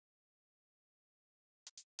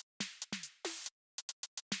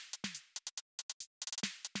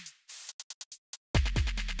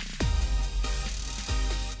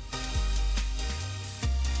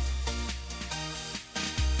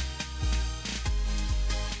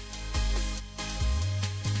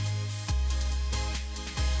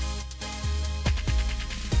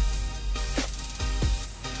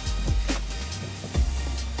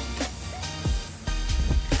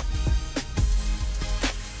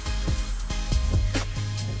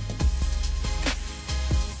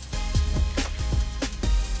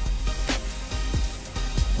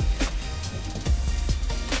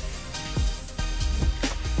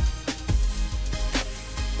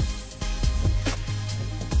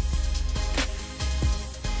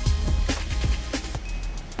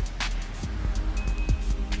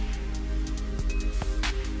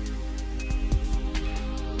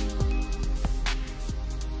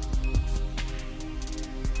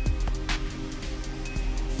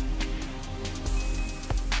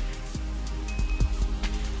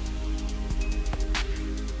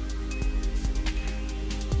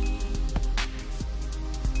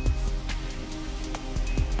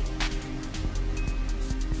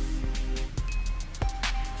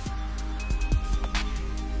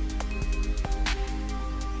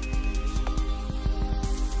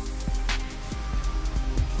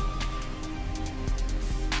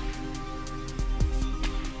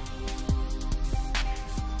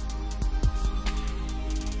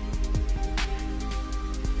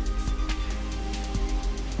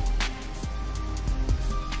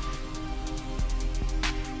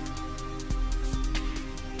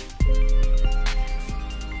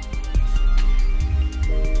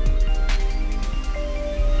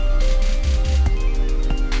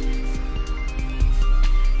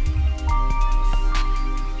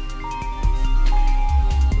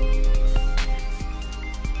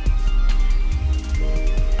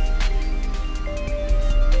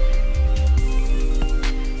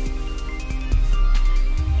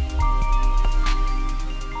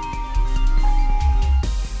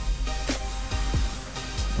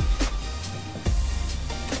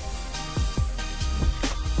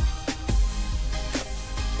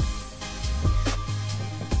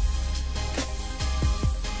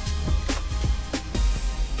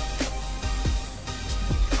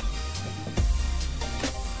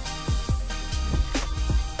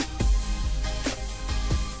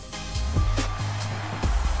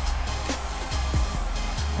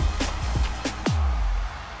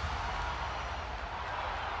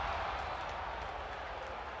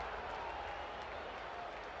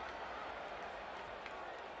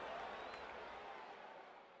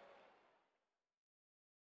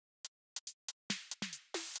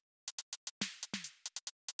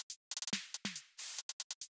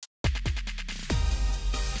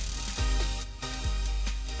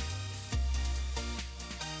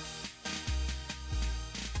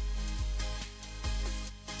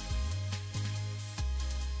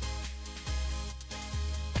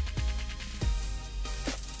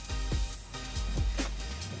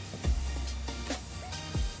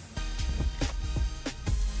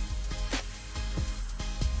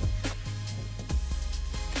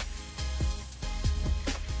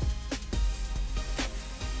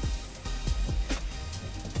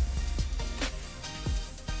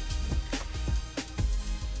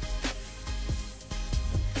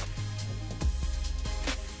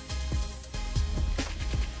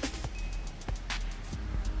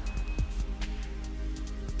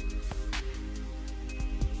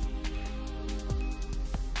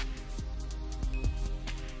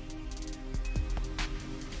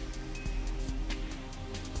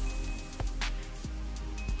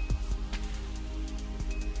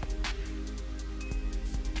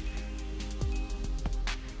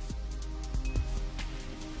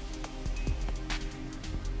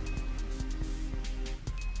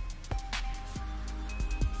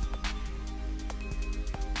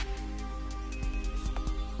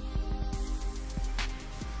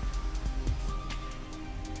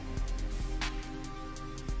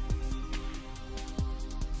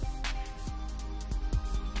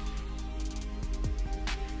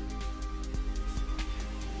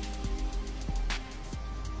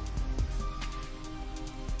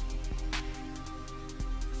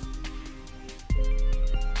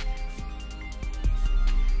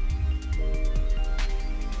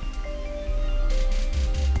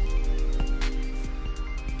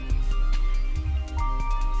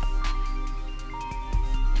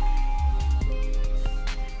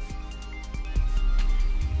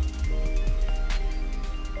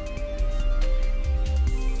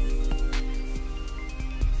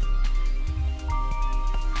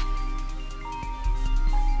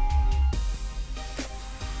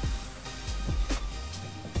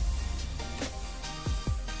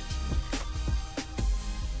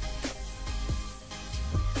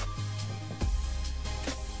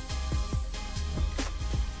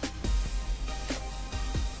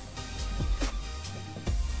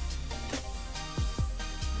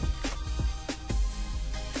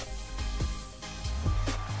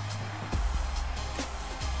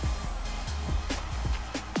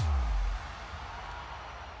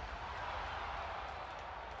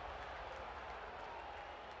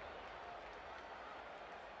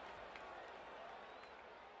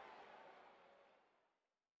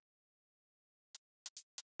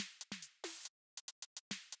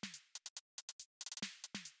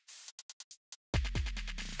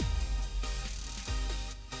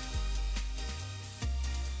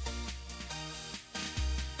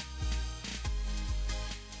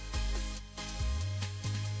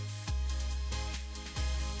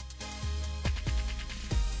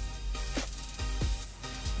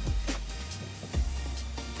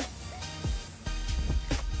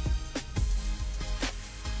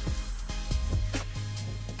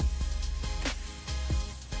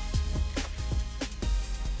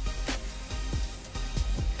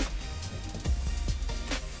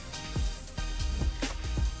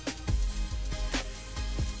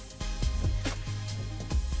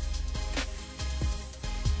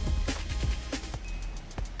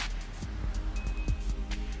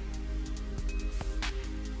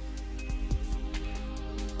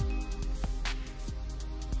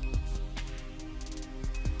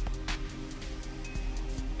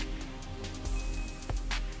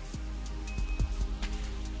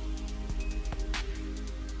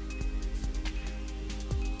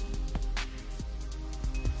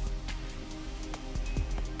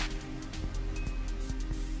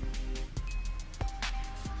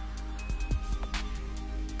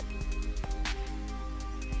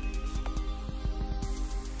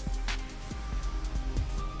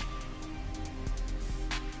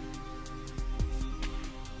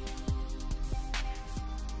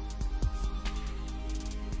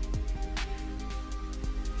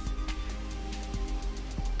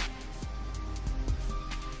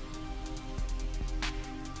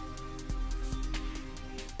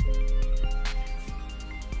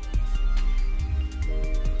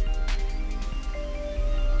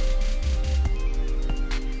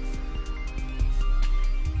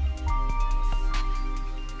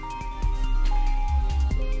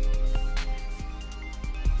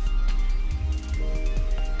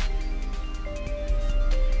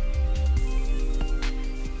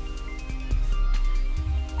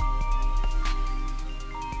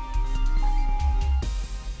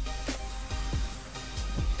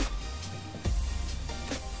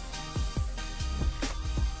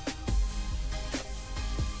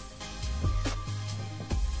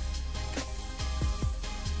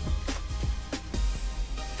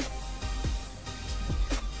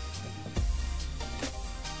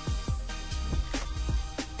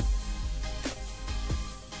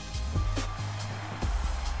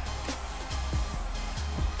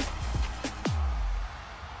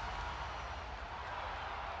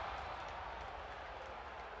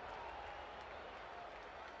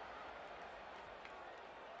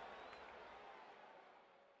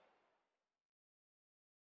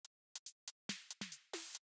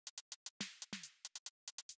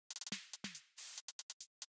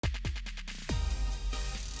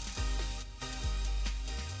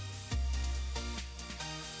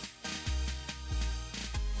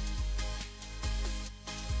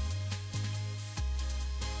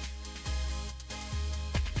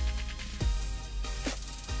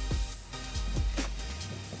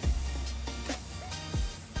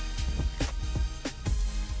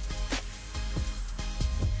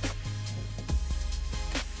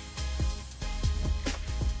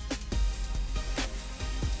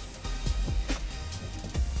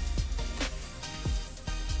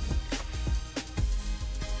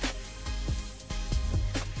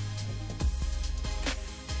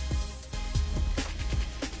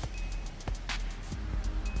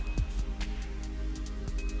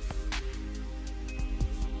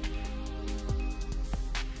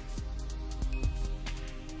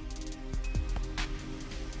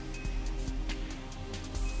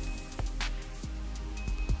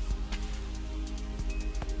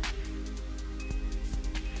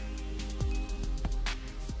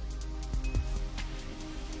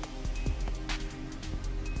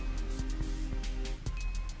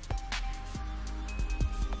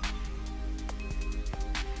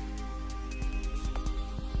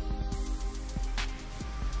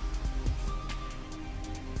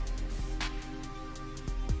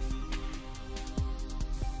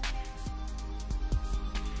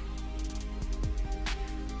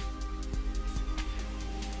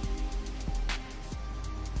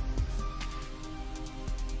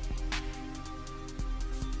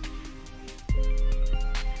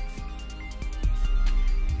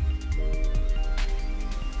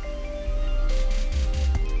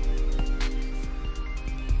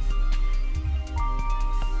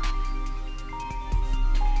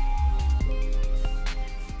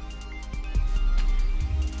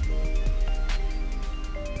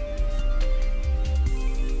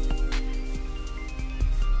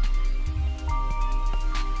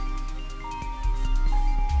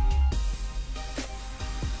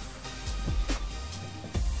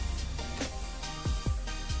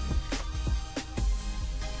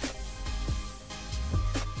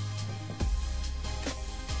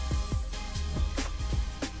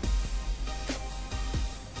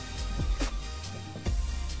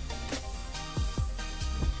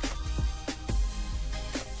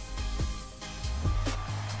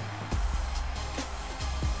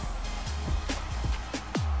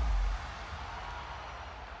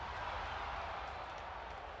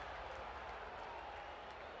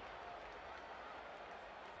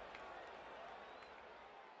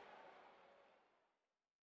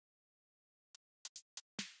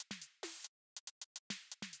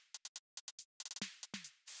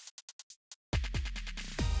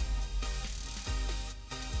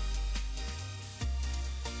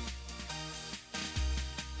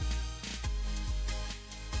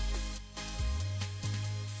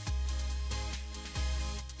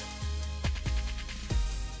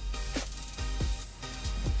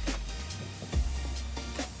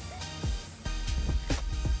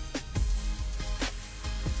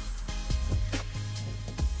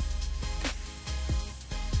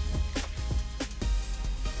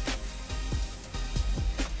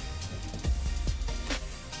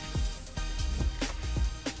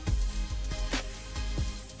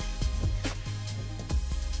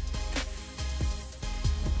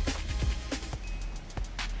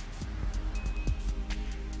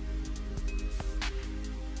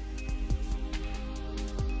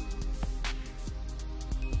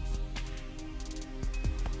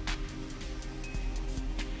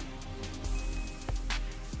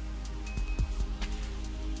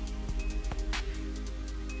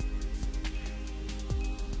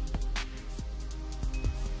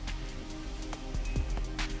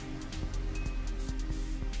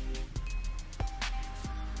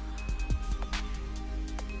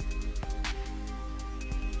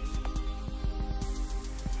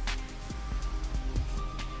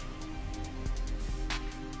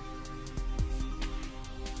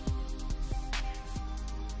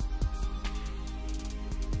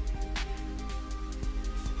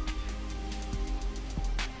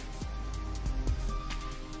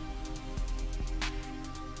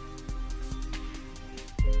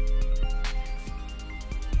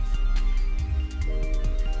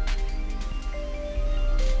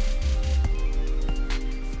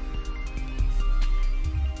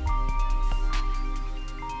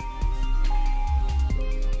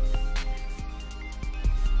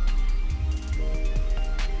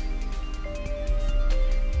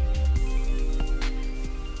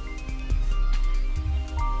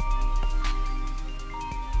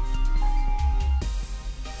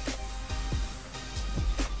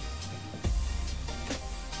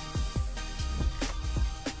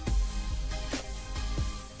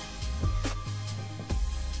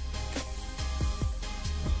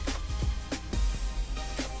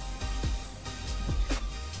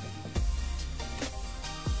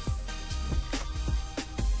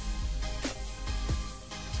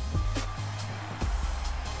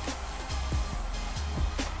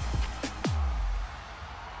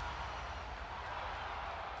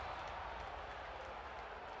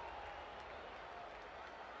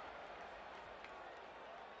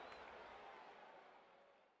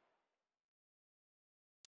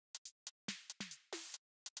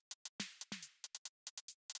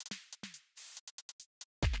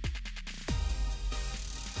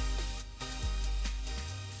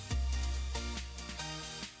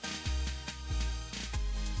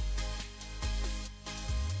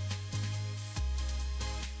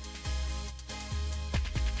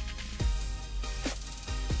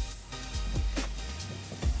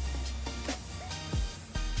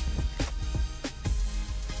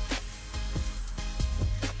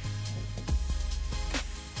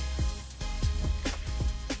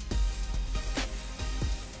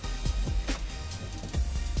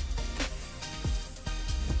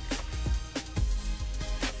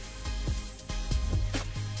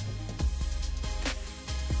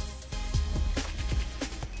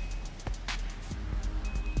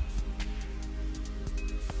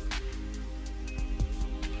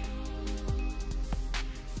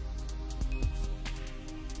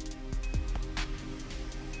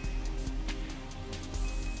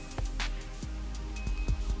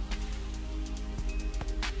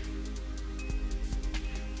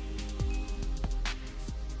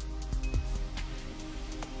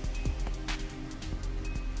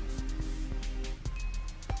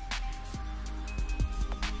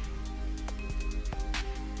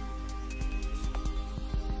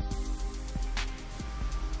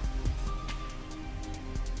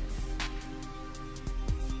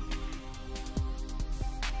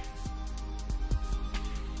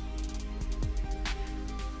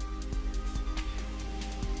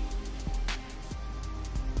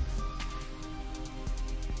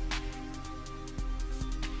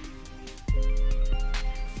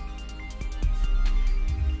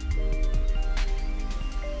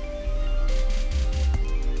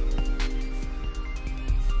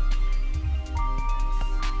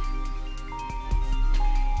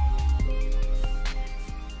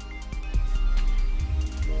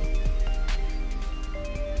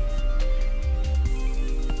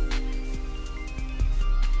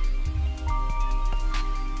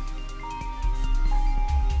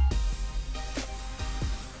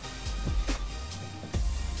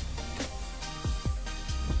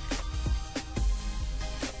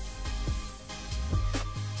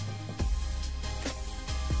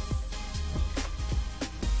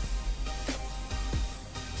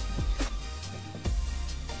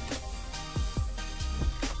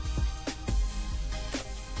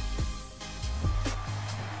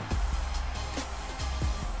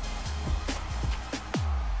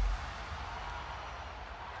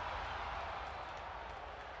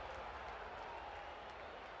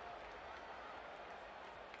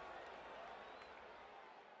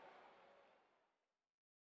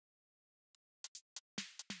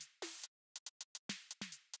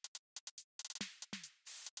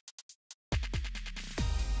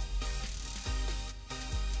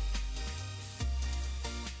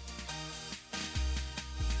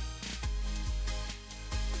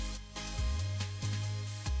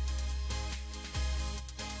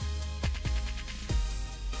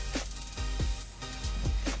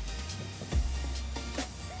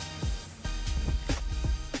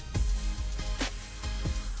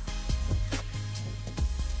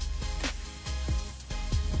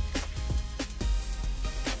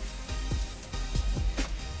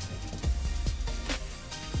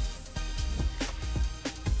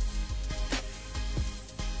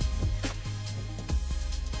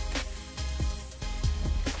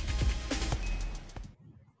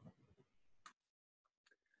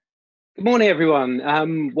Good morning,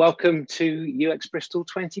 everyone. Welcome to UX Bristol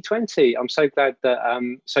 2020. I'm so glad that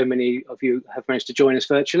so many of you have managed to join us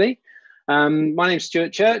virtually. My name's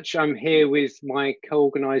Stuart Church. I'm here with my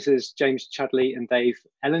co-organisers, James Chudley and Dave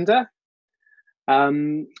Ellender.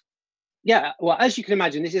 Yeah, well, as you can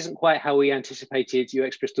imagine, this isn't quite how we anticipated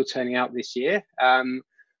UX Bristol turning out this year.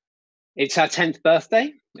 It's our 10th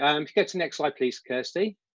birthday. If you go to the next slide, please,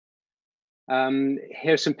 Kirsty.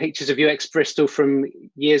 Here are some pictures of UX Bristol from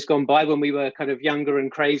years gone by when we were kind of younger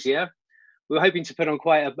and crazier. We were hoping to put on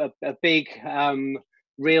quite a big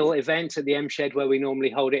real event at the M Shed where we normally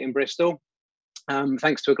hold it in Bristol.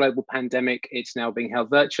 Thanks to a global pandemic, it's now being held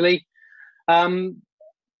virtually.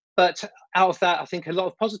 But out of that, I think a lot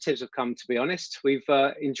of positives have come, to be honest. We've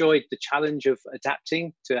enjoyed the challenge of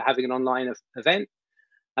adapting to having an online event.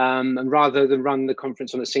 And rather than run the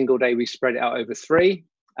conference on a single day, we spread it out over 3.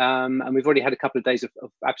 And we've already had a couple of days of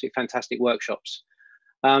absolutely fantastic workshops.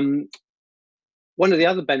 One of the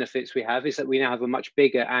other benefits we have is that we now have a much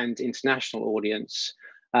bigger and international audience.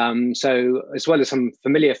 So as well as some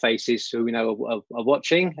familiar faces who we know are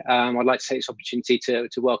watching, I'd like to take this opportunity to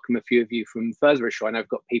welcome a few of you from further ashore. I know I've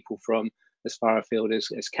got people from as far afield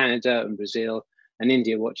as Canada and Brazil and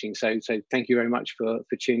India watching. So thank you very much for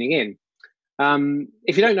tuning in.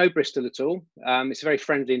 If you don't know Bristol at all, it's a very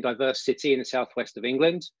friendly and diverse city in the southwest of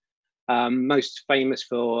England. Most famous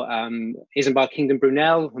for Isambard Kingdom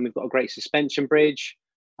Brunel, and we've got a great suspension bridge.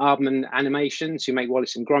 Aardman Animations, who make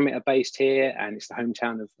Wallace and Gromit, are based here, and it's the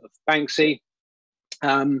hometown of Banksy.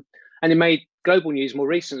 And it made global news more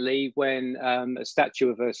recently when a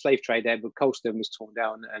statue of a slave trader, Edward Colston, was torn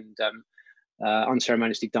down and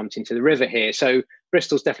unceremoniously dumped into the river here. So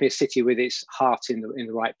Bristol's definitely a city with its heart in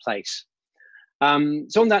the right place.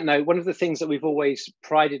 So on that note, one of the things that we've always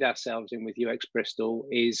prided ourselves in with UX Bristol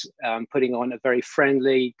is putting on a very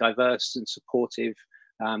friendly, diverse and supportive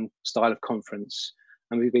style of conference.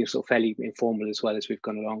 And we've been sort of fairly informal as well as we've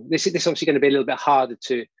gone along. This is obviously going to be a little bit harder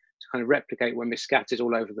to kind of replicate when we're scattered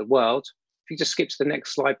all over the world. If you just skip to the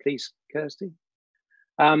next slide, please, Kirsty.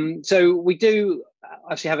 So we do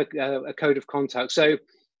actually have a code of contact. So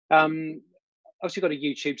obviously got a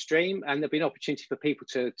YouTube stream, and there'll be an opportunity for people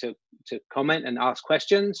to comment and ask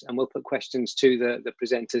questions, and we'll put questions to the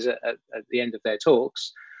presenters at the end of their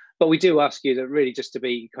talks. But we do ask you that really just to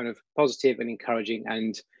be kind of positive and encouraging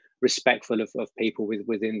and respectful of people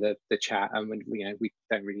within the chat, and we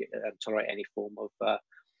don't really tolerate any form of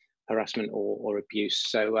harassment or abuse.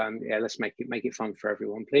 So yeah, let's make it fun for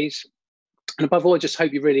everyone, please. And above all, I just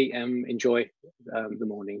hope you really enjoy the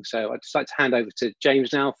morning. So I'd just like to hand over to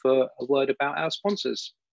James now for a word about our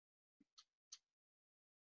sponsors.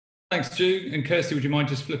 Thanks, Stu. And Kirsty, would you mind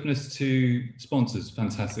just flipping us to sponsors?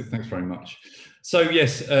 Fantastic, thanks very much. So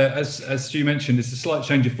yes, as Stu mentioned, it's a slight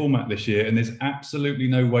change of format this year, and there's absolutely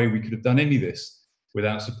no way we could have done any of this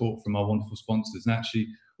without support from our wonderful sponsors. And actually,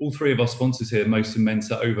 all 3 of our sponsors here, Motion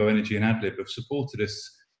Mentor, OVO Energy and Adlib, have supported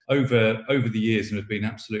us over the years and have been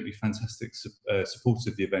absolutely fantastic supporters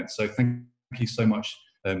of the event. So thank you so much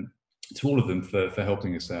to all of them for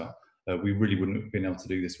helping us out. We really wouldn't have been able to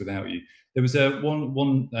do this without you. There was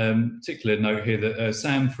one particular note here that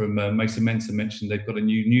Sam from Mason Mentor mentioned. They've got a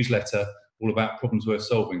new newsletter all about problems worth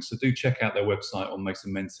solving. So do check out their website on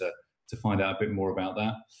Mason Mentor to find out a bit more about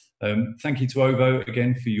that. Thank you to OVO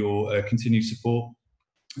again for your continued support.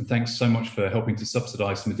 And thanks so much for helping to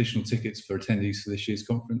subsidise some additional tickets for attendees for this year's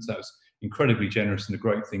conference. That was incredibly generous and a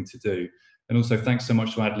great thing to do. And also thanks so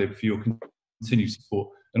much to Adlib for your continued support,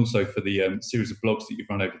 and also for the series of blogs that you've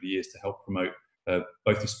run over the years to help promote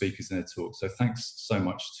both the speakers and their talks. So thanks so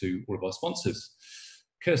much to all of our sponsors.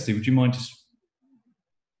 Kirsty, would you mind just...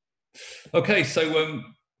 Okay, so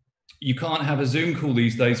you can't have a Zoom call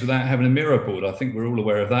these days without having a mirror board. I think we're all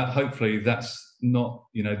aware of that. Hopefully that's not,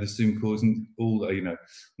 the Zoom call isn't all,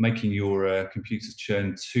 making your computers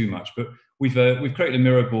churn too much. But we've created a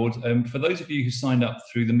mirror board. For those of you who signed up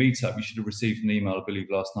through the meetup, you should have received an email, I believe,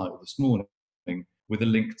 last night or this morning, with a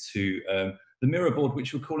link to the mirror board,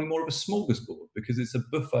 which we're calling more of a smorgasbord because it's a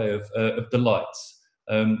buffet of delights.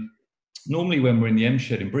 Normally, when we're in the M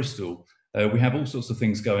Shed in Bristol, we have all sorts of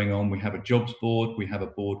things going on. We have a jobs board. We have a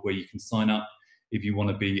board where you can sign up if you want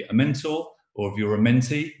to be a mentor, or if you're a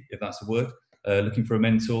mentee, if that's a word, looking for a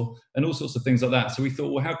mentor, and all sorts of things like that. So we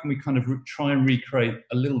thought, well, how can we kind of try and recreate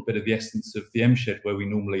a little bit of the essence of the M Shed where we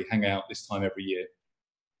normally hang out this time every year?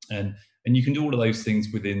 And you can do all of those things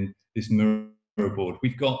within this mirror board.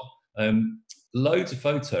 We've got loads of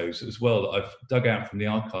photos as well that I've dug out from the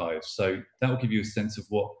archives. So that will give you a sense of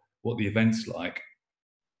what the event's like.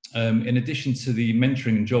 In addition to the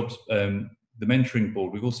mentoring and jobs, the mentoring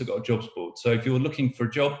board, we've also got a jobs board. So if you're looking for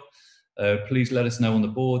a job, please let us know on the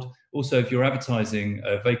board. Also, if you're advertising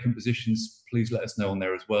vacant positions, please let us know on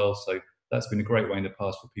there as well. So that's been a great way in the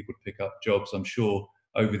past for people to pick up jobs. I'm sure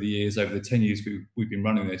over the years, over the 10 years we've been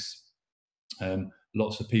running this,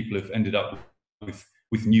 lots of people have ended up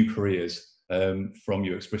with new careers from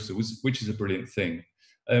UXBristol, which is a brilliant thing.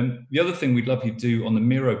 The other thing we'd love you to do on the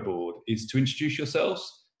Miro board is to introduce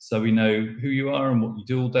yourselves so we know who you are and what you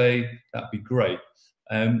do all day. That'd be great.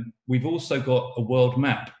 We've also got a world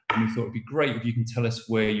map, and we thought it'd be great if you can tell us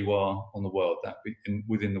where you are on the world,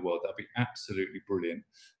 within the world. That'd be absolutely brilliant.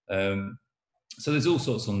 So there's all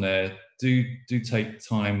sorts on there. Do take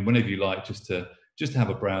time whenever you like just to have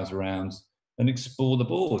a browse around and explore the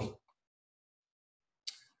board.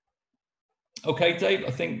 Okay, Dave,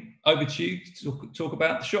 I think over to you to talk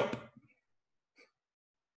about the shop.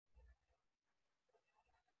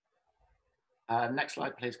 Next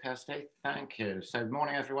slide, please, Kirsty. Thank you. So,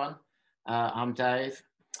 morning, everyone. I'm Dave.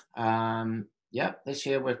 This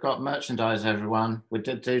year we've got merchandise, everyone. We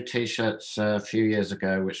did do T-shirts a few years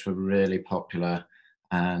ago, which were really popular,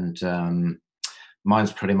 and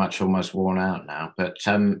mine's pretty much almost worn out now. But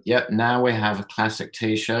now we have a classic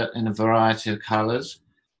T-shirt in a variety of colours,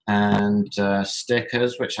 and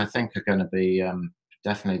stickers, which I think are going to be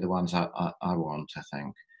definitely the ones I want, I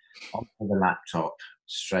think, on the laptop.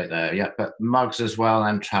 Straight there, yeah, but mugs as well,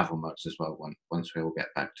 and travel mugs as well once we all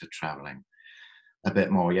get back to traveling a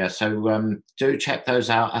bit more. Yeah, so do check those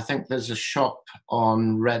out. I think there's a shop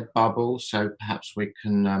on Redbubble, so perhaps we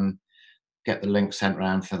can get the link sent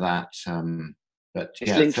around for that. But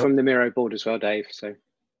it's linked from the Miro board as well, Dave. So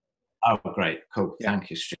great, cool. Yeah. Thank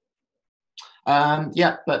you, Stuart.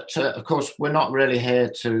 But of course we're not really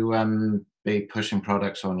here to be pushing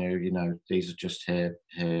products on you. You know, these are just here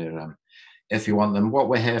if you want them. What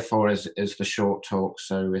we're here for is the short talk.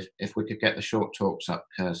 So if we could get the short talks up,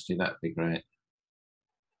 Kirsty, that'd be great.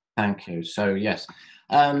 Thank you. So yes,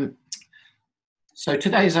 so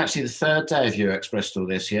today is actually the third day of UXBristol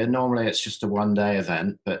this year. Normally it's just a one-day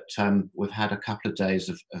event, but we've had a couple of days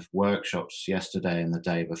of workshops yesterday and the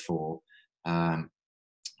day before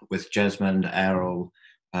with Jesmond, Errol,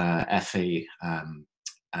 Effie,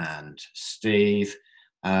 and Steve.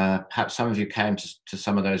 Perhaps some of you came to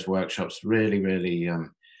some of those workshops. Really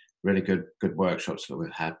good workshops that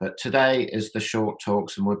we've had. But today is the short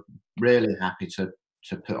talks, and we're really happy to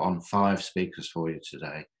put on 5 speakers for you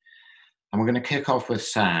today. And we're going to kick off with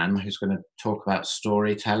Sam, who's going to talk about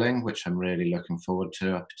storytelling, which I'm really looking forward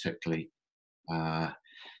to. I particularly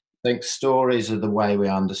think stories are the way we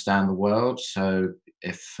understand the world. So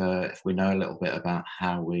if we know a little bit about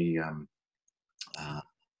how we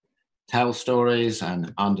tell stories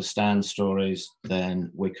and understand stories,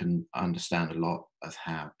 then we can understand a lot of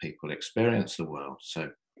how people experience the world. So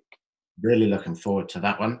really looking forward to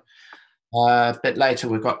that one. A bit later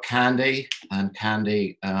we've got Candi, and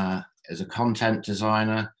Candi is a content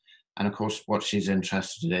designer, and of course what she's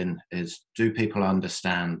interested in is, do people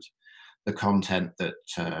understand the content that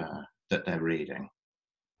they're reading?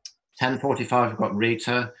 10:45 we've got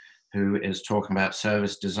Rita, who is talking about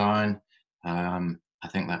service design. I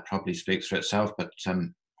think that probably speaks for itself, but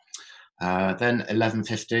then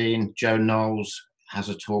 11:15, Knowles has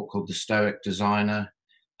a talk called The Stoic Designer,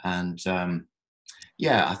 and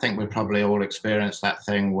I think we probably all experienced that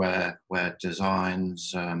thing where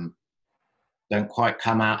designs don't quite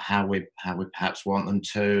come out how we perhaps want them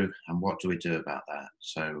to, and what do we do about that?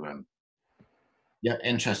 So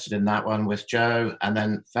interested in that one with Joe. And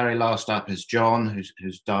then very last up is John,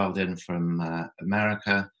 who's dialed in from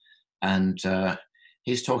America, and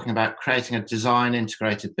he's talking about creating a design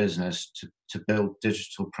integrated business to build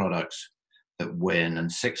digital products that win,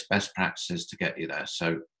 and 6 best practices to get you there.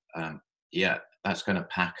 So that's going to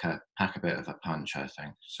pack a bit of a punch, I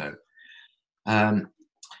think. So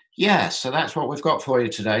so that's what we've got for you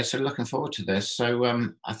today. So looking forward to this. So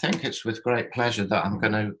I think it's with great pleasure that I'm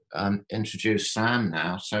going to introduce Sam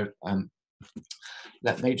now. So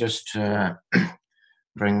let me just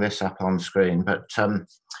bring this up on screen. But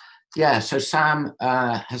so Sam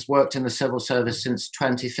has worked in the civil service since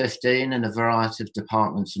 2015 in a variety of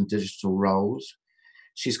departments and digital roles.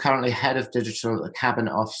 She's currently head of digital at the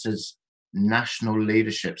Cabinet Office's National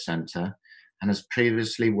Leadership Centre, and has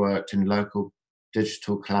previously worked in local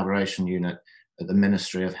digital collaboration unit at the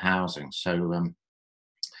Ministry of Housing. So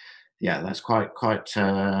that's quite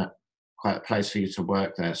a place for you to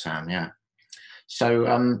work there, Sam. Yeah.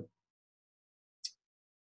 So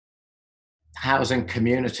housing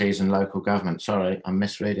communities and local government. Sorry, I'm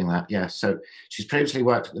misreading that. Yeah, so she's previously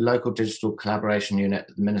worked at the local digital collaboration unit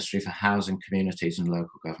at the Ministry for Housing, Communities and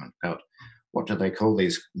Local Government. God, what do they call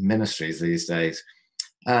these ministries these days?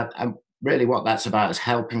 And really what that's about is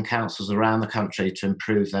helping councils around the country to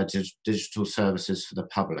improve their digital services for the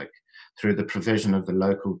public through the provision of the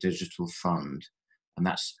local digital fund. And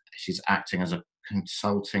she's acting as a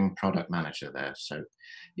consulting product manager there. So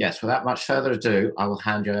yes, without much further ado, I will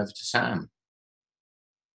hand you over to Sam.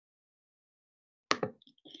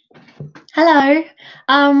 Hello.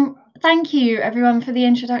 Thank you everyone for the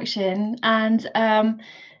introduction, and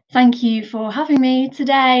thank you for having me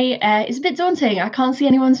today. It's a bit daunting. I can't see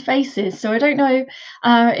anyone's faces, so I don't know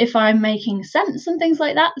if I'm making sense and things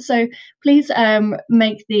like that. So please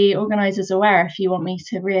make the organisers aware if you want me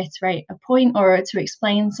to reiterate a point or to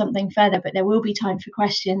explain something further, but there will be time for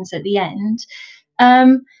questions at the end.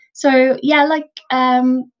 So yeah, like I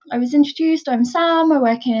was introduced, I'm Sam. I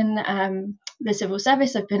work in the civil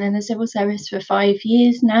service. I've been in the civil service for 5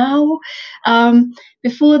 years now.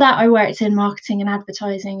 Before that, I worked in marketing and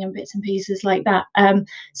advertising and bits and pieces like that.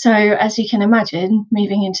 So as you can imagine,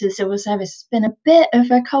 moving into the civil service has been a bit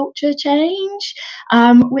of a culture change,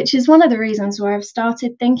 which is one of the reasons why I've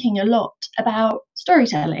started thinking a lot about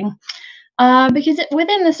storytelling. Because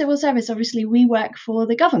within the civil service, obviously, we work for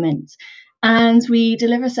the government and we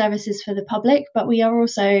deliver services for the public, but we are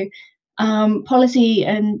also policy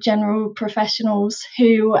and general professionals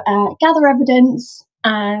who gather evidence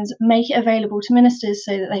and make it available to ministers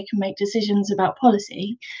so that they can make decisions about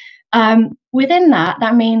policy. Within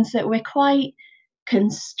that means that we're quite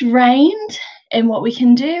constrained in what we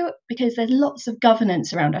can do because there's lots of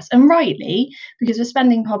governance around us, and rightly, because we're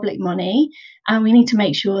spending public money and we need to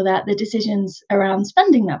make sure that the decisions around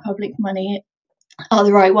spending that public money are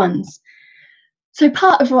the right ones. So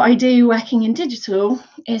part of what I do working in digital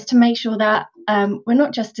is to make sure that we're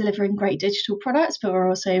not just delivering great digital products, but we're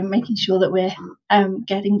also making sure that we're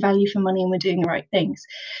getting value for money and we're doing the right things.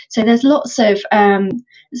 So there's lots of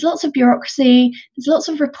bureaucracy, there's lots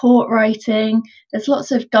of report writing, there's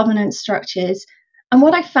lots of governance structures. And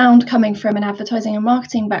what I found coming from an advertising and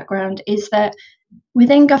marketing background is that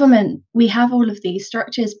within government, we have all of these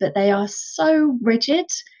structures, but they are so rigid.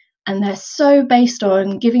 And they're so based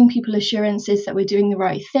on giving people assurances that we're doing the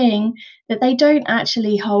right thing that they don't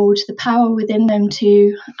actually hold the power within them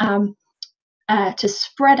to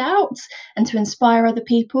spread out and to inspire other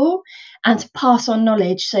people and to pass on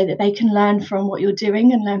knowledge so that they can learn from what you're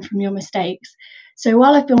doing and learn from your mistakes. So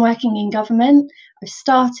while I've been working in government, I've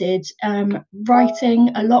started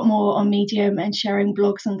writing a lot more on Medium and sharing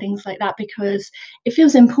blogs and things like that, because it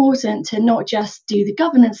feels important to not just do the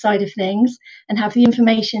governance side of things and have the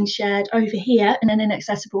information shared over here in an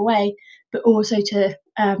inaccessible way, but also to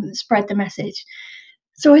spread the message.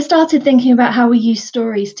 So I started thinking about how we use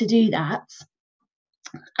stories to do that.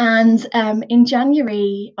 And in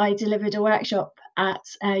January, I delivered a workshop at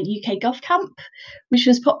UK GovCamp, which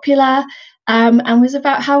was popular and was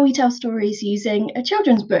about how we tell stories using a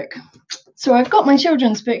children's book. So I've got my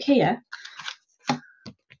children's book here.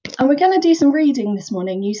 And we're going to do some reading this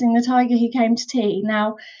morning using The Tiger Who Came to Tea.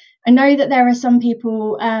 Now, I know that there are some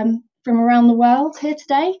people from around the world here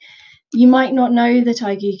today. You might not know The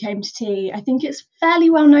Tiger Who Came to Tea. I think it's fairly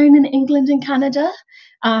well known in England and Canada.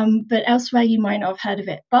 But elsewhere you might not have heard of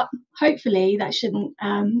it. But hopefully that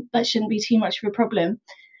shouldn't be too much of a problem.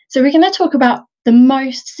 So we're going to talk about the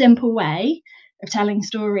most simple way of telling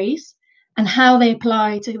stories and how they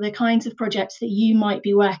apply to the kinds of projects that you might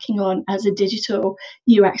be working on as a digital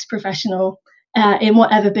UX professional in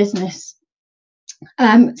whatever business.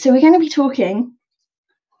 So we're going to be talking.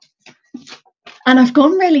 And I've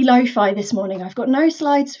gone really lo-fi this morning. I've got no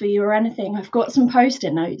slides for you or anything. I've got some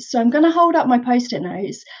post-it notes. So I'm going to hold up my post-it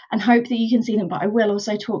notes and hope that you can see them, but I will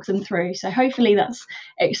also talk them through. So hopefully that's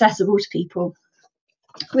accessible to people.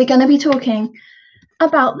 We're going to be talking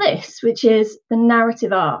about this, which is the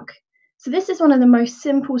narrative arc. So this is one of the most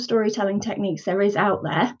simple storytelling techniques there is out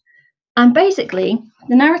there. And basically,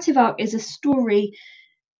 the narrative arc is a story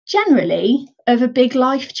generally of a big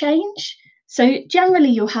life change. So generally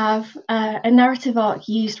you'll have a narrative arc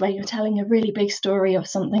used where you're telling a really big story of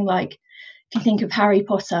something like, if you think of Harry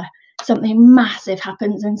Potter, something massive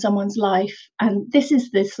happens in someone's life. And this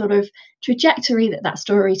is the sort of trajectory that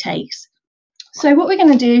story takes. So what we're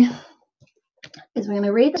going to do is we're going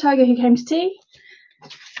to read The Tiger Who Came to Tea.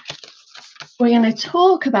 We're going to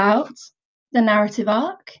talk about the narrative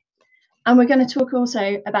arc. And we're going to talk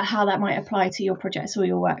also about how that might apply to your projects or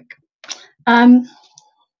your work.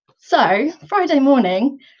 So Friday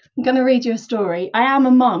morning, I'm going to read you a story. I am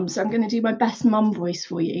a mum, so I'm going to do my best mum voice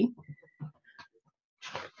for you.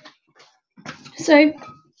 So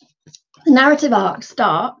the narrative arc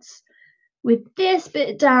starts with this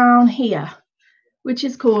bit down here, which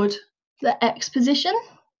is called the exposition.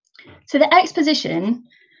 So the exposition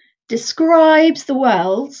describes the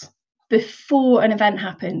world before an event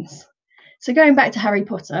happens. So going back to Harry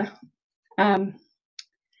Potter,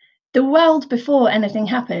 the world before anything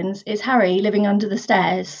happens is Harry living under the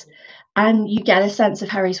stairs, and you get a sense of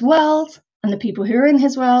Harry's world and the people who are in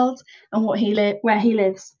his world and where he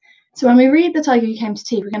lives. So when we read The Tiger Who Came to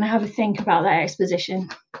Tea, we're going to have a think about that exposition.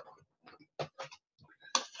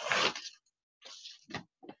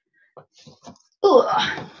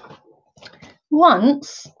 Ugh.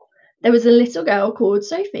 Once there was a little girl called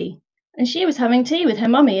Sophie, and she was having tea with her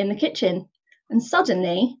mummy in the kitchen, and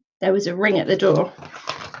suddenly there was a ring at the door.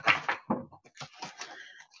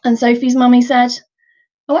 And Sophie's mummy said,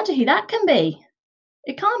 "I wonder who that can be.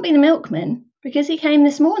 It can't be the milkman because he came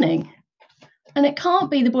this morning. And it can't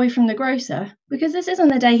be the boy from the grocer because this isn't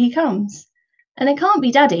the day he comes. And it can't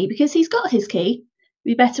be Daddy because he's got his key.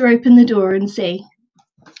 We better open the door and see."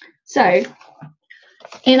 So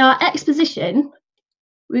in our exposition,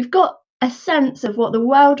 we've got a sense of what the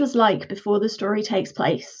world was like before the story takes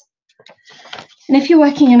place. And if you're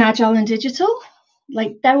working in Agile and Digital,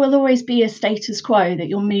 there will always be a status quo that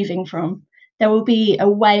you're moving from. There will be a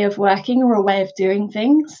way of working or a way of doing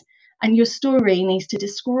things, and your story needs to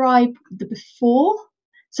describe the before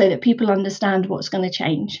so that people understand what's going to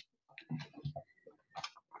change.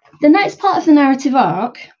 The next part of the narrative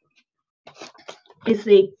arc is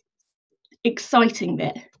the exciting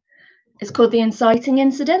bit. It's called the inciting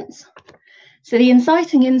incident. So the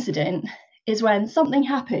inciting incident is when something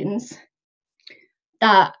happens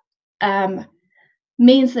that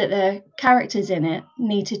means that the characters in it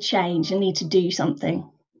need to change and need to do something.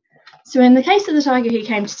 So in the case of The Tiger Who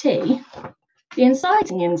Came to Tea, the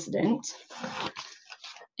inciting incident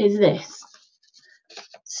is this.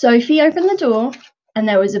 Sophie opened the door and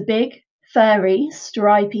there was a big, furry,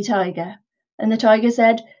 stripy tiger. And the tiger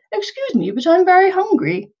said, "Excuse me, but I'm very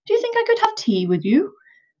hungry. Do you think I could have tea with you?"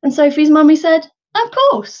 And Sophie's mummy said, "Of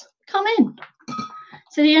course, come in."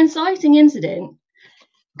 So the inciting incident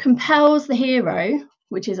compels the hero,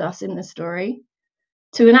 which is us in the story,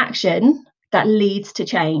 to an action that leads to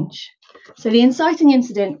change. So the inciting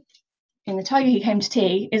incident in The Tiger Who Came to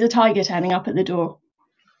Tea is a tiger turning up at the door.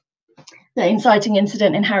 The inciting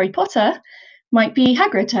incident in Harry Potter might be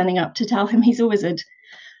Hagrid turning up to tell him he's a wizard.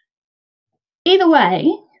 Either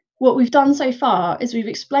way, what we've done so far is we've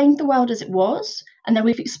explained the world as it was, and then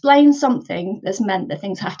we've explained something that's meant that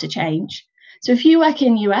things have to change. So if you work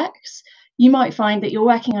in UX, you might find that you're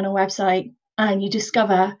working on a website and you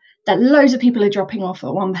discover that loads of people are dropping off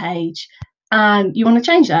at one page and you want to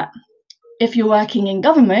change that. If you're working in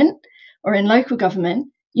government or in local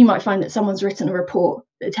government, you might find that someone's written a report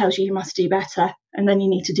that tells you must do better, and then you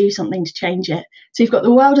need to do something to change it. So you've got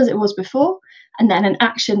the world as it was before, and then an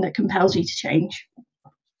action that compels you to change.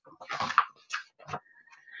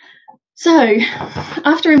 So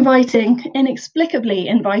after inexplicably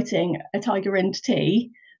inviting a tiger in to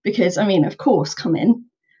tea, because, of course, come in,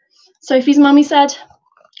 Sophie's mummy said,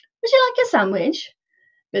 "Would you like a sandwich?"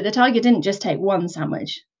 But the tiger didn't just take one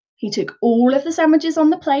sandwich. He took all of the sandwiches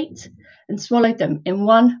on the plate and swallowed them in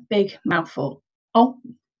one big mouthful. Oh,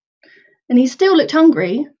 and he still looked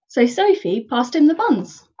hungry, so Sophie passed him the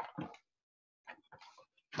buns.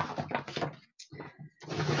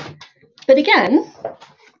 But again,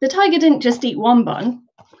 the tiger didn't just eat one bun.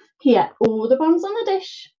 He ate all the buns on the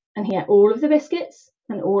dish, and he ate all of the biscuits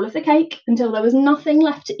and all of the cake until there was nothing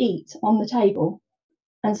left to eat on the table.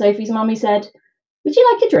 And Sophie's mummy said, "Would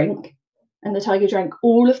you like a drink?" And the tiger drank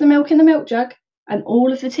all of the milk in the milk jug and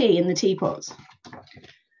all of the tea in the teapot.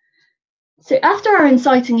 So after our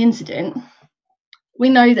inciting incident, we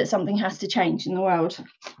know that something has to change in the world.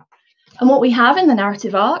 And what we have in the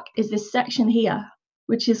narrative arc is this section here,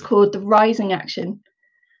 which is called the rising action.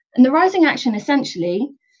 And the rising action essentially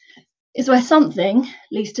is where something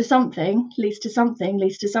leads to something, leads to something,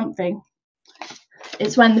 leads to something.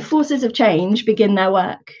 It's when the forces of change begin their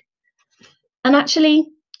work. And actually,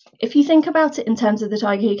 if you think about it in terms of The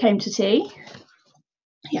Tiger Who Came to Tea,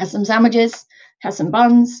 he has some sandwiches, has some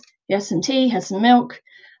buns, he has some tea, has some milk,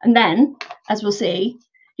 and then, as we'll see,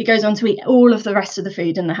 he goes on to eat all of the rest of the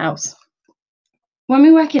food in the house. When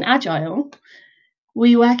we work in Agile,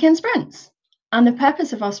 we work in sprints, and the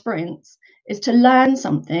purpose of our sprints is to learn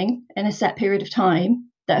something in a set period of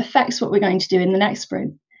time that affects what we're going to do in the next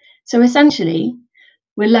sprint. So essentially,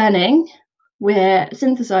 we're learning, we're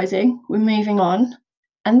synthesizing, we're moving on,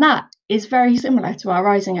 and that is very similar to our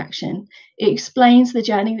rising action. It explains the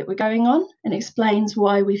journey that we're going on and explains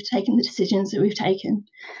why we've taken the decisions that we've taken.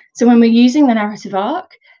 So when we're using the narrative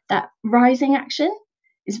arc, that rising action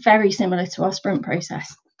is very similar to our sprint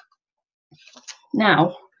process.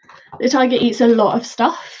 Now, the tiger eats a lot of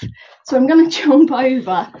stuff, so I'm going to jump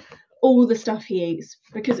over all the stuff he eats,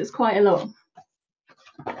 because it's quite a lot.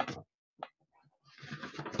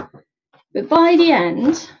 But by the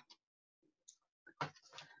end,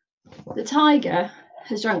 the tiger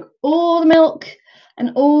has drunk all the milk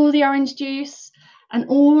and all the orange juice and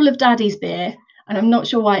all of Daddy's beer, and I'm not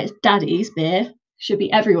sure why it's Daddy's beer, should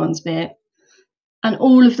be everyone's beer, and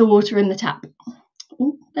all of the water in the tap.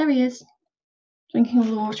 Oh, there he is, drinking all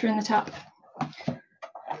the water in the tap.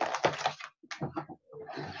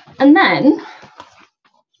 And then,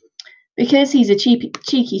 because he's a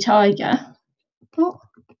cheeky tiger, oh,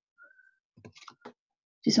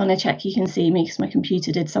 just want to check you can see me because my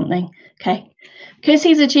computer did something. Okay, because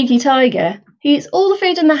he's a cheeky tiger, he eats all the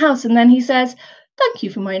food in the house and then he says, "Thank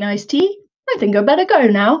you for my nice tea. I think I better go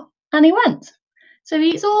now." And he went. So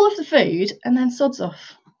he eats all of the food and then sods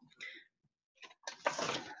off.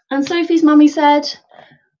 And Sophie's mummy said,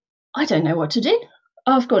 "I don't know what to do.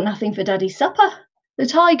 I've got nothing for Daddy's supper. The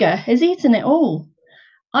tiger has eaten it all."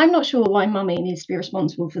 I'm not sure why mummy needs to be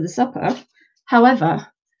responsible for the supper. However,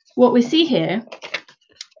 what we see here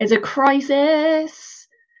is a crisis.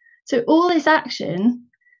 So all this action,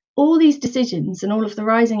 all these decisions and all of the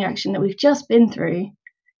rising action that we've just been through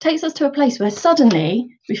takes us to a place where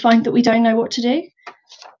suddenly we find that we don't know what to do.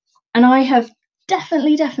 And I have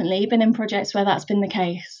definitely been in projects where that's been the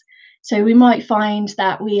case. So we might find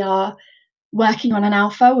that we are working on an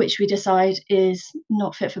alpha which we decide is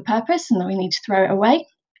not fit for purpose and that we need to throw it away.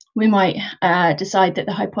 We might decide that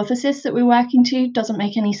the hypothesis that we're working to doesn't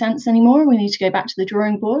make any sense anymore. We need to go back to the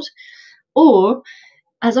drawing board. Or,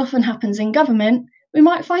 as often happens in government, we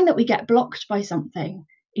might find that we get blocked by something.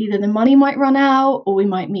 Either the money might run out, or we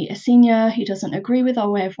might meet a senior who doesn't agree with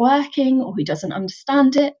our way of working, or who doesn't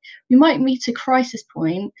understand it. We might meet a crisis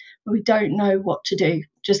point where we don't know what to do,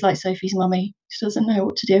 just like Sophie's mummy. She doesn't know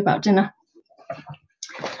what to do about dinner.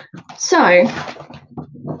 So,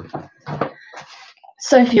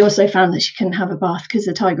 Sophie also found that she couldn't have a bath because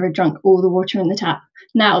the tiger had drunk all the water in the tap.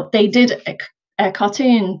 Now, they did a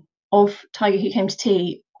cartoon of Tiger Who Came to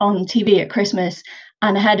Tea on TV at Christmas,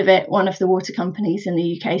 and ahead of it, one of the water companies in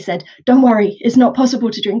the UK said, "Don't worry, it's not possible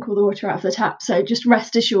to drink all the water out of the tap, so just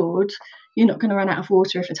rest assured, you're not going to run out of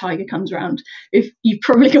water if a tiger comes around. If you've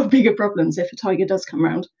probably got bigger problems if a tiger does come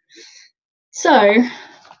around." So,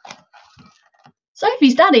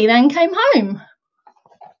 Sophie's daddy then came home.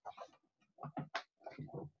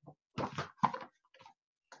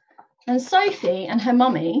 And Sophie and her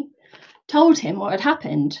mummy told him what had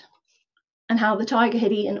happened and how the tiger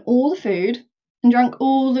had eaten all the food and drunk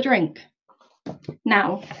all the drink.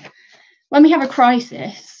 Now, when we have a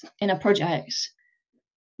crisis in a project,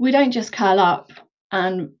 we don't just curl up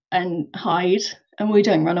and hide, and we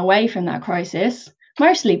don't run away from that crisis,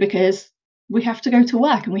 mostly because we have to go to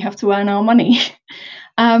work and we have to earn our money.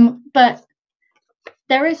 But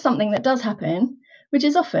there is something that does happen, which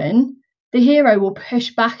is often the hero will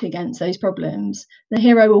push back against those problems. The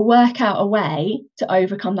hero will work out a way to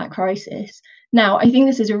overcome that crisis. Now, I think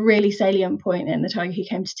this is a really salient point in The Tiger Who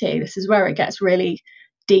Came to Tea. This is where it gets really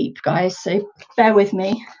deep, guys, so bear with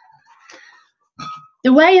me.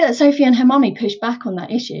 The way that Sophie and her mummy push back on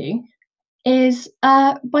that issue is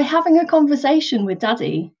by having a conversation with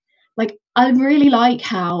Daddy. Like, I really like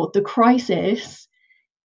how the crisis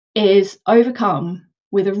is overcome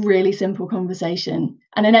with a really simple conversation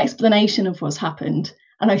and an explanation of what's happened.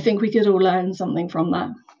 And I think we could all learn something from that.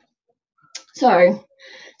 So,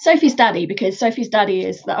 Sophie's daddy, because Sophie's daddy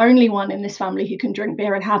is the only one in this family who can drink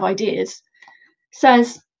beer and have ideas,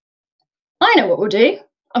 says, "I know what we'll do.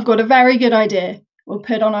 I've got a very good idea. We'll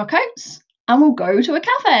put on our coats and we'll go to a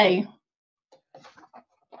cafe."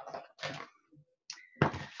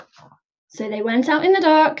 So they went out in the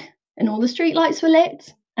dark and all the street lights were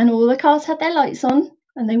lit and all the cars had their lights on,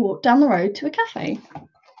 and they walked down the road to a cafe.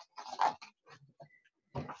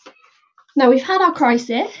 Now we've had our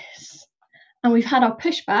crisis and we've had our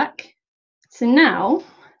pushback. So now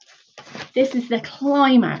this is the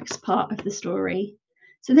climax part of the story.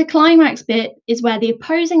 So the climax bit is where the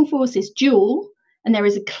opposing forces duel and there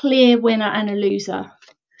is a clear winner and a loser.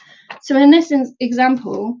 So in this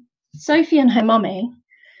example, Sophie and her mummy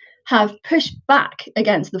have pushed back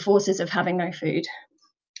against the forces of having no food.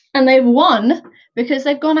 And they've won because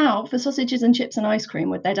they've gone out for sausages and chips and ice cream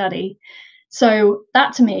with their daddy. So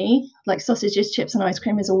that to me, like sausages, chips and ice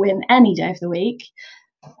cream, is a win any day of the week.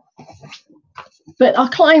 But our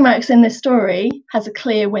climax in this story has a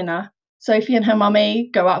clear winner. Sophie and her mummy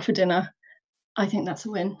go out for dinner. I think that's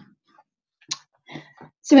a win.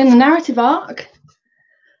 So in the narrative arc,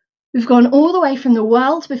 we've gone all the way from the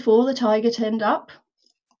world before the tiger turned up,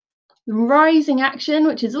 the rising action,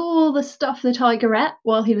 which is all the stuff the tiger ate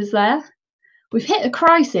while he was there. We've hit a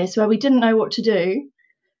crisis where we didn't know what to do,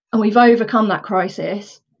 and we've overcome that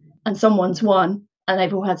crisis, and someone's won, and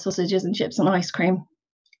they've all had sausages and chips and ice cream.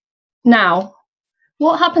 Now,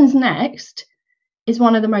 what happens next is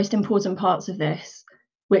one of the most important parts of this,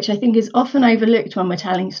 which I think is often overlooked when we're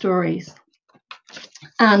telling stories.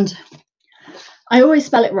 And I always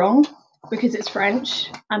spell it wrong because it's French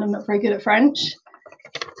and I'm not very good at French,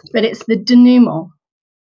 but it's the denouement.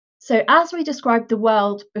 So as we described the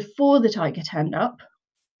world before the tiger turned up,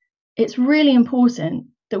 it's really important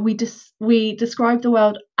that we describe the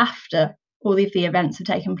world after all of the events have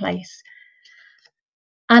taken place.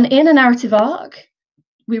 And in a narrative arc,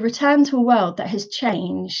 we return to a world that has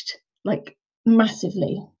changed, like,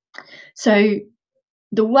 massively. So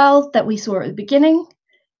the world that we saw at the beginning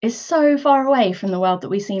is so far away from the world that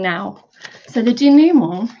we see now. So the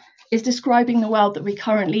denouement is describing the world that we're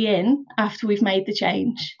currently in after we've made the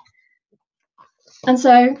change. And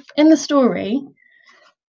so in the story,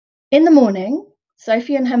 in the morning,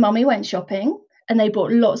 Sophie and her mummy went shopping and they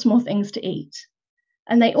bought lots more things to eat.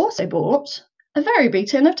 And they also bought a very big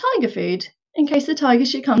tin of tiger food in case the tiger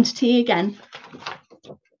should come to tea again.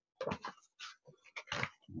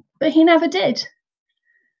 But he never did.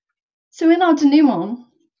 So in our denouement,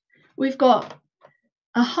 we've got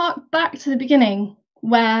a hark back to the beginning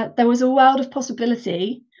where there was a world of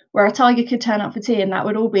possibility where a tiger could turn up for tea and that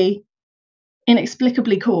would all be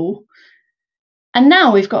inexplicably cool. And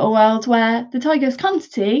now we've got a world where the tiger's come to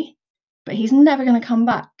tea, but he's never going to come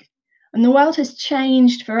back. And the world has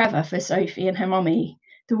changed forever for Sophie and her mummy.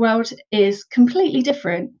 The world is completely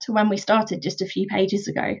different to when we started just a few pages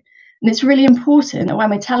ago. And it's really important that when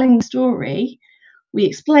we're telling the story, we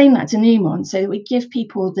explain that denouement so that we give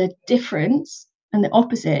people the difference and the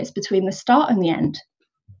opposites between the start and the end.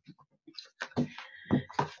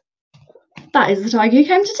 That is the tiger who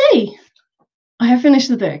came to tea. I have finished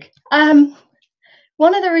the book.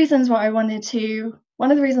 One of the reasons I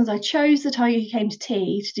chose the tiger who came to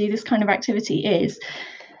tea to do this kind of activity is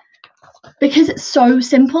because it's so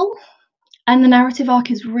simple and the narrative arc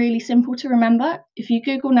is really simple to remember. If you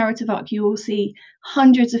Google narrative arc, you will see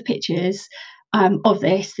hundreds of pictures of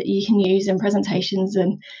this that you can use in presentations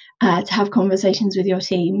and to have conversations with your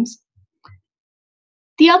teams.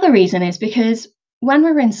 The other reason is because when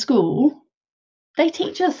we're in school, they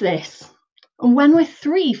teach us this. And when we're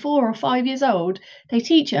 3, 4, or 5 years old, they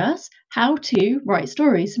teach us how to write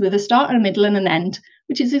stories with a start and a middle and an end,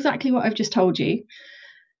 which is exactly what I've just told you.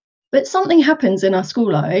 But something happens in our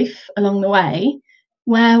school life along the way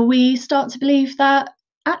where we start to believe that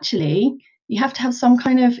actually you have to have some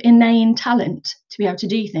kind of innate talent to be able to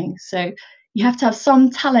do things. So you have to have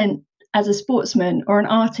some talent as a sportsman or an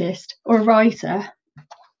artist or a writer.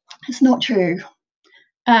 It's not true.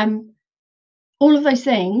 All of those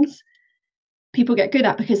things people get good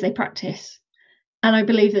at because they practice. And I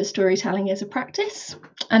believe that storytelling is a practice.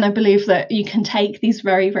 And I believe that you can take these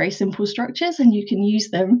very, very simple structures and you can use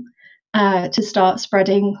them to start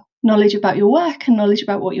spreading knowledge about your work and knowledge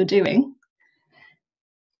about what you're doing.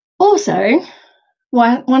 Also,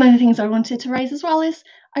 one of the things I wanted to raise as well is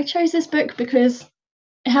I chose this book because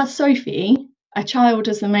it has Sophie, a child,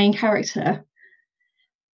 as the main character.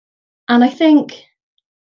 And I think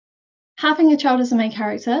having a child as the main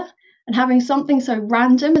character and having something so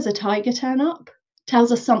random as a tiger turn up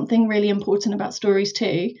tells us something really important about stories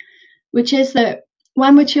too, which is that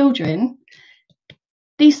when we're children,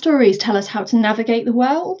 these stories tell us how to navigate the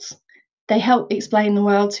world. They help explain the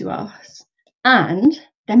world to us, and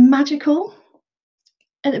they're magical.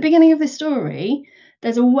 At the beginning of this story,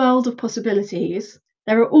 there's a world of possibilities.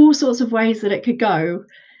 There are all sorts of ways that it could go.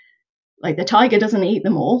 Like, the tiger doesn't eat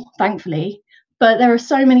them all, thankfully, but there are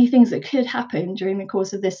so many things that could happen during the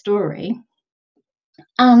course of this story.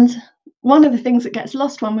 And one of the things that gets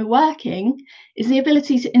lost when we're working is the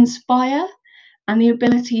ability to inspire and the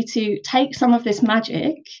ability to take some of this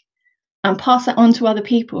magic and pass it on to other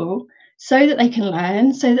people so that they can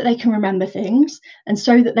learn, so that they can remember things, and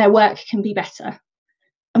so that their work can be better.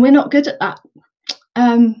 And we're not good at that.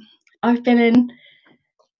 I've been in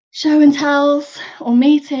show and tells or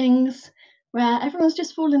meetings where everyone's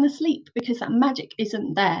just fallen asleep because that magic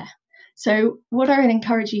isn't there. So what I would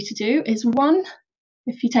encourage you to do is, one,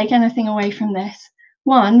 if you take anything away from this,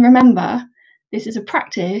 one, remember this is a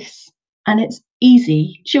practice and it's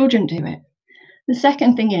easy. Children do it. The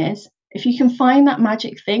second thing is, if you can find that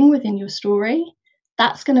magic thing within your story,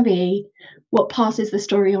 that's going to be what passes the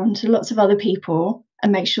story on to lots of other people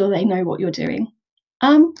and make sure they know what you're doing.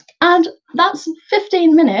 And that's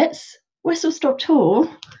 15 minutes whistle-stop tour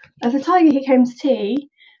of the tiger who came to tea,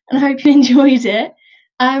 and I hope you enjoyed it.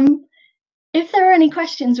 if there are any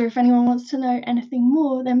questions, or if anyone wants to know anything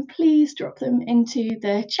more, then please drop them into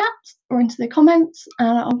the chat or into the comments,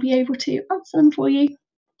 and I'll be able to answer them for you.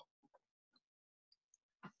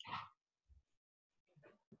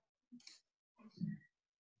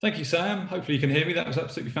 Thank you, Sam. Hopefully you can hear me. That was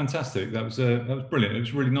absolutely fantastic. That was brilliant. It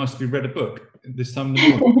was really nice to be read a book this time in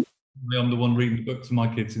the morning. I'm the one reading the book to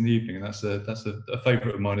my kids in the evening, and that's a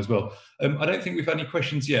favourite of mine as well. I don't think we've had any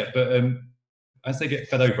questions yet, but as they get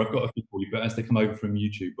fed over, I've got a few for you. But as they come over from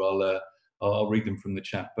YouTube, I'll read them from the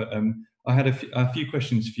chat. But I had a few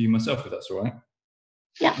questions for you myself, if that's all right.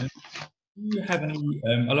 Yeah. Do you have any?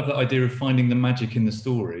 I love that idea of finding the magic in the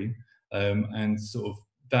story, and sort of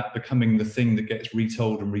that becoming the thing that gets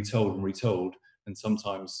retold and retold and retold, and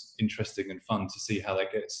sometimes interesting and fun to see how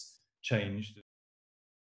that gets changed,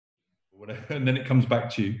 or whatever, and then it comes back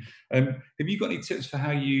to you. Have you got any tips for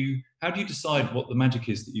how do you decide what the magic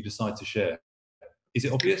is that you decide to share? Is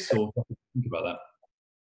it obvious, or do you think about that?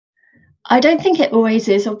 I don't think it always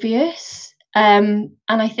is obvious, and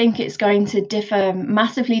I think it's going to differ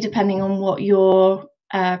massively depending on what your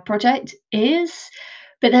project is.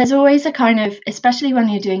 But there's always a kind of, especially when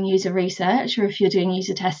you're doing user research, or if you're doing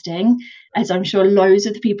user testing, as I'm sure loads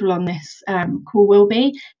of the people on this call will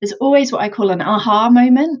be, there's always what I call an aha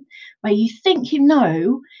moment, where you think you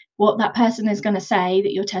know what that person is going to say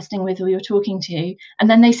that you're testing with or you're talking to, and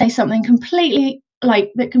then they say something completely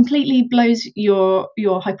that completely blows your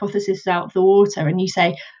hypothesis out of the water, and you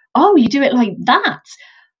say, oh, you do it like that,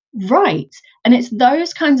 right? And it's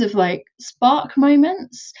those kinds of like spark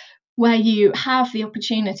moments where you have the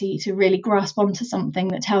opportunity to really grasp onto something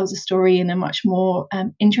that tells a story in a much more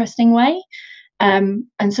interesting way. And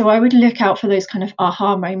so I would look out for those kind of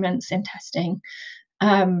aha moments in testing,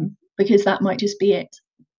 because that might just be it.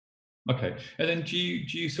 Okay. And then do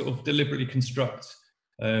you sort of deliberately construct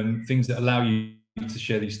things that allow you to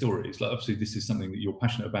share these stories? Like, obviously this is something that you're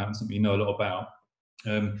passionate about and something you know a lot about.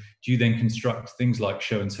 Do you then construct things like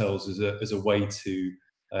show and tells as a way to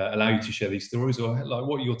allow you to share these stories, or like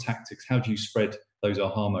what are your tactics? How do you spread those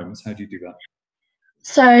aha moments? How do you do that?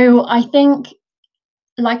 So I think,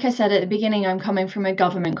 like I said at the beginning, I'm coming from a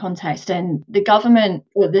government context, and the government,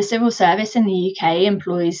 or the civil service in the UK,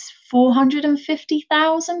 employs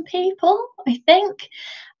 450,000 people, I think,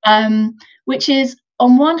 which is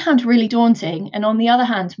on one hand really daunting, and on the other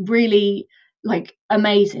hand really like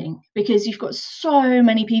amazing, because you've got so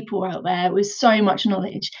many people out there with so much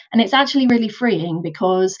knowledge, and it's actually really freeing,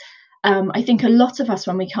 because I think a lot of us,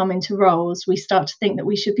 when we come into roles, we start to think that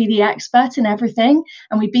we should be the expert in everything,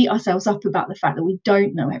 and we beat ourselves up about the fact that we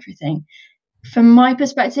don't know everything. From my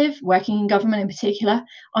perspective, working in government in particular,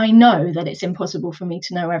 I know that it's impossible for me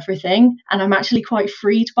to know everything, and I'm actually quite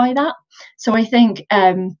freed by that. So I think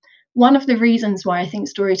one of the reasons why I think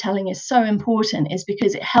storytelling is so important is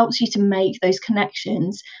because it helps you to make those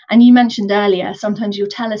connections. And you mentioned earlier, sometimes you'll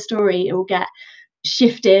tell a story, it will get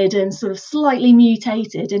shifted and sort of slightly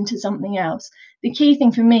mutated into something else. The key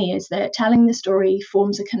thing for me is that telling the story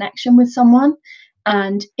forms a connection with someone.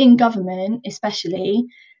 And in government, especially,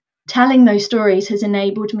 telling those stories has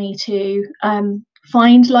enabled me to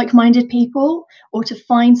find like-minded people, or to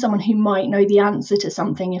find someone who might know the answer to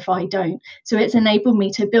something if I don't. So it's enabled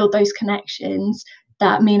me to build those connections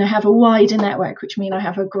that mean I have a wider network, which mean I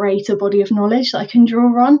have a greater body of knowledge that I can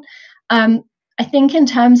draw on. I think in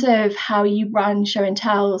terms of how you run show and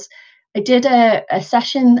tells, I did a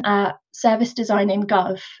session at Service Design in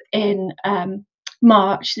Gov in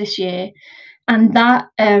March this year, and that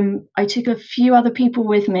I took a few other people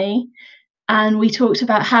with me, and we talked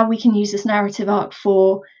about how we can use this narrative arc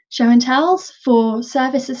for show and tells, for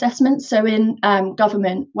service assessments. So in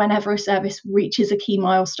government, whenever a service reaches a key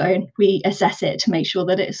milestone, we assess it to make sure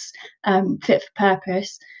that it's fit for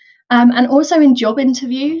purpose. And also in job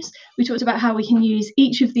interviews, we talked about how we can use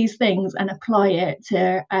each of these things and apply it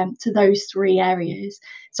to those three areas.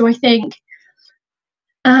 So I think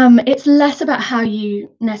it's less about how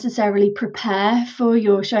you necessarily prepare for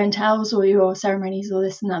your show and tells or your ceremonies or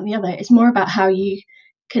this and that and the other. It's more about how you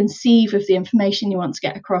conceive of the information you want to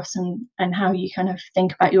get across, and how you kind of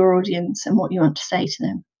think about your audience and what you want to say to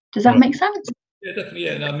them. Does that make sense? Yeah, definitely.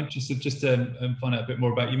 Yeah, no, I'm interested just to find out a bit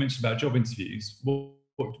more about, you mentioned about job interviews. What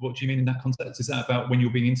do you mean in that context? Is that about when you're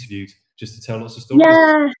being interviewed just to tell lots of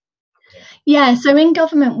stories? Yeah, so in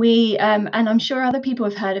government we, and I'm sure other people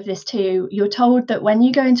have heard of this too, you're told that when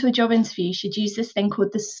you go into a job interview, you should use this thing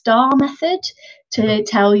called the STAR method to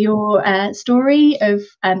tell your story of,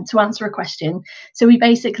 to answer a question. So we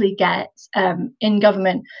basically get, in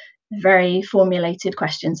government, very formulated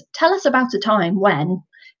questions. Tell us about a time when,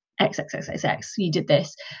 XXXXX, you did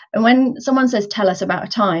this. And when someone says, tell us about a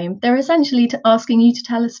time, they're essentially asking you to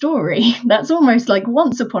tell a story. That's almost like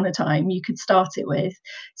once upon a time you could start it with.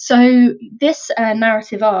 So this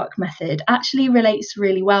narrative arc method actually relates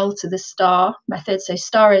really well to the STAR method. So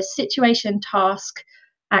STAR is situation, task,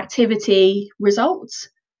 activity, results,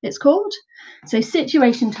 it's called. So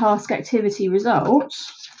situation, task, activity,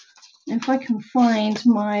 results. If I can find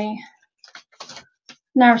my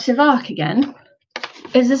narrative arc again,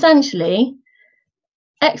 is essentially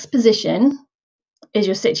exposition is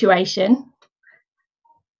your situation,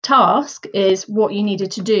 task is what you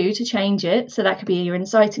needed to do to change it, so that could be your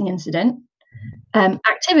inciting incident,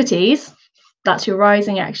 activities, that's your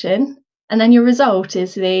rising action, and then your result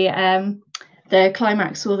is the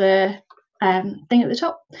climax or the thing at the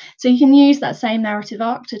top. So you can use that same narrative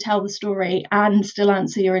arc to tell the story and still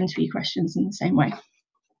answer your interview questions in the same way.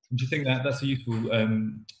 Do you think that that's a useful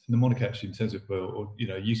mnemonic actually in terms of, or you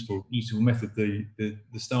know, useful method, the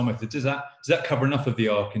STAR method? Does that cover enough of the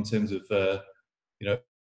arc in terms of you know,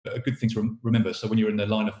 a good thing to remember? So when you're in the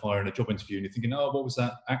line of fire in a job interview and you're thinking, oh, what was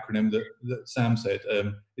that acronym that Sam said?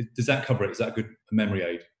 Does that cover it? Is that a good memory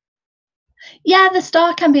aid? Yeah, the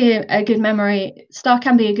STAR can be a good memory. STAR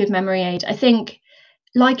can be a good memory aid. I think,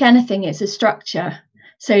 like anything, it's a structure.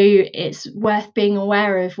 So it's worth being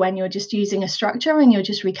aware of when you're just using a structure and you're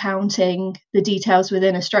just recounting the details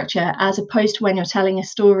within a structure, as opposed to when you're telling a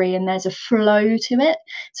story and there's a flow to it.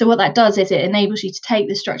 So what that does is it enables you to take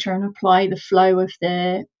the structure and apply the flow of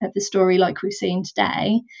the story like we've seen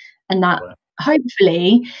today. And that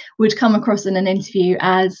hopefully would come across in an interview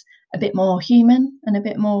as a bit more human and a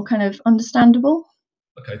bit more kind of understandable.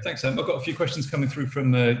 Okay, thanks, Sam. I've got a few questions coming through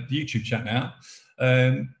from the YouTube chat now.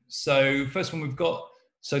 So first one we've got,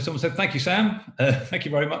 so someone said, thank you, Sam. Thank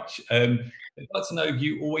you very much. I'd like to know if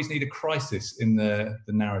you always need a crisis in the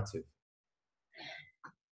narrative.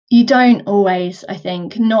 You don't always, I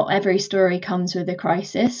think. Not every story comes with a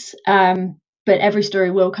crisis, but every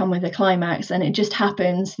story will come with a climax. And it just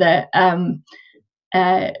happens that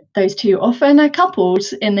those two often are coupled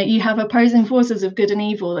in that you have opposing forces of good and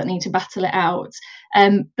evil that need to battle it out.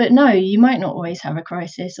 But no, you might not always have a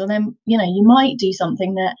crisis, or then, you know, you might do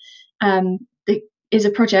something that is a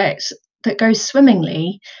project that goes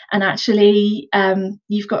swimmingly, and actually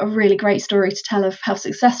you've got a really great story to tell of how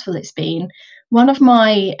successful it's been. One of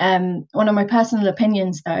my personal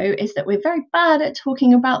opinions, though, is that we're very bad at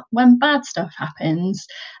talking about when bad stuff happens,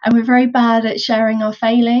 and we're very bad at sharing our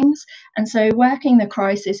failings. And so working the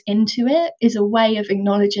crisis into it is a way of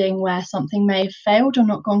acknowledging where something may have failed or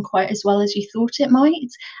not gone quite as well as you thought it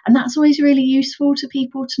might. And that's always really useful to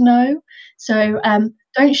people to know. So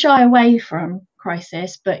don't shy away from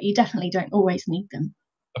crisis, but you definitely don't always need them.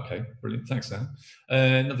 Okay, brilliant. Thanks, Sam.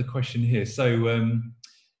 Another question here. So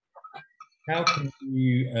how can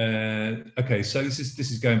you okay, so this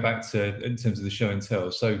is going back to in terms of the show and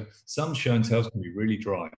tell. So some show and tells can be really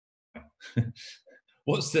dry.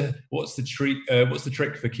 What's the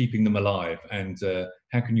trick for keeping them alive, and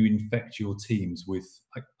how can you infect your teams with,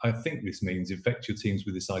 I think this means infect your teams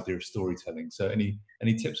with this idea of storytelling. So any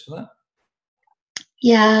tips for that?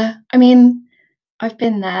 Yeah, I mean, I've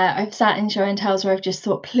been there. I've sat in show and tells where I've just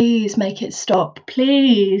thought, please make it stop,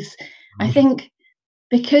 please. I think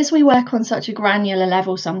because we work on such a granular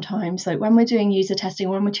level sometimes, like when we're doing user testing,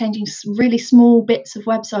 when we're changing really small bits of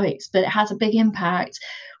websites, but it has a big impact,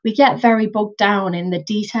 we get very bogged down in the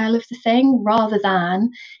detail of the thing rather than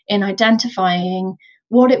in identifying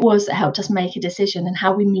what it was that helped us make a decision and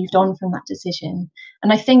how we moved on from that decision.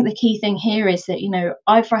 And I think the key thing here is that, you know,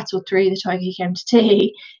 I've rattled through the Tiger Came to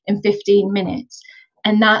Tea in 15 minutes.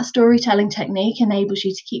 And that storytelling technique enables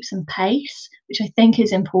you to keep some pace, which I think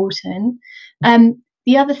is important.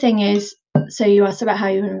 The other thing is, so you asked about how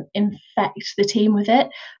you infect the team with it.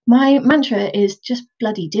 My mantra is just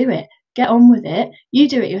bloody do it. Get on with it. You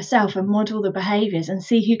do it yourself and model the behaviours and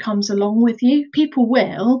see who comes along with you. People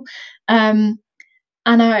will. And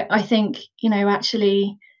I think, you know,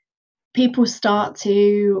 actually people start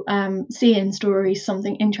to see in stories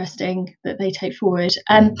something interesting that they take forward.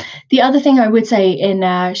 The other thing I would say in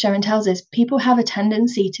show and tells is people have a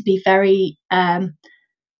tendency to be very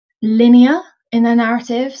linear in their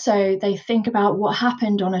narrative. So they think about what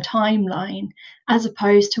happened on a timeline as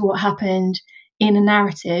opposed to what happened in a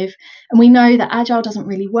narrative. And we know that Agile doesn't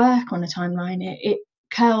really work on a timeline. It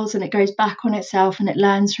curls and it goes back on itself and it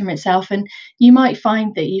learns from itself. And you might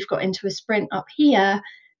find that you've got into a sprint up here,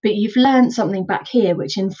 but you've learned something back here,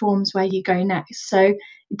 which informs where you go next. So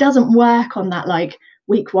it doesn't work on that, like,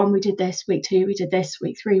 week 1 we did this, week 2 we did this,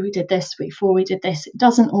 week 3 we did this, week 4 we did this. It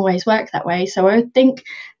doesn't always work that way. So I would think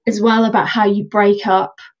as well about how you break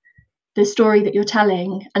up the story that you're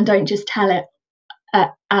telling, and don't just tell it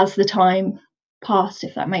as the time passed,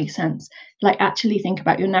 if that makes sense. Like, actually think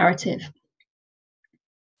about your narrative.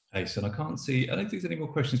 Hey, so I don't think there's any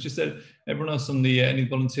more questions. Just everyone else on the any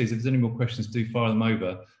volunteers, if there's any more questions, do fire them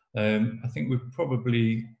over. I think we've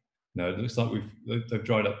probably, no, it looks like they've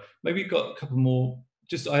dried up. Maybe we've got a couple more.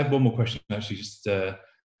 I have one more question actually, just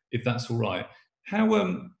if that's all right. How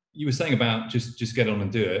you were saying about just get on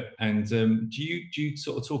and do it, and do you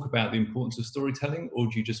sort of talk about the importance of storytelling, or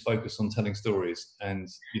do you just focus on telling stories? And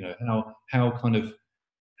you know, how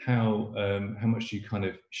much do you kind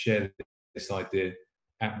of share this idea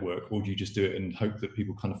at work, or do you just do it and hope that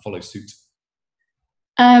people kind of follow suit?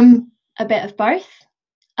 A bit of both.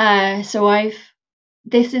 So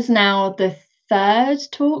this is now the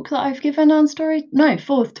fourth talk that I've given on storytelling.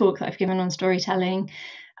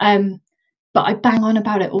 But I bang on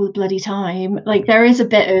about it all the bloody time. Like, there is a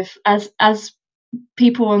bit of, as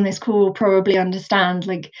people on this call will probably understand,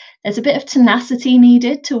 like, there's a bit of tenacity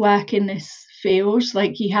needed to work in this field.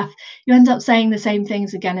 Like, you end up saying the same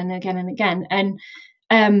things again and again and again. And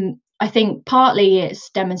I think partly it's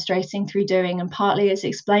demonstrating through doing, and partly it's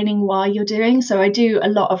explaining why you're doing. So I do a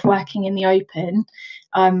lot of working in the open.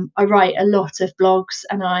 I write a lot of blogs,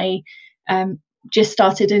 and I just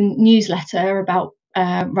started a newsletter about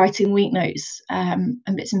writing week notes and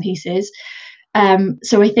bits and pieces.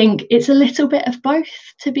 So I think it's a little bit of both,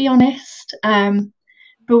 to be honest. But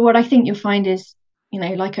what I think you'll find is,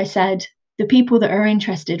 like I said, the people that are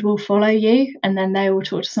interested will follow you, and then they will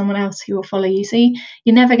talk to someone else who will follow you. So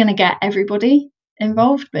you're never going to get everybody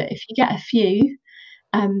involved, but if you get a few,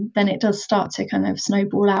 then it does start to kind of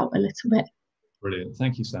snowball out a little bit. Brilliant.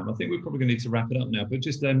 Thank you, Sam. I think we're probably going to need to wrap it up now, but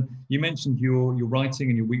just you mentioned your writing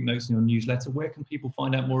and your week notes and your newsletter. Where can people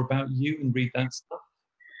find out more about you and read that stuff?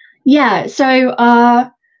 Yeah, so I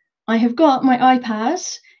have got my iPad.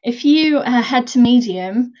 If you head to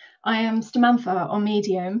Medium, I am Stamantha on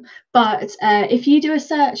Medium, but if you do a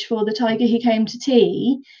search for The Tiger Who Came to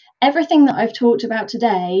Tea, everything that I've talked about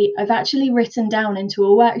today, I've actually written down into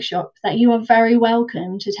a workshop that you are very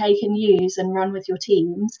welcome to take and use and run with your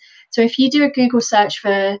teams. So if you do a Google search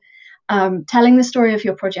for telling the story of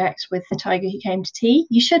your project with The Tiger Who Came to Tea,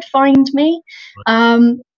 you should find me.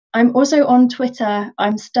 I'm also on Twitter.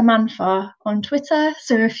 I'm Stamantha on Twitter.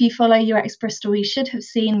 So if you follow UXBristol, you should have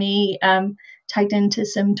seen me tagged into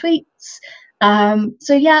some tweets.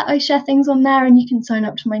 So yeah, I share things on there, and you can sign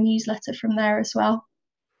up to my newsletter from there as well.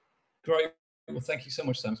 Great. Well, thank you so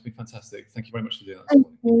much, Sam. It's been fantastic. Thank you very much for doing that. Thank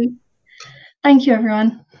you. Thank you,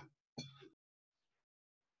 everyone.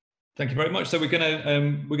 Thank you very much. So we're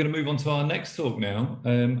going to move on to our next talk now.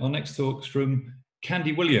 Our next talk's from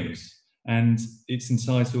Candi Williams, and it's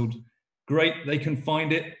entitled "Great, They Can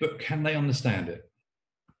Find It, but Can They Understand It?"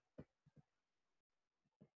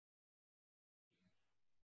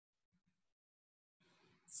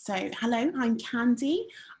 So hello, I'm Candi.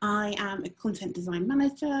 I am a content design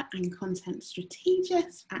manager and content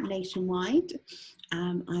strategist at Nationwide.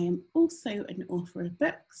 I am also an author of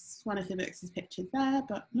books. One of the books is pictured there,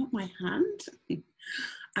 but not my hand.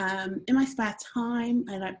 In my spare time,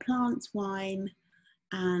 I like plants, wine,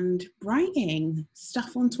 and writing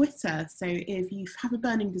stuff on Twitter. So if you have a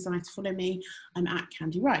burning desire to follow me, I'm at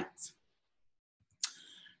Candi Writes.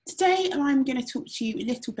 Today, I'm going to talk to you a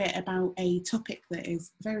little bit about a topic that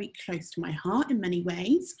is very close to my heart in many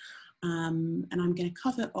ways. And I'm going to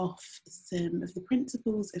cover off some of the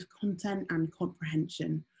principles of content and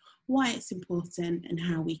comprehension, why it's important and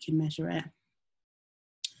how we can measure it.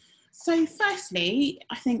 So firstly,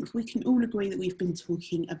 I think we can all agree that we've been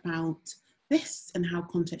talking about this and how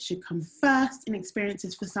content should come first in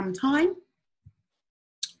experiences for some time.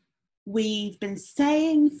 We've been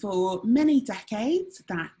saying for many decades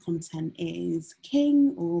that content is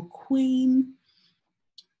king or queen,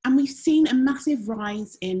 and we've seen a massive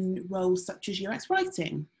rise in roles such as UX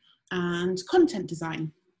writing and content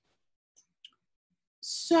design.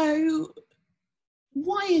 So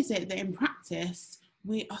why is it that in practice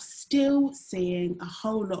we are still seeing a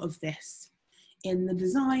whole lot of this in the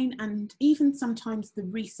design and even sometimes the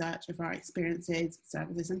research of our experiences,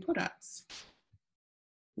 services and products?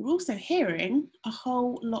 We're also hearing a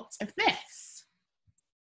whole lot of this.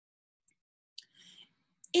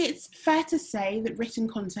 It's fair to say that written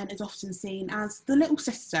content is often seen as the little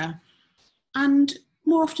sister, and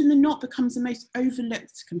more often than not becomes the most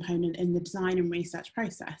overlooked component in the design and research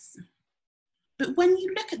process. But when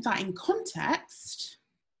you look at that in context,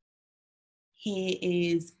 here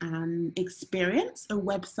is an experience, a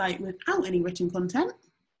website without any written content,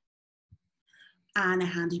 and a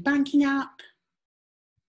handy banking app,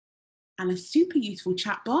 and a super useful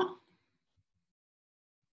chatbot,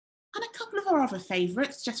 And a couple of our other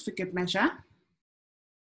favourites, just for good measure.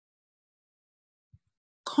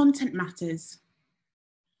 Content matters.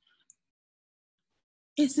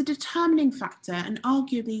 It's a determining factor and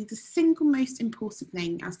arguably the single most important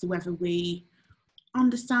thing as to whether we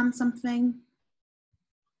understand something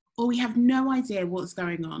or we have no idea what's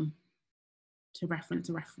going on, to reference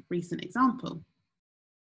a recent example.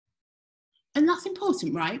 And that's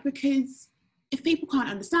important, right? Because if people can't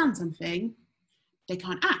understand something, they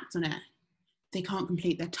can't act on it. They can't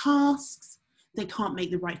complete their tasks. They can't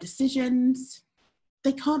make the right decisions.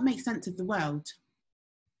 They can't make sense of the world.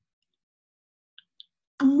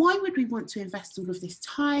 And why would we want to invest all of this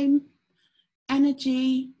time,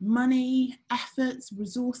 energy, money, efforts,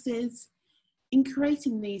 resources in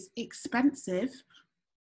creating these expensive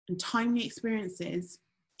and timely experiences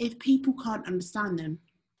if people can't understand them?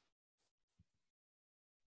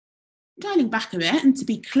 Dialing back a bit, and to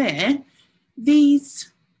be clear,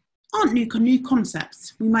 these aren't new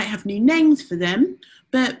concepts. We might have new names for them,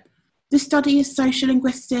 but the study of social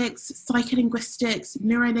linguistics, psycholinguistics,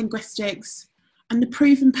 neurolinguistics, and the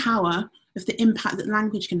proven power of the impact that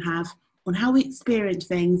language can have on how we experience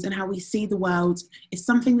things and how we see the world is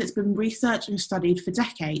something that's been researched and studied for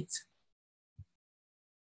decades.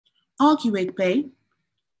 Arguably,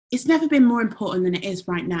 it's never been more important than it is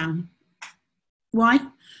right now. Why?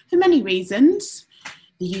 For many reasons.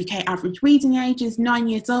 The UK average reading age is 9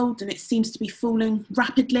 years old and it seems to be falling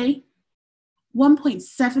rapidly.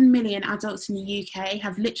 1.7 million adults in the UK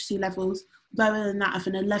have literacy levels lower than that of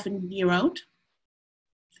an 11-year-old.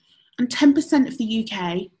 And 10% of the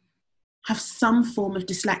UK have some form of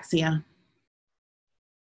dyslexia.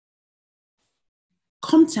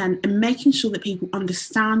 Content and making sure that people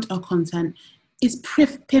understand our content is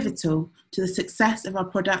pivotal to the success of our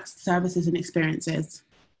products, services, and experiences.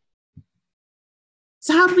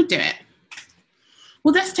 So how do we do it?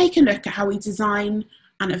 Well, let's take a look at how we design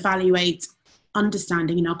and evaluate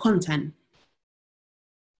understanding in our content.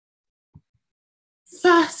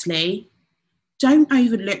 Firstly, don't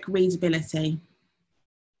overlook readability.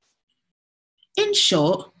 In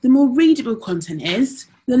short, the more readable content is,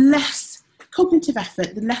 the less cognitive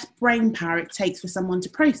effort, the less brain power it takes for someone to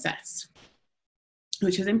process,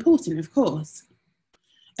 which is important, of course.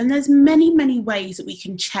 And there's many, many ways that we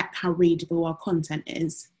can check how readable our content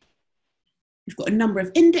is. We've got a number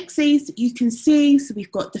of indexes that you can see. So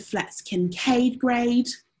we've got the Fletch-Kincaid grade,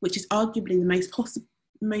 which is arguably the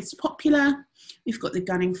most popular. We've got the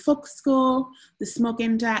Gunning-Fogg score, the Smog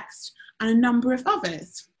Index, and a number of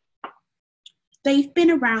others. They've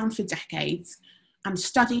been around for decades and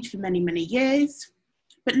studied for many, many years,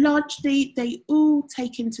 but largely they all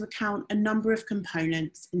take into account a number of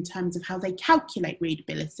components in terms of how they calculate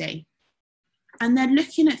readability. And they're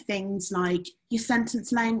looking at things like your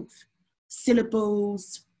sentence length,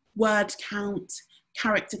 syllables, word count,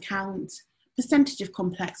 character count, percentage of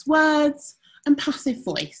complex words, and passive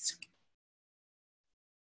voice.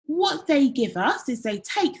 What they give us is they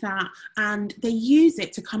take that and they use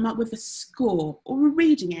it to come up with a score or a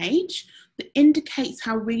reading age that indicates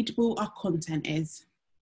how readable our content is.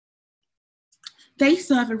 They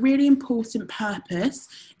serve a really important purpose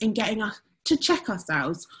in getting us to check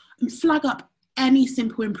ourselves and flag up any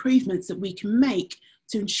simple improvements that we can make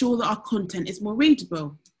to ensure that our content is more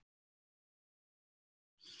readable.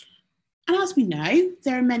 And as we know,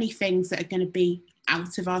 there are many things that are going to be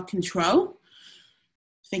out of our control.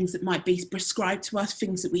 Things that might be prescribed to us,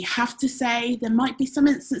 things that we have to say. There might be some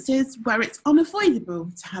instances where it's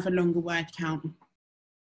unavoidable to have a longer word count.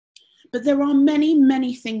 But there are many,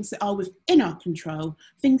 many things that are within our control,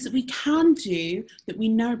 things that we can do that we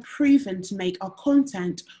know are proven to make our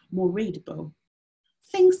content more readable.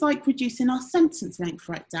 Things like reducing our sentence length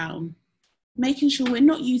right down, making sure we're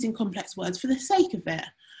not using complex words for the sake of it,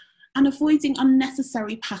 and avoiding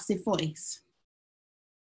unnecessary passive voice.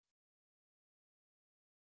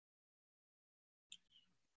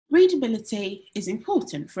 Readability is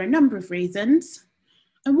important for a number of reasons,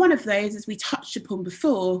 and one of those, as we touched upon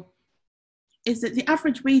before, is that the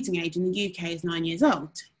average reading age in the UK is 9 years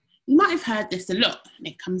old. You might have heard this a lot, and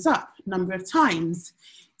it comes up a number of times.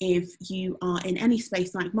 If you are in any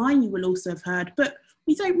space like mine, you will also have heard, but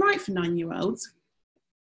we don't write for 9-year-olds.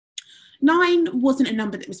 9 wasn't a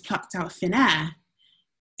number that was plucked out of thin air.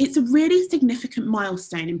 It's a really significant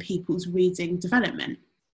milestone in people's reading development.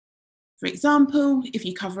 For example, if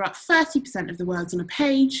you cover up 30% of the words on a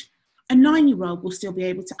page, a 9-year-old will still be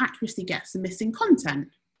able to accurately guess the missing content.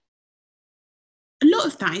 A lot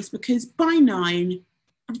of that is because by 9,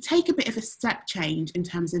 we take a bit of a step change in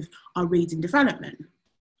terms of our reading development.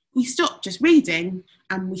 We stop just reading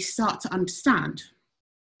and we start to understand.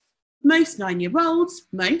 Most 9-year-olds,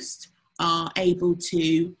 are able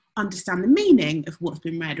to understand the meaning of what's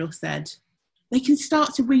been read or said. They can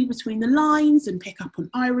start to read between the lines and pick up on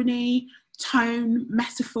irony, tone,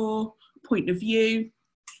 metaphor, point of view.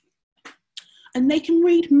 And they can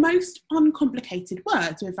read most uncomplicated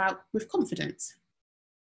words with confidence.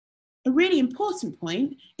 A really important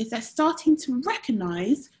point is they're starting to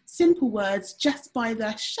recognise simple words just by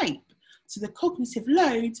their shape, so the cognitive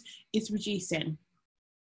load is reducing.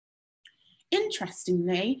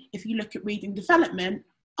 Interestingly, if you look at reading development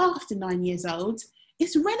after 9 years old,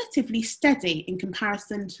 it's relatively steady in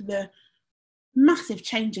comparison to the massive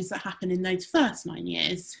changes that happen in those first 9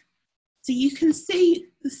 years. So you can see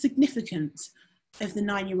the significance of the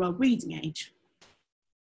 9-year-old reading age.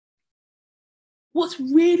 What's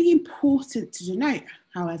really important to denote,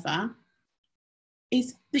 however,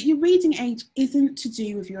 is that your reading age isn't to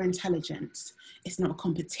do with your intelligence. It's not a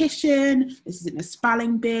competition, this isn't a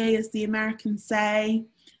spelling bee, as the Americans say.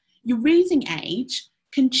 Your reading age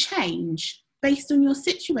can change based on your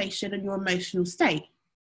situation and your emotional state.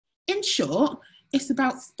 In short, it's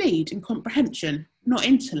about speed and comprehension, not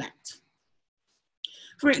intellect.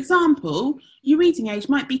 For example, your reading age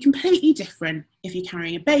might be completely different if you're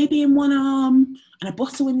carrying a baby in one arm and a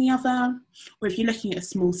bottle in the other, or if you're looking at a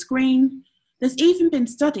small screen. There's even been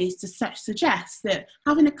studies to suggest that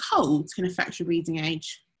having a cold can affect your reading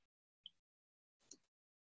age.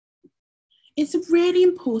 It's a really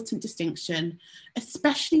important distinction,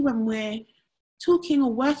 especially when we're talking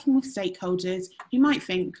or working with stakeholders who might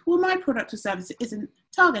think, well, my product or service isn't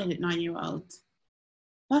targeted at 9-year-olds.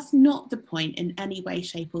 That's not the point in any way,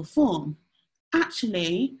 shape or form.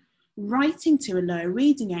 Actually, writing to a lower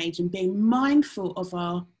reading age and being mindful of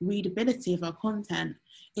our readability of our content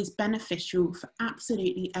is beneficial for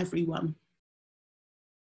absolutely everyone.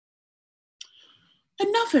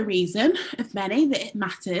 Another reason of many that it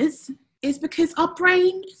matters is because our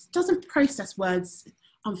brain doesn't process words,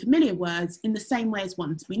 unfamiliar words, in the same way as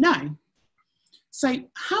ones we know. So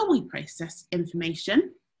how we process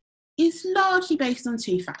information is largely based on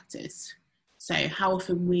two factors. So how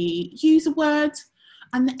often we use a word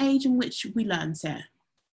and the age in which we learnt it.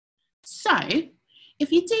 So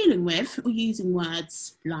if you're dealing with or using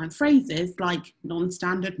words, and phrases like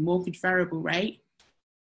non-standard mortgage variable rate,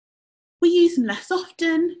 we use them less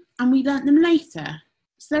often and we learnt them later.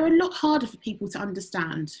 So they're a lot harder for people to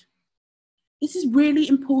understand. This is really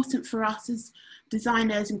important for us as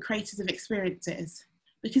designers and creators of experiences,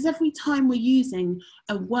 because every time we're using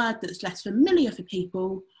a word that's less familiar for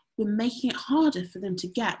people, we're making it harder for them to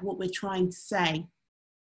get what we're trying to say.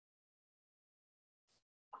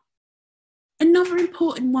 Another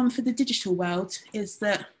important one for the digital world is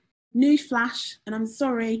that, newsflash, and I'm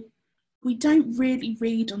sorry, we don't really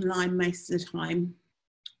read online most of the time.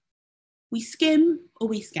 We skim or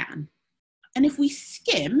we scan. And if we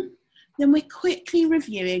skim, then we're quickly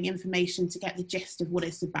reviewing information to get the gist of what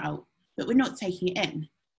it's about, but we're not taking it in.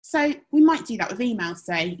 So we might do that with emails,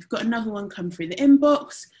 say, you've got another one come through the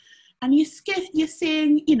inbox, and you're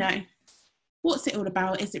seeing, what's it all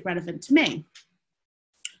about? Is it relevant to me?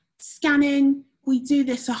 Scanning, we do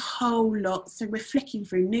this a whole lot. So we're flicking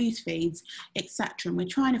through news feeds, etc. And we're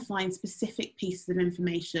trying to find specific pieces of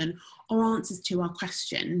information or answers to our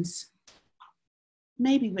questions.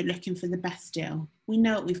 Maybe we're looking for the best deal. We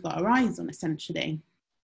know what we've got our eyes on, essentially.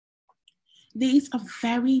 These are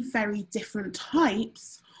very, very different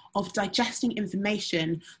types of digesting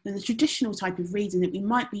information than the traditional type of reading that we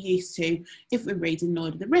might be used to if we're reading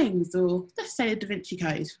Lord of the Rings or, let's say, the Da Vinci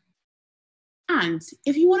Code. And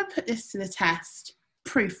if you want to put this to the test,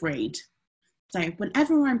 proofread. So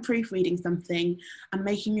whenever I'm proofreading something and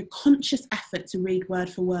making a conscious effort to read word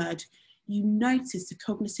for word, you notice the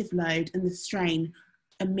cognitive load and the strain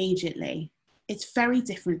immediately. It's very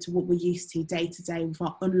different to what we're used to day to day with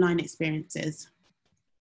our online experiences.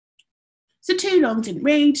 So too long didn't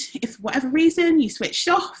read. If for whatever reason you switched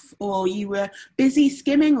off or you were busy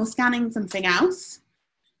skimming or scanning something else,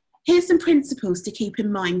 here's some principles to keep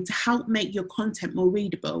in mind to help make your content more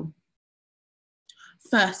readable.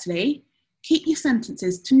 Firstly, keep your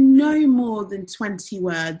sentences to no more than 20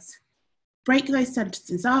 words. Break those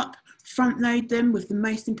sentences up, front load them with the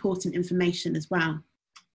most important information as well.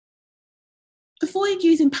 Avoid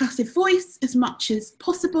using passive voice as much as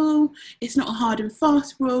possible. It's not a hard and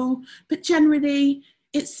fast rule, but generally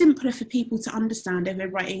it's simpler for people to understand if we're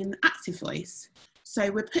writing in active voice. So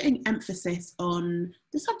we're putting emphasis on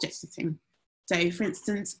the subject sitting. So for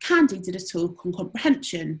instance, Candi did a talk on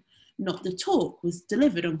comprehension, not the talk was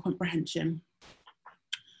delivered on comprehension.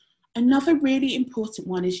 Another really important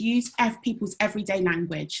one is use people's everyday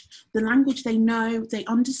language, the language they know, they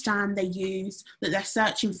understand, they use, that they're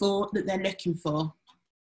searching for, that they're looking for.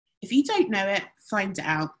 If you don't know it, find it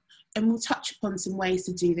out, and we'll touch upon some ways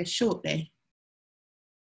to do this shortly.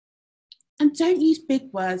 And don't use big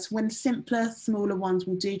words when simpler, smaller ones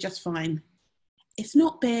will do just fine. It's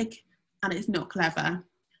not big and it's not clever.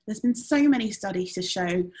 There's been so many studies to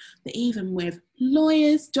show that even with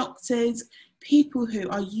lawyers, doctors, people who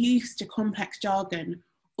are used to complex jargon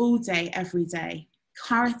all day, every day,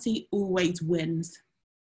 clarity always wins.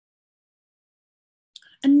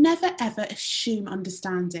 And never ever assume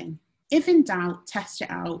understanding. If in doubt, test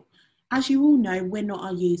it out. As you all know, we're not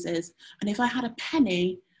our users. And if I had a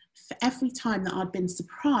penny for every time that I'd been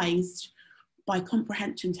surprised by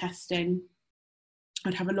comprehension testing,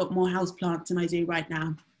 I'd have a lot more houseplants than I do right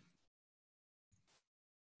now.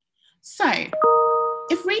 So,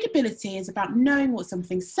 if readability is about knowing what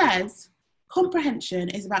something says, comprehension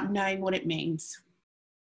is about knowing what it means.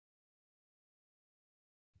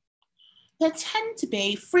 There tend to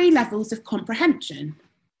be 3 levels of comprehension,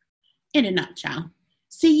 in a nutshell.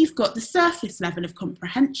 So you've got the surface level of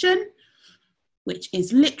comprehension, which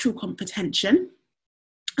is literal comprehension,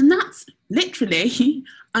 and that's literally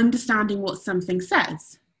understanding what something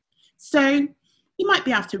says. So you might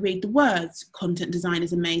be able to read the words, content design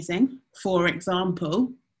is amazing, for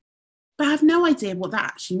example, but have no idea what that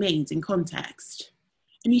actually means in context.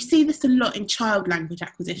 And you see this a lot in child language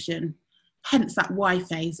acquisition, hence that Y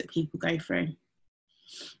phase that people go through.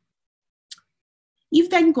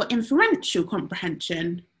 You've then got inferential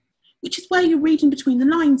comprehension, which is where you're reading between the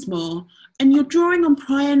lines more, and you're drawing on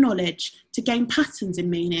prior knowledge to gain patterns in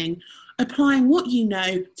meaning, applying what you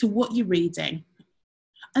know to what you're reading.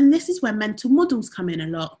 And this is where mental models come in a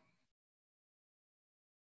lot.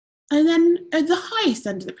 And then at the highest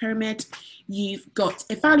end of the pyramid, you've got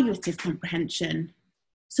evaluative comprehension.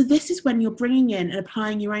 So this is when you're bringing in and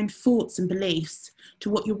applying your own thoughts and beliefs to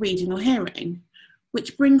what you're reading or hearing,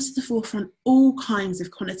 which brings to the forefront all kinds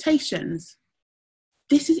of connotations.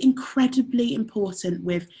 This is incredibly important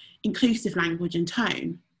with inclusive language and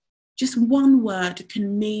tone. Just one word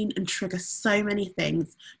can mean and trigger so many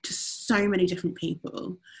things to so many different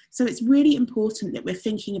people. So it's really important that we're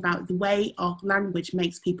thinking about the way our language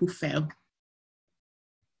makes people feel.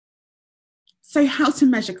 So how to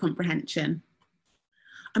measure comprehension?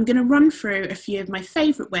 I'm going to run through a few of my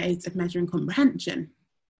favourite ways of measuring comprehension.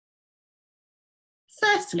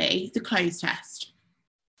 Firstly, the closed test.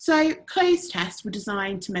 So closed tests were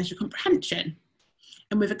designed to measure comprehension.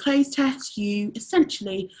 And with a closed test, you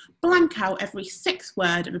essentially blank out every 6th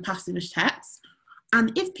word of a passage of text.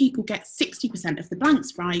 And if people get 60% of the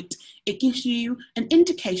blanks right, it gives you an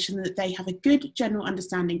indication that they have a good general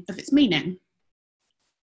understanding of its meaning.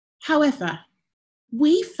 However,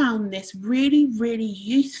 we found this really, really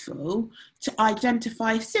useful to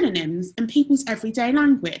identify synonyms in people's everyday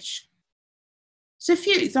language. So a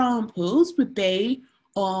few examples would be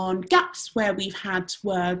on gaps where we've had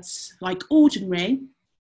words like ordinary,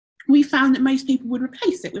 we found that most people would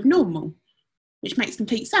replace it with normal, which makes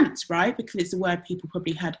complete sense, right? Because it's a word people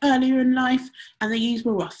probably heard earlier in life and they use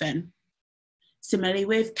more often. Similarly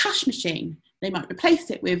with cash machine, they might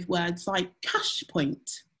replace it with words like cash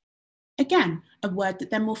point. Again, a word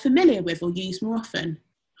that they're more familiar with or use more often.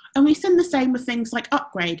 And we've seen the same with things like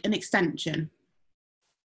upgrade and extension.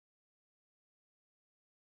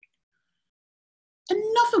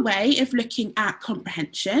 Another way of looking at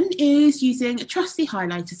comprehension is using a trusty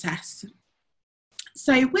highlighter test.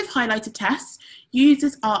 So with highlighter tests,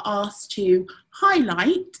 users are asked to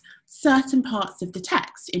highlight certain parts of the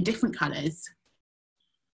text in different colours.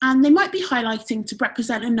 And they might be highlighting to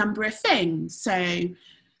represent a number of things. So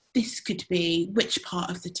this could be which part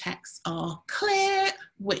of the text are clear,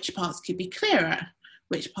 which parts could be clearer,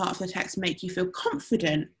 which part of the text make you feel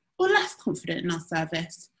confident or less confident in our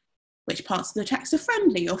service, which parts of the text are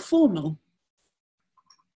friendly or formal.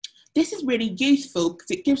 This is really useful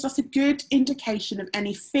because it gives us a good indication of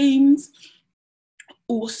any themes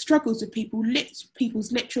or struggles with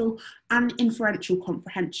people's literal and inferential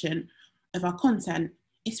comprehension of our content.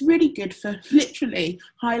 It's really good for literally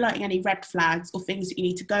highlighting any red flags or things that you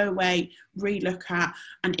need to go away, relook at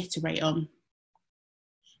and iterate on.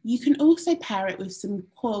 You can also pair it with some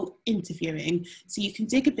quote interviewing, so you can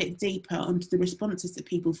dig a bit deeper onto the responses that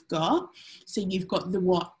people have got. So you've got the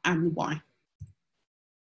what and the why.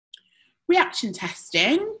 Reaction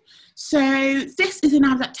testing. So this is an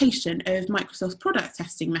adaptation of Microsoft's product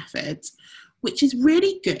testing methods, which is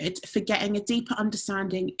really good for getting a deeper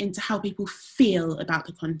understanding into how people feel about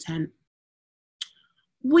the content.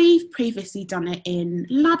 We've previously done it in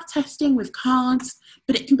lab testing with cards,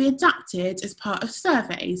 but it can be adapted as part of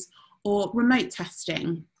surveys or remote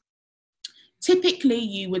testing. Typically,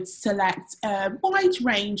 you would select a wide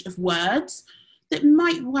range of words that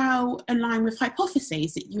might well align with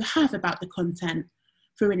hypotheses that you have about the content.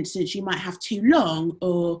 For instance, you might have too long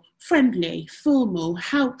or friendly, formal,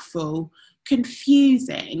 helpful,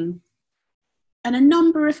 confusing, and a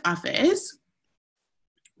number of others.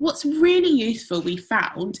 What's really useful, we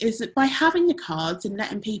found, is that by having the cards and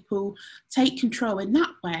letting people take control in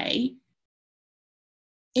that way,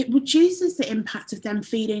 it reduces the impact of them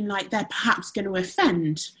feeling like they're perhaps going to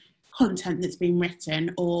offend content that's been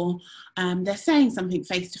written, or they're saying something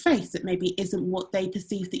face to face that maybe isn't what they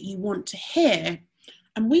perceive that you want to hear.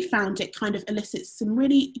 And we found it kind of elicits some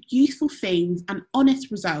really useful themes and honest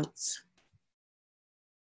results.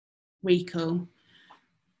 Recall.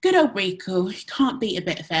 Good old recall, you can't beat a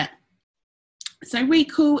bit of it. So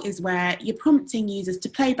recall is where you're prompting users to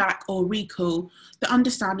play back or recall the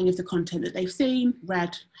understanding of the content that they've seen,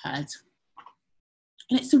 read, heard.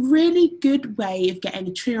 And it's a really good way of getting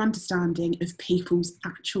a true understanding of people's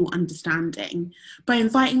actual understanding by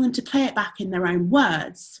inviting them to play it back in their own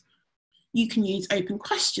words. You can use open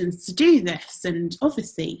questions to do this, and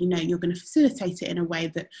obviously, you're going to facilitate it in a way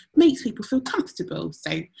that makes people feel comfortable.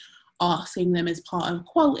 So asking them as part of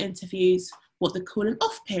qual interviews what the cooling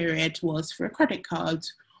off period was for a credit card,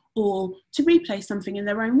 or to replay something in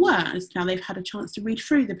their own words now they've had a chance to read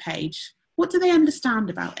through the page. What do they understand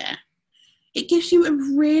about it? It gives you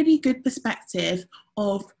a really good perspective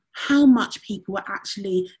of how much people are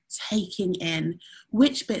actually taking in.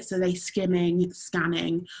 Which bits are they skimming,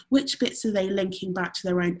 scanning? Which bits are they linking back to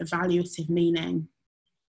their own evaluative meaning?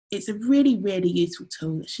 It's a really, really useful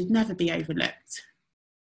tool that should never be overlooked.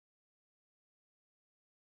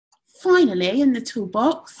 Finally, in the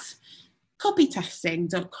toolbox,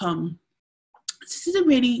 copytesting.com. This is a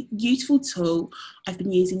really useful tool I've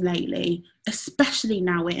been using lately, especially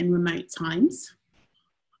now we're in remote times.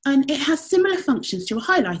 And it has similar functions to a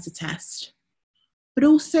highlighter test, but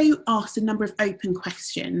also asks a number of open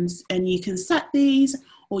questions. And you can set these,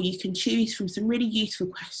 or you can choose from some really useful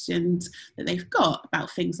questions that they've got about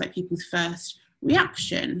things like people's first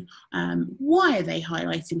reaction. Why are they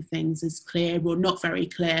highlighting things as clear or not very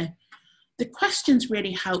clear? The questions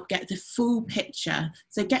really help get the full picture,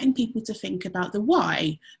 so getting people to think about the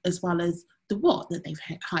why as well as the what that they've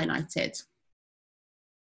highlighted.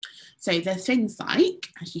 So there's things like,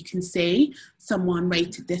 as you can see, someone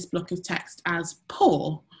rated this block of text as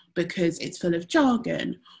poor because it's full of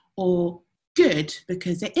jargon, or good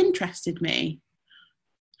because it interested me.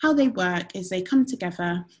 How they work is they come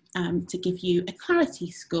together to give you a clarity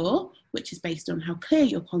score, which is based on how clear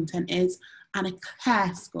your content is, and a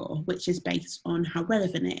care score, which is based on how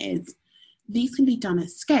relevant it is. These can be done at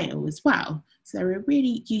scale as well, so they're a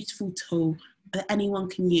really useful tool that anyone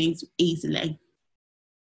can use easily.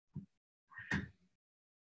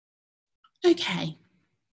 Okay,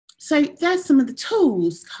 so there's some of the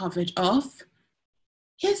tools covered off.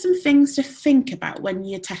 Here's some things to think about when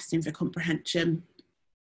you're testing for comprehension.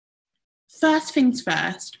 First things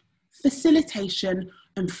first, facilitation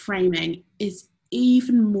and framing is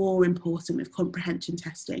even more important with comprehension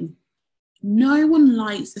testing. No one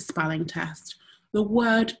likes a spelling test. The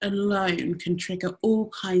word alone can trigger all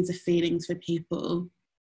kinds of feelings for people.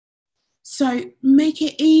 So make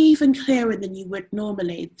it even clearer than you would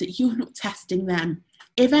normally that you're not testing them.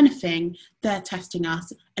 If anything, they're testing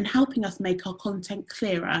us and helping us make our content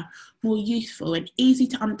clearer, more useful and easy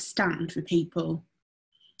to understand for people.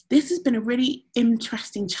 This has been a really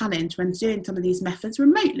interesting challenge when doing some of these methods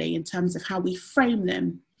remotely in terms of how we frame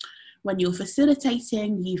them. When you're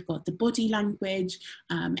facilitating, you've got the body language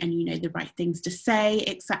and you know the right things to say,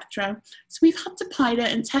 etc. So we've had to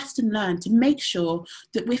pilot and test and learn to make sure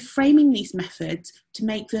that we're framing these methods to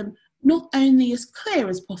make them not only as clear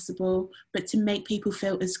as possible, but to make people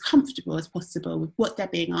feel as comfortable as possible with what they're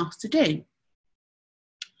being asked to do.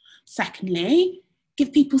 Secondly,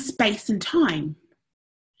 give people space and time.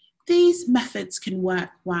 These methods can work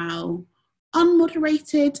well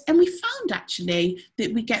unmoderated, and we found actually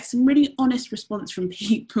that we get some really honest response from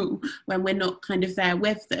people when we're not kind of there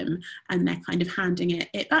with them and they're kind of handing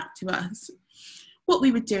it back to us. What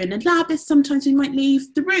we would do in a lab is sometimes we might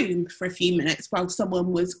leave the room for a few minutes while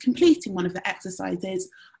someone was completing one of the exercises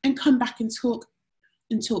and come back and talk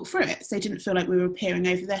through it, so they didn't feel like we were peering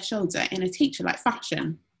over their shoulder in a teacher-like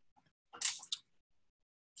fashion.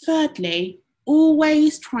 Thirdly,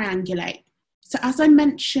 always triangulate. So as I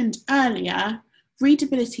mentioned earlier,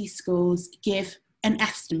 readability scores give an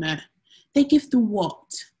estimate. They give the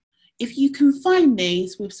what. If you combine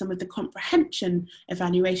these with some of the comprehension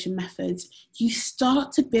evaluation methods, you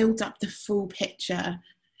start to build up the full picture.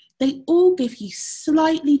 They all give you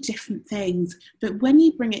slightly different things, but when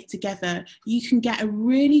you bring it together, you can get a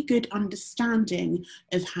really good understanding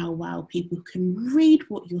of how well people can read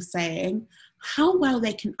what you're saying, how well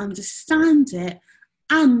they can understand it,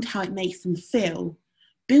 and how it makes them feel,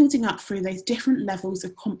 building up through those different levels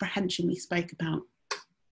of comprehension we spoke about.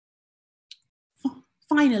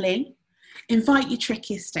 Finally, invite your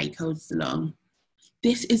trickiest stakeholders along.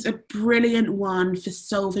 This is a brilliant one for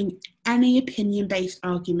solving any opinion-based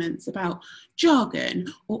arguments about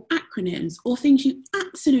jargon or acronyms or things you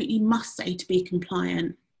absolutely must say to be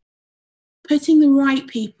compliant. Putting the right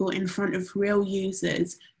people in front of real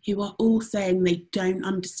users who are all saying they don't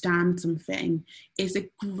understand something is a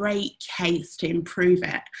great case to improve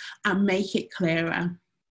it and make it clearer.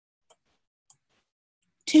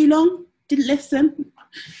 Too long? Didn't listen?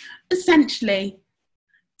 Essentially,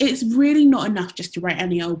 it's really not enough just to write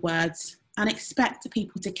any old words and expect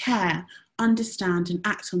people to care, understand and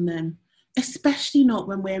act on them, especially not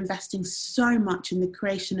when we're investing so much in the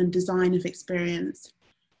creation and design of experience.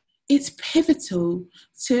 It's pivotal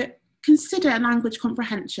to consider language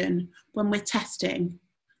comprehension when we're testing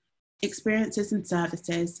experiences and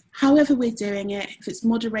services. However we're doing it, if it's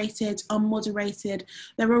moderated, unmoderated,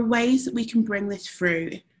 there are ways that we can bring this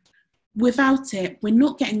through. Without it, we're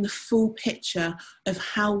not getting the full picture of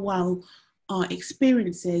how well our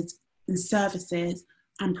experiences and services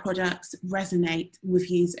and products resonate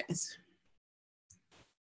with users.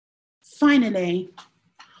 Finally,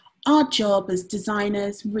 our job as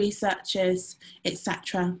designers, researchers,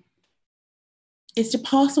 etc., is to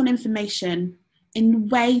pass on information in a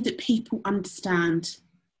way that people understand.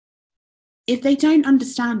 If they don't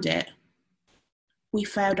understand it, we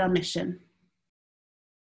failed our mission.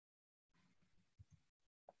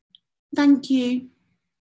 Thank you.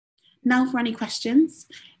 Now for any questions.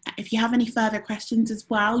 If you have any further questions as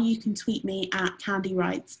well, you can tweet me at Candi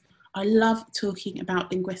Writes. I love talking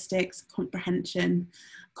about linguistics, comprehension,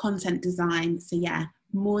 content design. So yeah,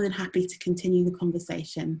 more than happy to continue the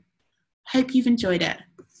conversation. Hope you've enjoyed it.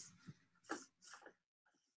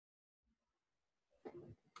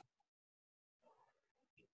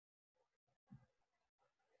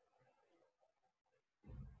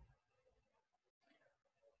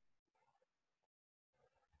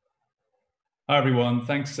 Hi everyone,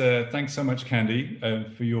 thanks so much,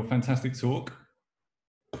 Candi, for your fantastic talk.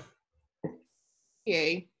 Thank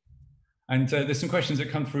you. And there's some questions that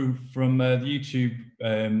come through from the YouTube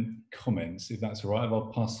comments, if that's all right.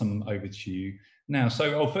 I'll pass some over to you now.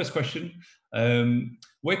 So, first question,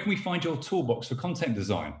 where can we find your toolbox for content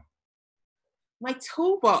design? My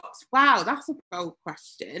toolbox, wow, that's a bold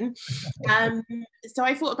question. So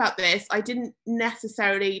I thought about this. I didn't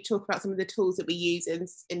necessarily talk about some of the tools that we use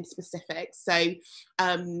in specific. So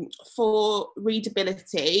for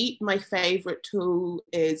readability, my favourite tool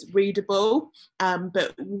is Readable,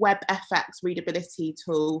 but WebFX readability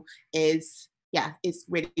tool is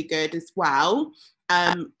really good as well.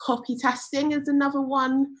 Copy testing is another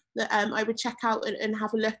one that I would check out and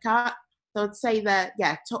have a look at. So I'd say that,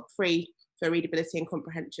 top 3 for readability and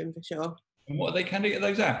comprehension for sure. And what are they? Can they get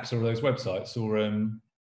those apps or those websites, or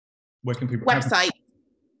where can people? Website.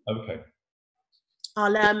 Okay.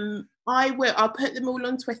 I'll put them all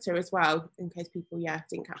on Twitter as well in case people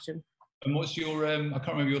didn't catch them. And what's your I can't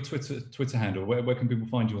remember your Twitter handle. Where can people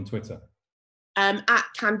find you on Twitter? At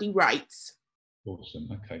Candi Writes. Awesome.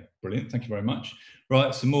 Okay, brilliant. Thank you very much.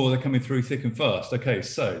 Right, some more. They're coming through thick and fast. Okay,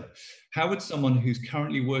 so how would someone who's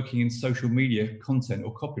currently working in social media content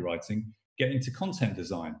or copywriting get into content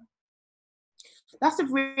design? That's a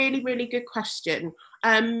really, really good question.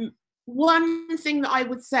 One thing that I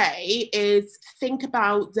would say is think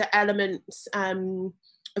about the elements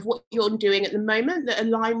of what you're doing at the moment that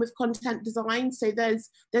align with content design. So there's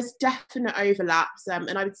definite overlaps,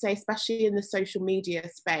 and I would say especially in the social media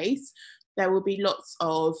space, there will be lots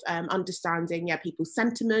of understanding people's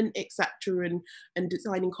sentiment, etc., and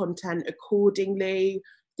designing content accordingly.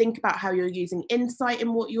 Think about how you're using insight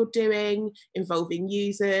in what you're doing, involving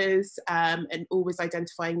users, and always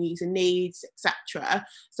identifying user needs, etc.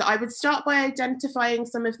 So I would start by identifying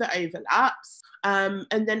some of the overlaps.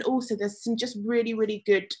 And then also there's some just really, really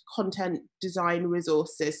good content design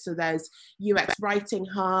resources. So there's UX Writing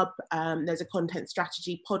Hub, there's a content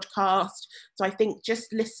strategy podcast. So I think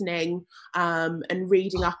just listening and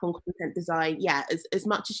reading up on content design, yeah, as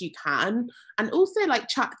much as you can. And also like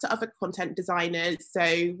chat to other content designers.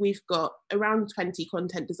 So we've got around 20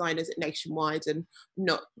 content designers at Nationwide, and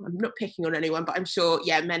I'm not picking on anyone, but I'm sure,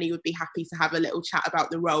 yeah, many would be happy to have a little chat about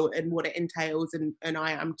the role and what it entails, and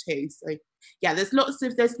I am too. So yeah, there's lots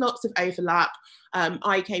of overlap.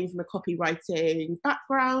 I came from a copywriting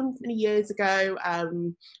background many years ago,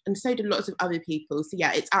 and so did lots of other people. So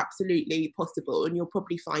yeah, it's absolutely possible, and you'll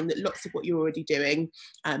probably find that lots of what you're already doing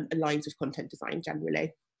aligns with content design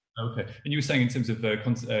generally. Okay, and you were saying in terms of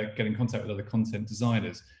getting in contact with other content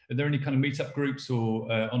designers, are there any kind of meetup groups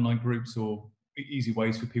or online groups or easy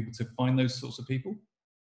ways for people to find those sorts of people?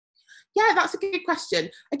 Yeah, that's a good question.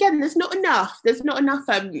 Again, there's not enough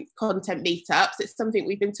content meetups. It's something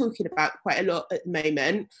we've been talking about quite a lot at the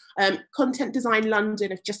moment. Content Design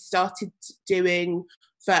London have just started doing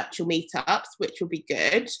virtual meetups, which will be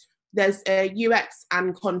good. There's a UX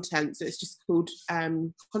and content, so it's just called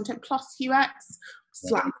Content Plus UX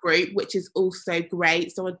Slack group, which is also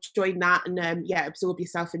great. So I'll join that and yeah, absorb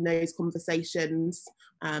yourself in those conversations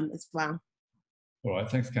as well. All right,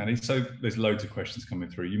 thanks, Candi. So there's loads of questions coming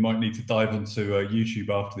through. You might need to dive onto YouTube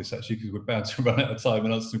after this, actually, because we're bound to run out of time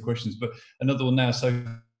and answer some questions. But another one now. So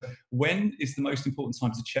when is the most important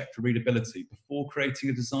time to check for readability? Before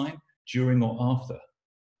creating a design, during, or after?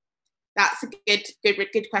 That's a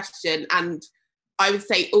good question. And I would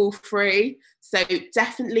say all three. So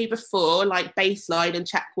definitely before, like baseline and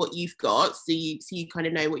check what you've got. So you kind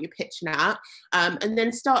of know what you're pitching at. And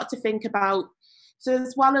then start to think about, so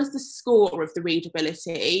as well as the score of the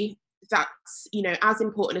readability, that's, you know, as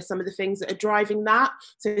important as some of the things that are driving that.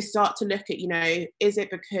 So start to look at, you know, is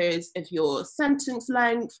it because of your sentence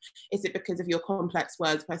length? Is it because of your complex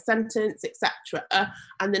words per sentence, etc.?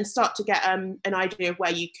 And then start to get an idea of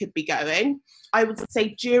where you could be going. I would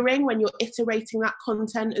say during, when you're iterating that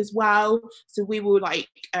content as well. So we will like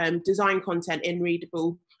design content in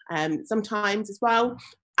Readable sometimes as well.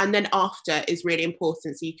 And then after is really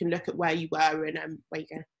important, so you can look at where you were and where you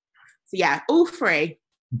go. So yeah, all three.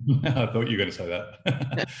 I thought you were going to say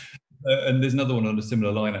that. And there's another one on a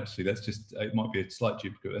similar line, actually. Let's just, it might be a slight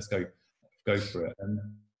duplicate. Let's go for it.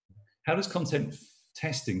 How does content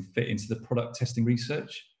testing fit into the product testing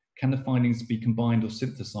research? Can the findings be combined or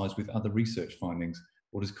synthesized with other research findings?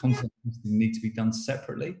 Or does content testing need to be done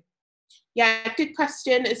separately? Yeah, good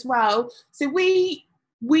question as well. So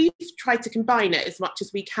we've tried to combine it as much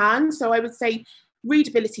as we can. So I would say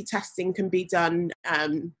readability testing can be done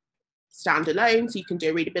standalone, so you can do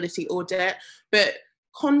a readability audit, but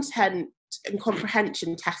content and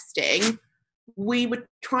comprehension testing, we would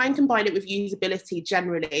try and combine it with usability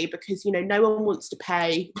generally, because, you know, no one wants to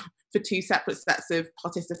pay for two separate sets of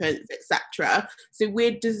participants, etc. So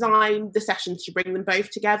we'd design the sessions to bring them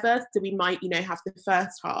both together. So we might, you know, have the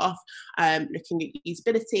first half looking at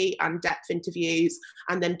usability and depth interviews,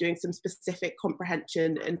 and then doing some specific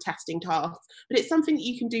comprehension and testing tasks. But it's something that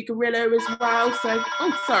you can do guerrilla as well. So,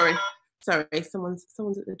 oh, sorry, someone's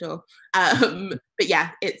at the door. But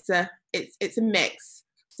yeah, it's a mix.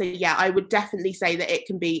 So yeah, I would definitely say that it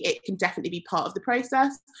can definitely be part of the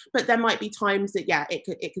process, but there might be times that, yeah,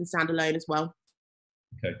 it can stand alone as well.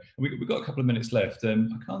 Okay, we've got a couple of minutes left. I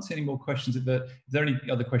can't see any more questions. If there are any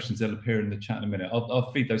other questions, they'll appear in the chat in a minute.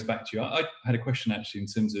 I'll feed those back to you. I had a question actually in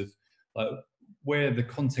terms of like where the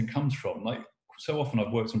content comes from. Like so often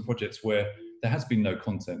I've worked on projects where there has been no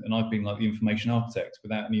content, and I've been like the information architect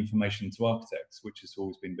without any information to architects, which has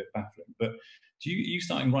always been a bit baffling. But are you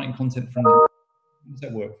starting writing content from? How does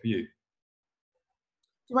that work for you?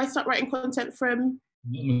 Do I start writing content from?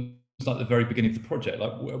 It's like the very beginning of the project.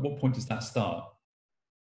 Like, at what point does that start?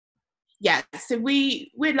 Yeah, so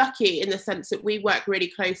we're lucky in the sense that we work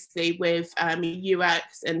really closely with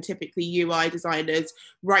UX and typically UI designers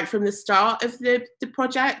right from the start of the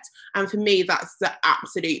project. And for me, that's the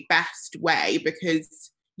absolute best way,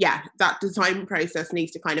 because yeah, that design process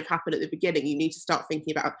needs to kind of happen at the beginning. You need to start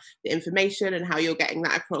thinking about the information and how you're getting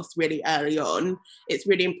that across really early on. It's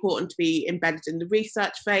really important to be embedded in the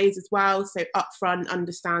research phase as well. So upfront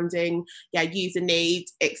understanding, yeah, user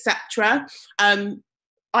needs, etc.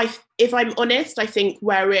 If I'm honest, I think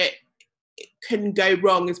where it can go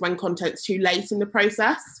wrong is when content's too late in the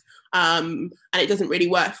process, and it doesn't really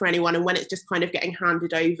work for anyone, and when it's just kind of getting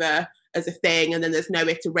handed over as a thing and then there's no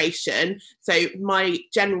iteration. So my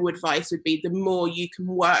general advice would be the more you can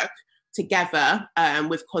work together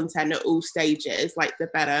with content at all stages, like the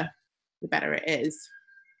better it is.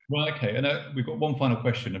 Right, okay, and we've got one final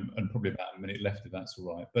question and probably about a minute left if that's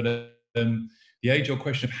all right. But the age-old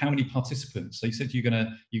question of how many participants. So you said you're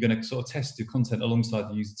gonna sort of test the content alongside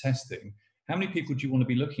the user testing. How many people do you want to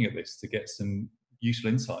be looking at this to get some useful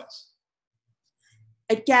insights?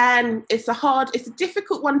 Again, it's a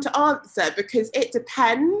difficult one to answer because it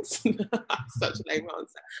depends. Such a lame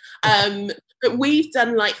answer. But we've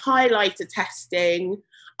done like highlighter testing,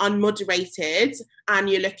 unmoderated, and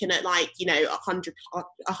you're looking at like, you know,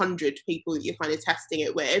 100 people that you're kind of testing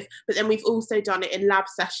it with. But then we've also done it in lab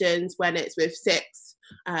sessions when it's with 6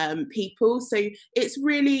 people. So it's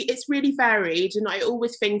really varied, and I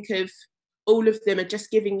always think of all of them are just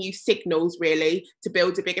giving you signals really to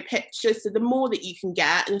build a bigger picture. So the more that you can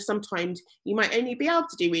get, and sometimes you might only be able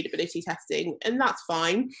to do readability testing, and that's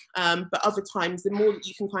fine. But other times, the more that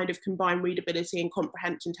you can kind of combine readability and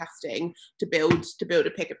comprehension testing to build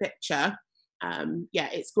a bigger picture, yeah,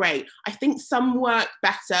 it's great. I think some work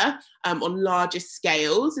better on larger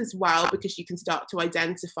scales as well, because you can start to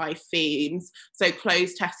identify themes. So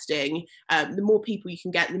closed testing, the more people you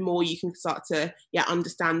can get, the more you can start to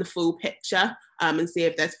understand the full picture and see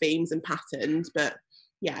if there's themes and patterns. But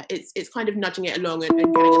yeah, it's kind of nudging it along and getting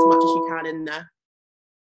as much as you can in there.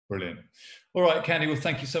 Brilliant. All right, Candi, well,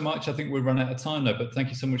 thank you so much. I think we've run out of time now, but thank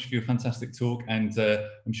you so much for your fantastic talk. And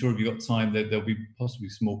I'm sure if you've got time, there'll be possibly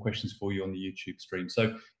some more questions for you on the YouTube stream.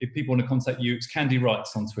 So if people want to contact you, it's Candi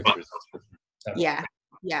Writes on Twitter. Yeah.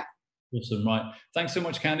 Awesome, right. Thanks so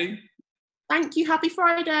much, Candi. Thank you. Happy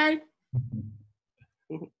Friday.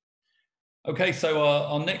 Okay, so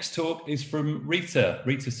our next talk is from Rita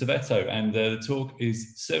Cervetto, and the talk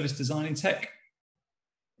is Service Design in Tech.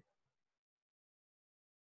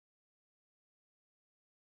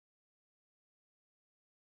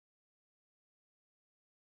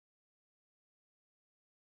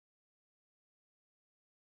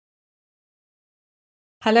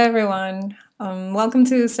 Hello, everyone. Welcome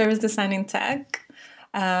to Service Design in Tech.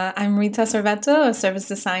 I'm Rita Cervetto, a service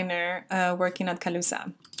designer working at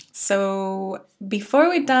Calusa. So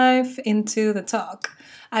before we dive into the talk,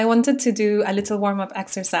 I wanted to do a little warm-up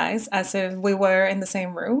exercise as if we were in the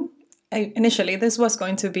same room. Initially, this was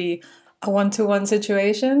going to be a one-to-one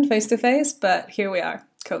situation, face-to-face, but here we are,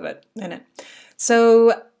 COVID in it.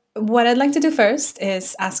 So what I'd like to do first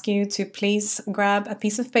is ask you to please grab a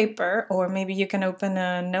piece of paper, or maybe you can open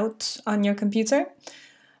a note on your computer.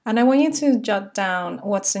 And I want you to jot down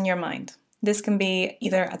what's in your mind. This can be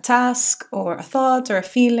either a task or a thought or a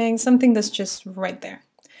feeling, something that's just right there.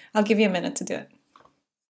 I'll give you a minute to do it.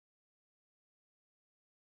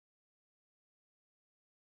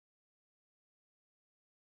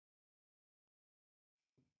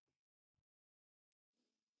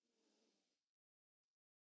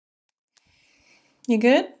 You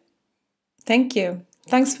good? Thank you.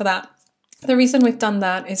 Thanks for that. The reason we've done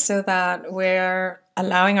that is so that we're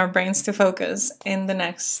allowing our brains to focus in the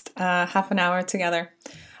next half an hour together.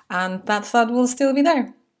 And that thought will still be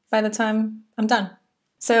there by the time I'm done.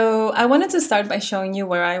 So I wanted to start by showing you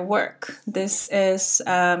where I work. This is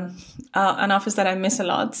an office that I miss a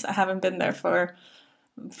lot. I haven't been there for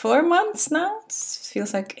 4 months now. It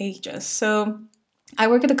feels like ages. So I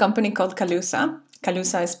work at a company called Calusa.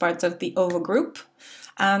 Calusa is part of the UXBristol Group,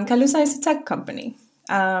 and Calusa is a tech company.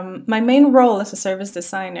 My main role as a service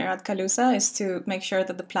designer at Calusa is to make sure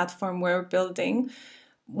that the platform we're building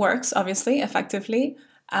works, obviously, effectively,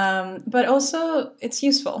 but also it's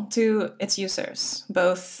useful to its users,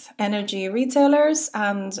 both energy retailers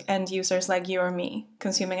and end users like you or me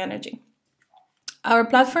consuming energy. Our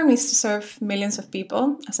platform needs to serve millions of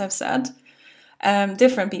people, as I've said,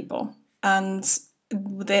 different people. And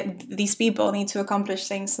these people need to accomplish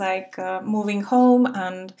things like moving home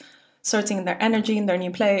and sorting their energy in their new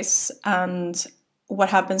place. And what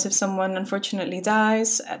happens if someone unfortunately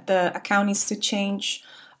dies? The account needs to change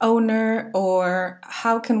owner, or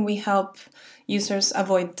how can we help users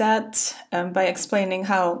avoid debt by explaining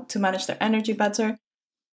how to manage their energy better?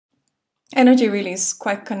 Energy really is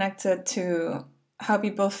quite connected to how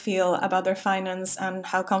people feel about their finance and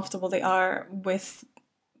how comfortable they are with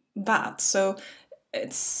that. So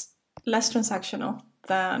it's less transactional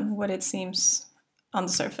than what it seems on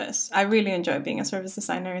the surface. I really enjoy being a service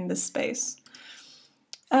designer in this space.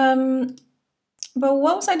 But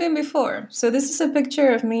what was I doing before? So this is a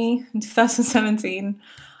picture of me in 2017.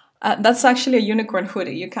 That's actually a unicorn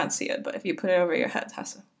hoodie. You can't see it, but if you put it over your head, it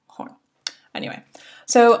has a horn. Anyway,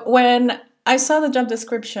 so when I saw the job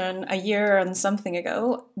description a year and something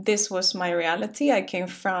ago, this was my reality. I came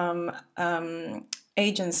from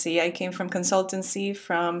agency, I came from consultancy,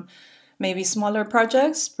 from maybe smaller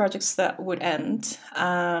projects that would end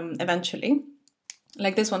eventually.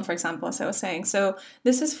 Like this one, for example, as I was saying. So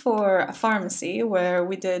this is for a pharmacy where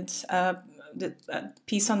we did a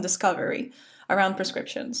piece on discovery around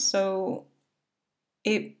prescriptions. So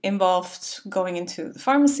it involved going into the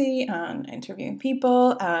pharmacy and interviewing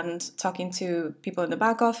people and talking to people in the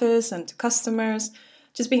back office and to customers,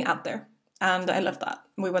 just being out there. And I loved that.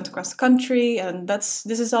 We went across the country, and this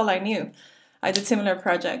is all I knew. I did similar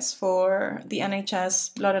projects for the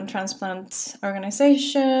NHS Blood and Transplant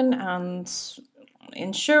Organization and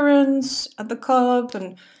insurance at the Co-op,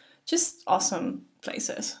 and just awesome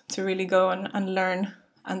places to really go and learn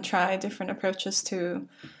and try different approaches to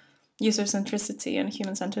user centricity and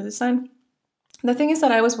human-centered design. The thing is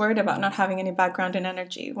that I was worried about not having any background in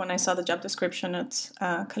energy when I saw the job description at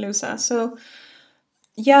Calusa. So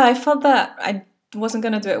yeah, I felt that I wasn't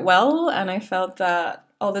going to do it well, and I felt that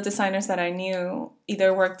all the designers that I knew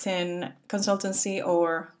either worked in consultancy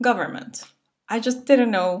or government. I just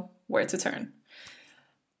didn't know where to turn.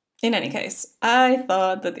 In any case, I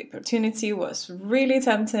thought that the opportunity was really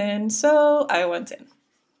tempting, so I went in.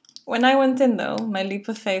 When I went in, though, my leap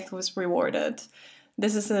of faith was rewarded.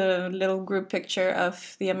 This is a little group picture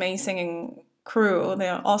of the amazing crew,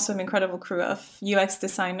 the awesome, incredible crew of UX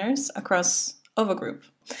designers across OVA Group.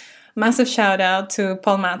 Massive shout out to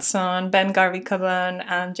Paul Matson, Ben Garvey-Coburn,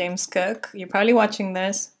 and James Cook. You're probably watching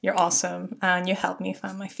this. You're awesome, and you helped me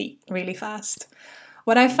find my feet really fast.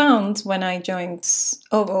 What I found when I joined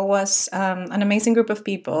OVA was an amazing group of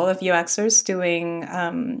people, of UXers,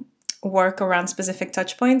 doing work around specific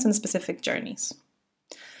touch points and specific journeys.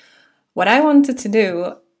 What I wanted to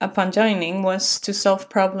do upon joining was to solve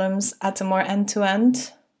problems at a more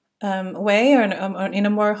end-to-end way, or in a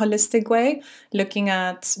more holistic way, looking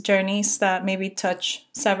at journeys that maybe touch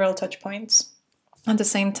several touch points at the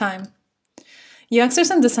same time. UXers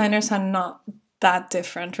and designers are not that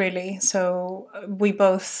different, really. So we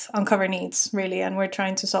both uncover needs, really, and we're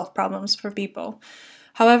trying to solve problems for people.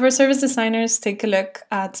 However, service designers take a look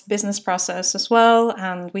at business process as well,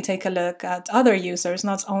 and we take a look at other users,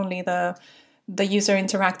 not only the user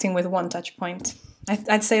interacting with one touch point.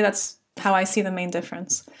 I'd say that's how I see the main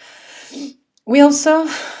difference.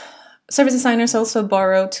 Service designers also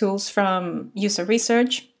borrow tools from user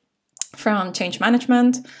research, from change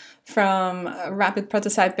management, from rapid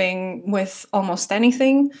prototyping with almost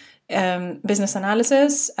anything, business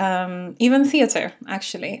analysis, even theater,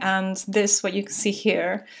 actually. And this, what you can see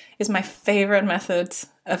here, is my favorite method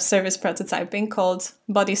of service prototyping called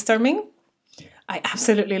body storming. I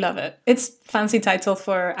absolutely love it. It's a fancy title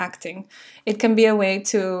for acting. It can be a way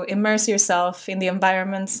to immerse yourself in the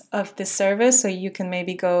environment of this service, so you can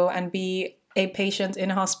maybe go and be a patient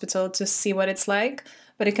in a hospital to see what it's like.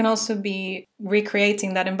 But it can also be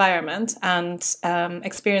recreating that environment and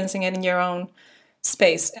experiencing it in your own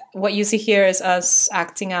space. What you see here is us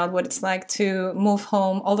acting out what it's like to move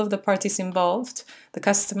home all of the parties involved, the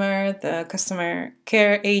customer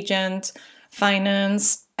care agent,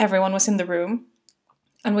 finance, everyone was in the room.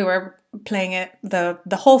 And we were playing it, the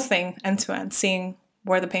whole thing end to end, seeing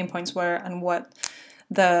where the pain points were and what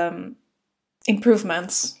the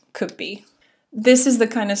improvements could be. This is the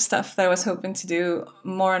kind of stuff that I was hoping to do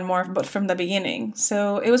more and more, but from the beginning.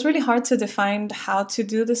 So it was really hard to define how to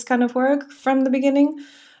do this kind of work from the beginning,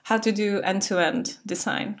 how to do end-to-end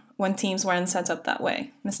design when teams weren't set up that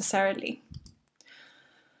way necessarily.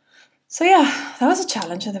 So yeah, that was a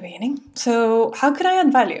challenge at the beginning. So how could I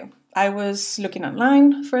add value? I was looking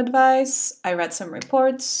online for advice. I read some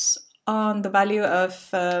reports on the value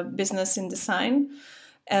of business in design.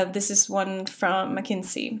 This is one from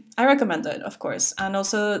McKinsey. I recommend it, of course. And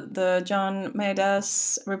also the John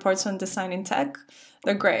Maeda's reports on design in tech.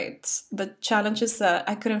 They're great. The challenge is that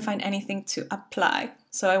I couldn't find anything to apply.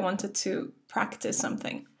 So I wanted to practice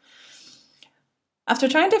something. After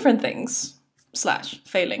trying different things, /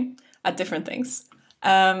 failing at different things,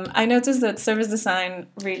 I noticed that service design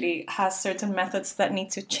really has certain methods that need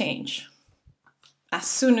to change. As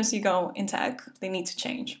soon as you go in tech, they need to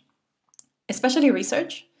change. Especially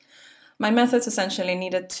research. My methods essentially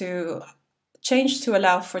needed to change to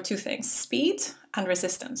allow for two things, speed and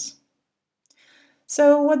resistance.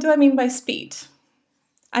 So what do I mean by speed?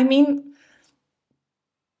 I mean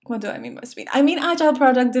agile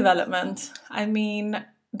product development. I mean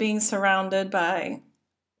being surrounded by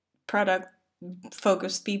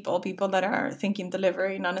product-focused people that are thinking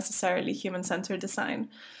delivery, not necessarily human-centered design.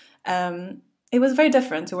 It was very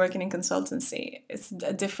different to working in consultancy. It's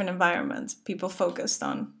a different environment. People focused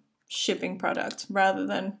on shipping product rather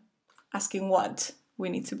than asking what we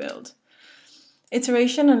need to build.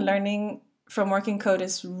 Iteration and learning from working code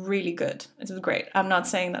is really good. It's great. I'm not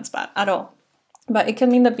saying that's bad at all. But it can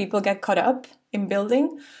mean that people get caught up in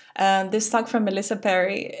building. This talk from Melissa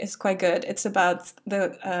Perry is quite good. It's about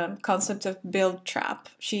the concept of build trap.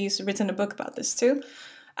 She's written a book about this too.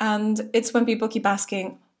 And it's when people keep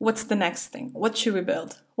asking, what's the next thing? What should we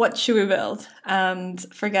build? What should we build? And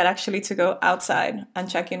forget actually to go outside and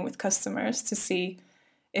check in with customers to see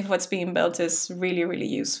if what's being built is really, really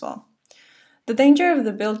useful. The danger of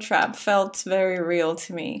the build trap felt very real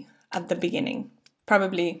to me at the beginning,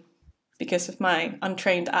 probably because of my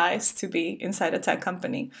untrained eyes to be inside a tech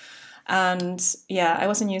company. And yeah, I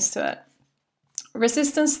wasn't used to it.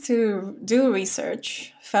 Resistance to do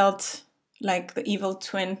research felt like the evil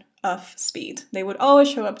twin of speed. They would always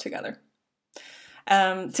show up together.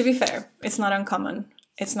 To be fair, it's not uncommon.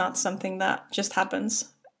 It's not something that just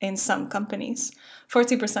happens in some companies.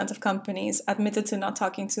 40% of companies admitted to not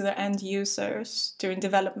talking to their end users during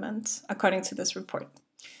development, according to this report.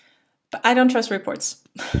 But I don't trust reports,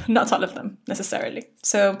 not all of them necessarily.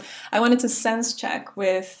 So I wanted to sense check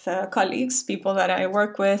with colleagues, people that I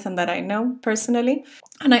work with and that I know personally.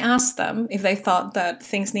 And I asked them if they thought that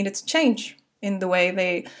things needed to change in the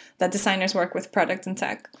way that designers work with product and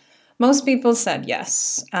tech. Most people said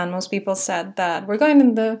yes. And most people said that we're going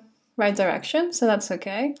in the right direction, so that's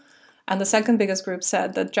okay. And the second biggest group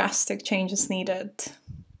said that drastic change is needed.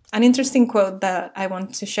 An interesting quote that I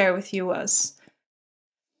want to share with you was,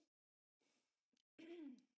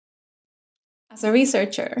 as a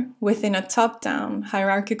researcher within a top-down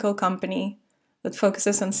hierarchical company that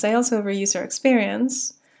focuses on sales over user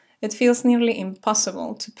experience, it feels nearly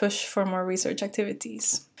impossible to push for more research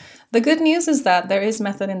activities. The good news is that there is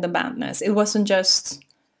method in the madness. It wasn't just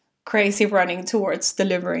crazy running towards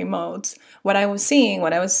delivery mode. What I was seeing,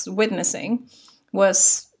 what I was witnessing,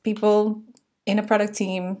 was people in a product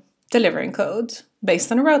team delivering code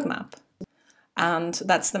based on a roadmap. And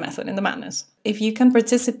that's the method in the madness. If you can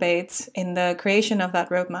participate in the creation of that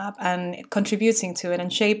roadmap and contributing to it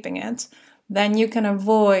and shaping it, then you can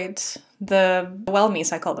avoid the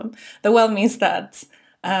whelmies, I call them. The whelmies that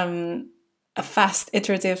a fast,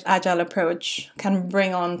 iterative, agile approach can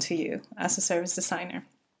bring on to you as a service designer.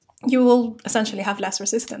 You will essentially have less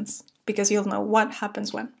resistance because you'll know what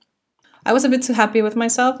happens when. I was a bit too happy with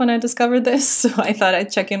myself when I discovered this, so I thought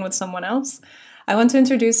I'd check in with someone else. I want to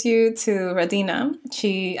introduce you to Radina.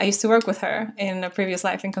 I used to work with her in a previous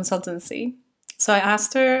life in consultancy. So I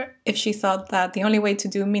asked her if she thought that the only way to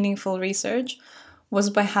do meaningful research was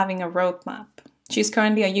by having a roadmap. She's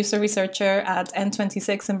currently a user researcher at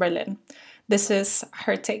N26 in Berlin. This is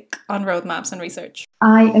her take on roadmaps and research.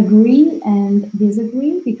 I agree and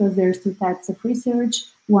disagree because there's two types of research.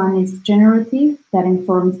 One is generative, that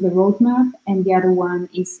informs the roadmap, and the other one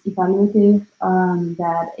is evaluative,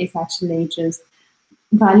 that is actually just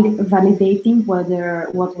validating whether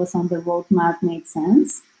what was on the roadmap made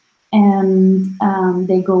sense, and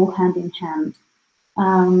they go hand in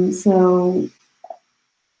hand. So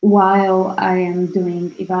while I am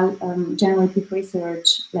doing generative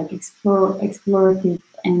research, like explorative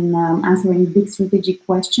and answering big strategic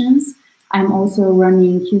questions, I'm also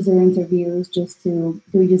running user interviews just to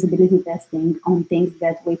do usability testing on things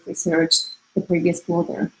that we've researched the previous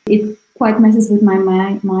quarter. It quite messes with my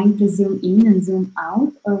mind to zoom in and zoom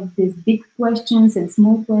out of these big questions and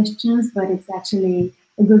small questions, but it's actually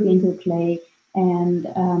a good interplay, and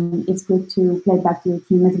it's good to play back to your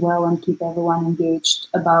team as well and keep everyone engaged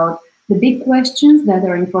about the big questions that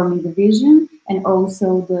are informing the vision, and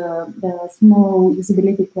also the small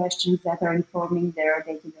usability questions that are informing their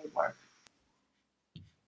day-to-day work.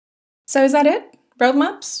 So is that it?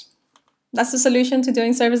 Roadmaps? That's the solution to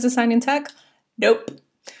doing service design in tech? Nope.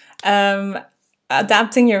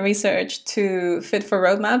 Adapting your research to fit for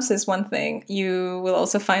roadmaps is one thing. You will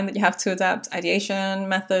also find that you have to adapt ideation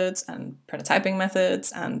methods and prototyping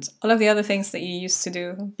methods, and all of the other things that you used to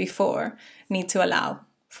do before need to allow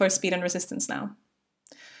for speed and resistance now.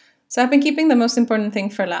 So I've been keeping the most important thing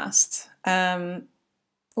for last.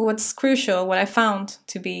 What's crucial, what I found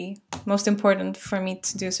to be most important for me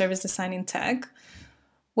to do service design in tech,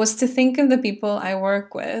 was to think of the people I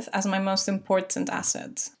work with as my most important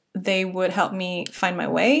asset. They would help me find my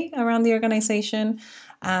way around the organization,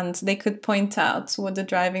 and they could point out what the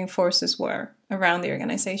driving forces were around the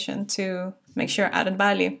organization to make sure I added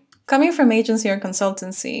value. Coming from agency or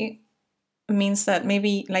consultancy means that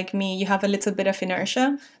maybe, like me, you have a little bit of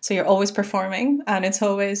inertia, so you're always performing, and it's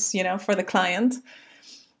always, for the client.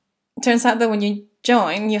 It turns out that when you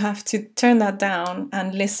join, you have to turn that down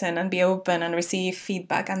and listen and be open and receive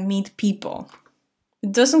feedback and meet people.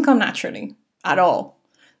 It doesn't come naturally at all.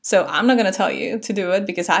 So I'm not going to tell you to do it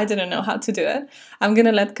because I didn't know how to do it. I'm going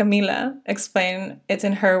to let Camila explain it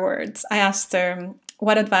in her words. I asked her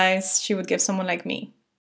what advice she would give someone like me.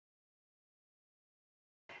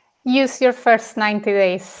 use your first 90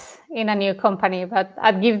 days in a new company, but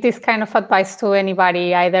I'd give this kind of advice to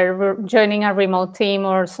anybody, either joining a remote team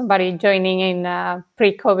or somebody joining in a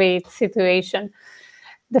pre-COVID situation.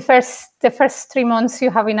 The first 3 months you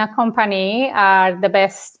have in a company are the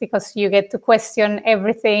best because you get to question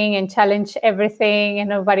everything and challenge everything, and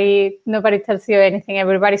nobody tells you anything.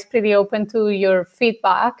 Everybody's pretty open to your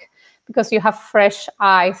feedback because you have fresh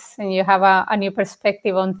eyes and you have a new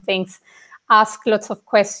perspective on things. Ask lots of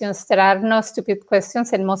questions. There are no stupid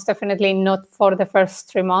questions, and most definitely not for the first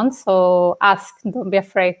 3 months. So ask, don't be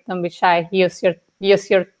afraid, don't be shy. Use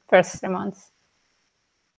your first 3 months.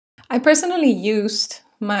 I personally used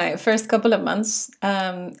my first couple of months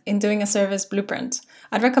in doing a service blueprint.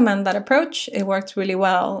 I'd recommend that approach. It worked really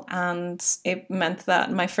well, and it meant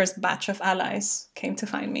that my first batch of allies came to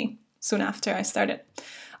find me soon after I started.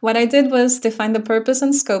 What I did was define the purpose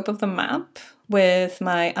and scope of the map with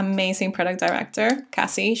my amazing product director,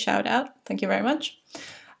 Cassie, shout out, thank you very much.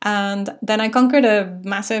 And then I conquered a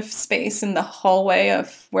massive space in the hallway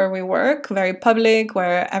of where we work, very public,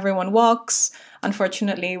 where everyone walks.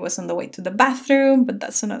 Unfortunately, it was on the way to the bathroom, but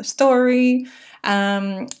that's another story.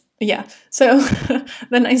 Yeah, so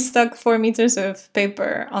then I stuck 4 meters of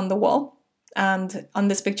paper on the wall. And on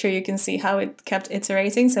this picture, you can see how it kept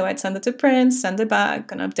iterating. So I'd send it to print, send it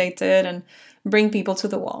back, and update it, and bring people to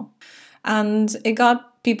the wall. And it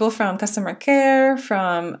got people from customer care,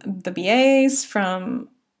 from the BAs, from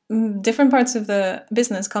different parts of the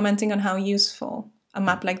business commenting on how useful a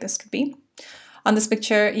map like this could be. On this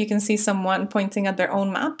picture, you can see someone pointing at their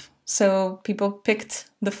own map. So people picked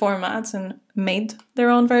the format and made their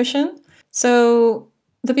own version. So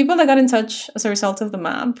the people that got in touch as a result of the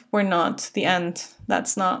map were not the end.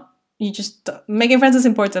 That's not, making friends is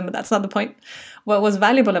important, but that's not the point. What was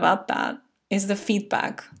valuable about that is the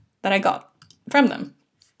feedback that I got from them.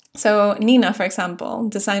 So Nina, for example,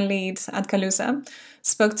 design lead at Calusa,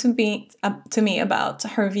 spoke to me about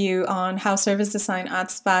her view on how service design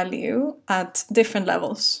adds value at different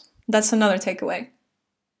levels. That's another takeaway.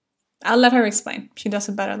 I'll let her explain. She does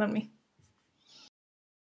it better than me.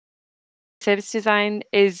 Service design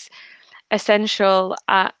is essential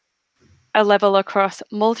at a level across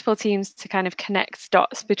multiple teams to kind of connect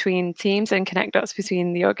dots between teams and connect dots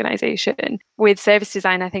between the organisation. With service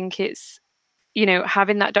design, I think it's,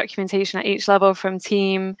 having that documentation at each level, from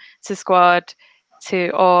team to squad to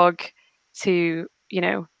org to,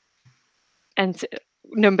 and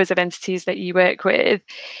numbers of entities that you work with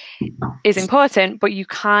is important, but you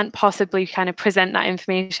can't possibly kind of present that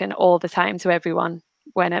information all the time to everyone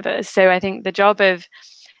whenever. So I think the job of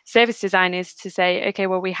service design is to say, okay,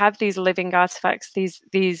 well, we have these living artifacts,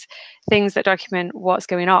 these things that document what's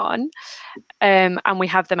going on, and we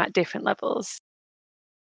have them at different levels.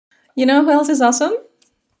 You know who else is awesome?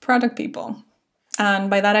 Product people. And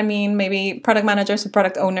by that I mean maybe product managers or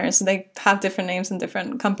product owners. They have different names in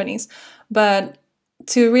different companies. But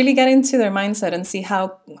to really get into their mindset and see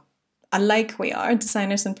how alike we are,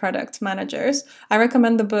 designers and product managers, I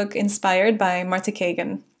recommend the book Inspired by Marty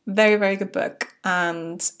Kagan. Very, very good book.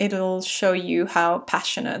 And it'll show you how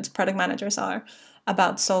passionate product managers are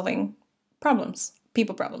about solving problems,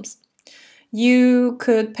 people problems. You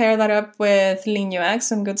could pair that up with Lean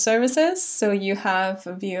UX and good services. So you have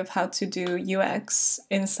a view of how to do UX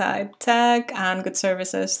inside tech and good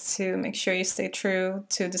services to make sure you stay true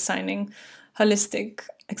to designing holistic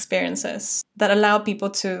experiences that allow people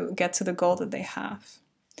to get to the goal that they have.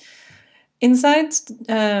 Inside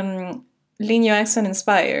Lean UX and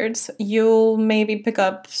Inspired, you'll maybe pick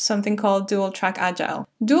up something called Dual Track Agile.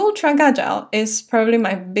 Dual Track Agile is probably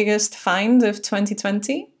my biggest find of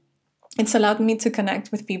 2020. It's allowed me to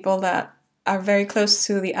connect with people that are very close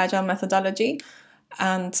to the Agile methodology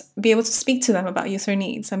and be able to speak to them about user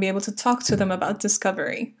needs and be able to talk to them about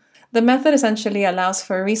discovery. The method essentially allows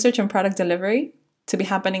for research and product delivery to be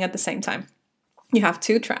happening at the same time. You have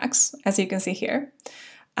 2 tracks, as you can see here,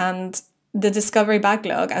 and the discovery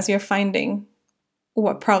backlog, as you're finding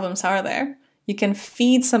what problems are there, you can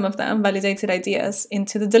feed some of them, validated ideas,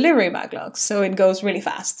 into the delivery backlog. So it goes really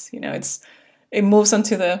fast. It moves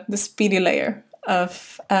onto the speedy layer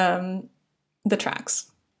of the tracks,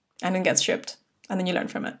 and it gets shipped, and then you learn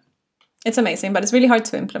from it. It's amazing, but it's really hard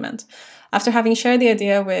to implement. After having shared the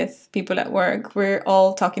idea with people at work, we're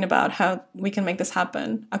all talking about how we can make this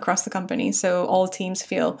happen across the company so all teams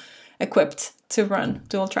feel equipped to run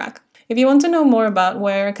dual track. If you want to know more about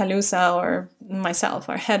where Calusa or myself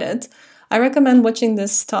are headed, I recommend watching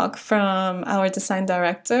this talk from our design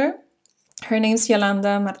director. Her name's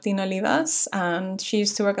Yolanda Martín Olivas, and she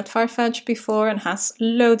used to work at Farfetch before and has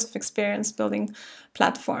loads of experience building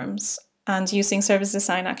platforms and using service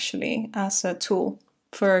design actually as a tool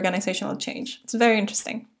for organizational change. It's very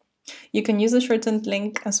interesting. You can use the shortened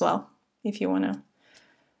link as well if you want to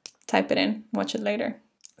type it in, watch it later.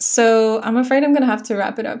 So I'm afraid I'm going to have to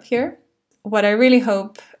wrap it up here. What I really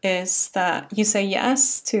hope is that you say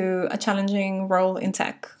yes to a challenging role in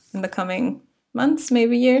tech in the coming months,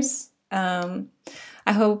 maybe years.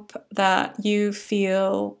 I hope that you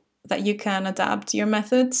feel that you can adapt your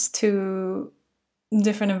methods to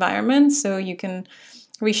different environments, so you can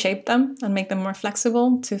reshape them and make them more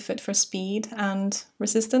flexible to fit for speed and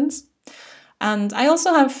resistance. And I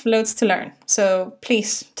also have loads to learn, so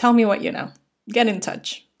please tell me what you know. Get in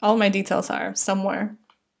touch. All my details are somewhere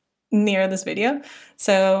near this video.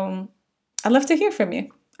 So I'd love to hear from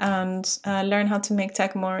you and learn how to make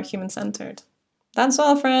tech more human-centered. That's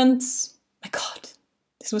all, friends. My God,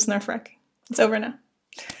 this was nerve-wracking. It's over now.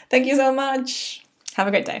 Thank you so much. Have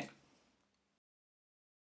a great day.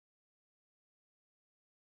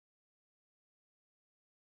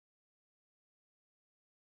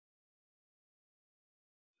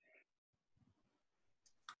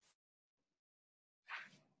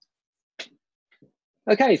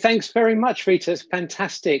 Okay, thanks very much, Rita. It's a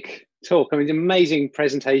fantastic talk. I mean, amazing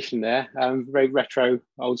presentation there. Very retro,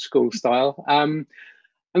 old school style. And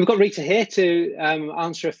we've got Rita here to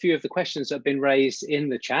answer a few of the questions that have been raised in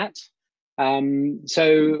the chat.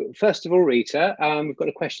 So first of all, Rita, we've got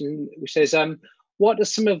a question which says, what are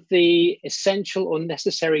some of the essential or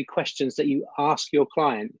necessary questions that you ask your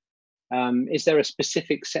client? Is there a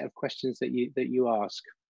specific set of questions that you ask?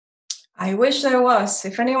 I wish there was.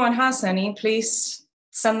 If anyone has any, please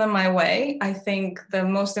send them my way. I think the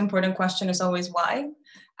most important question is always why.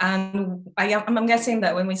 And I'm guessing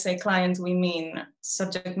that when we say client, we mean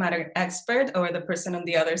subject matter expert or the person on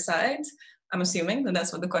the other side. I'm assuming that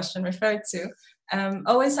that's what the question referred to.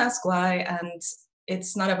 Always ask why, and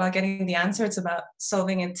it's not about getting the answer, it's about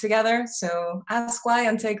solving it together. So ask why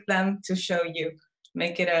and take them to show you.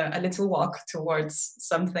 Make it a little walk towards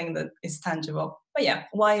something that is tangible. But yeah,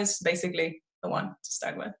 why is basically the one to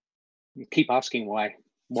start with. Keep asking why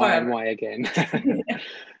Forever. And why again.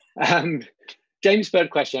 James' third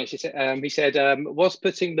question, actually, he said, was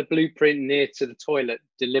putting the blueprint near to the toilet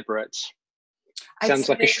deliberate? Sounds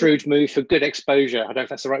like a shrewd move for good exposure. I don't know if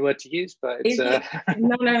that's the right word to use, but it's...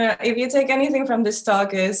 No. If you take anything from this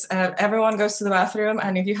talk is everyone goes to the bathroom,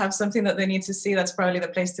 and if you have something that they need to see, that's probably the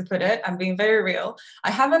place to put it. I'm being very real.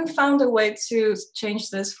 I haven't found a way to change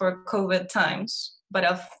this for COVID times, but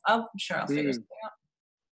I'm sure I'll figure something out.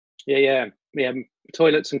 Yeah.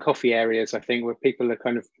 Toilets and coffee areas, I think, where people are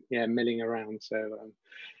kind of milling around. So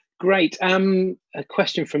great. A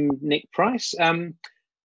question from Nick Price.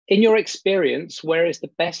 In your experience, where is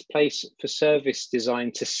the best place for service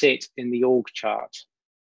design to sit in the org chart?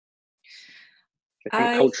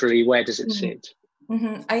 Culturally, where does it sit?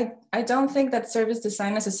 I don't think that service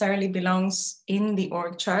design necessarily belongs in the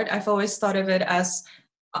org chart. I've always thought of it as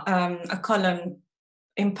a column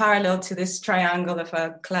in parallel to this triangle of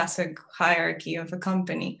a classic hierarchy of a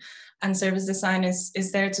company. And service design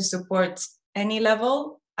is there to support any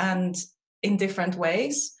level and in different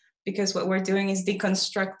ways, because what we're doing is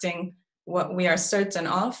deconstructing what we are certain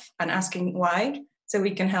of and asking why, so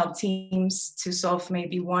we can help teams to solve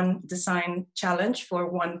maybe one design challenge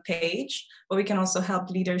for one page, but we can also help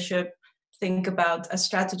leadership think about a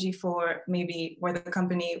strategy for maybe where the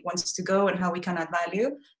company wants to go and how we can add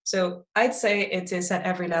value. So I'd say it is at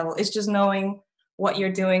every level. It's just knowing what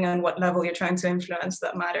you're doing and what level you're trying to influence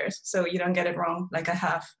that matters. So you don't get it wrong like I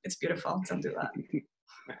have. It's beautiful. Don't do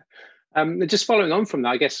that. Just following on from that,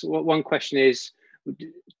 I guess one question is,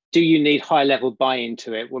 do you need high level buy-in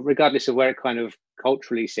to it? Well, regardless of where it kind of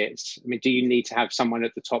culturally sits, I mean, do you need to have someone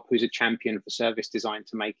at the top who's a champion for service design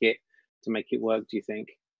to make it work, do you think?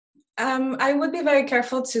 I would be very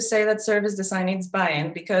careful to say that service design needs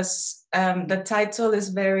buy-in, because the title is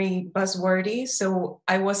very buzzwordy. So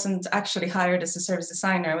I wasn't actually hired as a service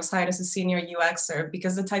designer. I was hired as a senior UXer,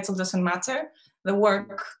 because the title doesn't matter. The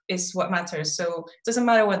work is what matters. So it doesn't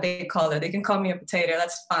matter what they call it. They can call me a potato,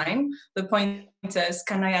 that's fine. The point is,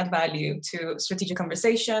 can I add value to strategic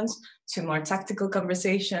conversations, to more tactical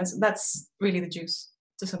conversations? That's really the juice.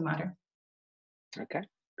 It doesn't matter. Okay,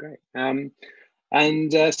 great.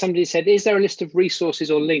 And somebody said, is there a list of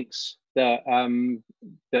resources or links that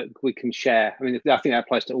that we can share? I mean, I think that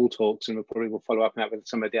applies to all talks, and we'll probably follow up on that with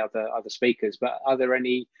some of the other speakers. But are there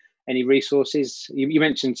any resources? You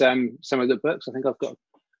mentioned some of the books. I think I've got,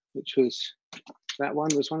 which was that one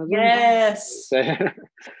was one of them. Yes. So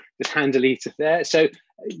just handily to there. So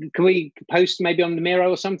can we post maybe on the Miro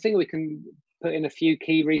or something? We can put in a few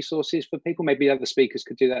key resources for people. Maybe other speakers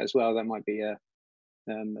could do that as well. That might be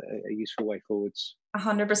a useful way forwards.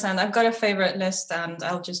 100%. I've got a favorite list, and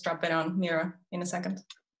I'll just drop it on Miro in a second.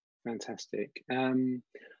 Fantastic.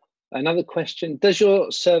 Another question: does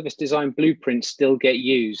your service design blueprint still get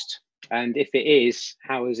used? And if it is,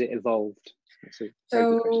 how has it evolved? That's a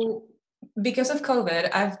very good question. Because of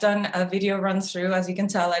COVID, I've done a video run through. As you can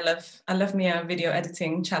tell, I love me a video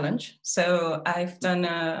editing challenge. So I've done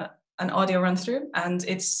an audio run through, and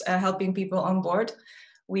it's helping people on board.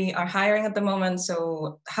 We are hiring at the moment.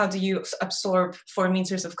 So how do you absorb 4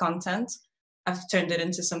 meters of content? I've turned it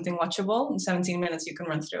into something watchable. In 17 minutes, you can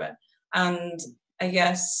run through it. And I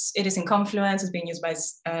guess it is in Confluence. It's being used by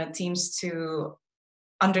teams to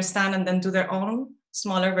understand and then do their own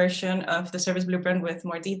smaller version of the service blueprint with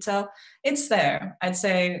more detail. It's there. I'd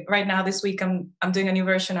say right now, this week, I'm doing a new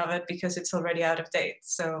version of it because it's already out of date.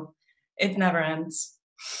 So it never ends.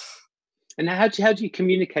 And how do you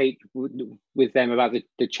communicate with them about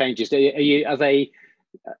the changes? Are they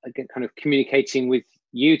kind of communicating with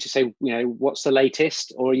you to say, what's the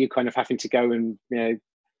latest, or are you kind of having to go and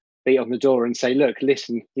beat on the door and say, look,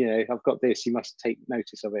 listen, I've got this, you must take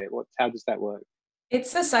notice of it? How does that work?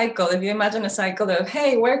 It's a cycle. If you imagine a cycle of,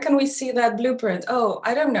 hey, where can we see that blueprint? Oh,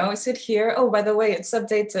 I don't know. Is it here? Oh, by the way, it's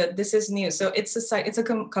updated. This is new. So it's a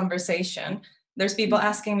conversation. There's people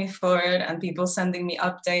asking me for it and people sending me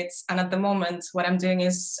updates. And at the moment, what I'm doing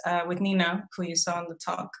is with Nina, who you saw on the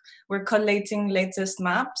talk, we're collating latest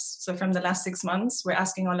maps. So from the last 6 months, we're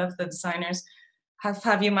asking all of the designers,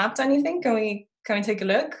 have you mapped anything? Can we take a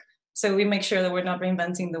look? So we make sure that we're not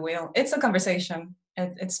reinventing the wheel. It's a conversation.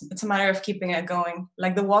 It's a matter of keeping it going,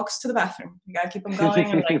 like the walks to the bathroom. You gotta keep them going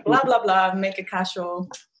and like blah blah blah, make it casual.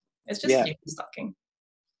 It's just human stalking.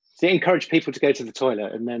 So encourage people to go to the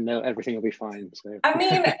toilet, and then everything will be fine. So I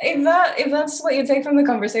mean, if that's what you take from the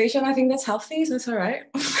conversation, I think that's healthy. So it's all right.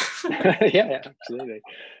 yeah, absolutely.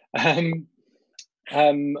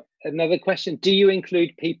 Another question: do you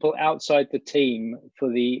include people outside the team for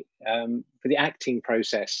the acting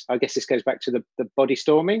process? I guess this goes back to the body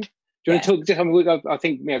storming. Do you want to talk? I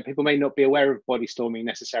think people may not be aware of body storming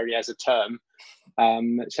necessarily as a term.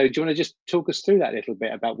 So do you want to just talk us through that a little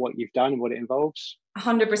bit about what you've done and what it involves?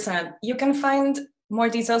 100%. You can find more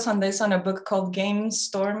details on this on a book called Game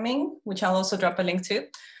Storming, which I'll also drop a link to.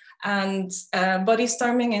 And body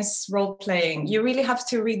storming is role playing. You really have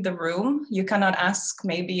to read the room. You cannot ask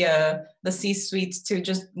maybe the C-suite to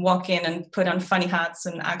just walk in and put on funny hats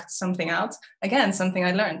and act something out. Again, something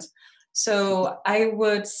I learned. So I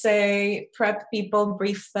would say prep people,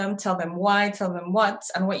 brief them, tell them why, tell them what.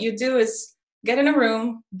 And what you do is get in a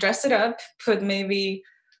room, dress it up, put maybe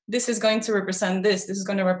this is going to represent this is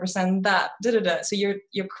going to represent that, So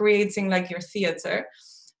you're creating like your theater.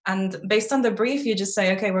 And based on the brief, you just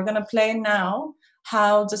say, okay, we're going to play now.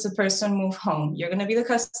 How does a person move home? You're going to be the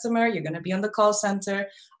customer. You're going to be on the call center.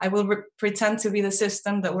 I will pretend to be the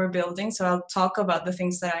system that we're building. So I'll talk about the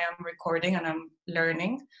things that I am recording and I'm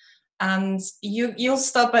learning. And you'll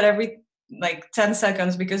stop at every 10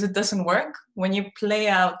 seconds because it doesn't work. When you play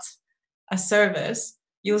out a service,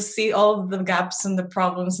 you'll see all the gaps and the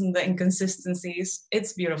problems and the inconsistencies.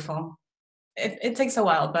 It's beautiful. It takes a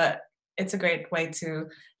while, but it's a great way to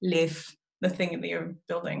live the thing that you're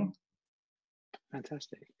building.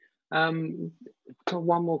 Fantastic. One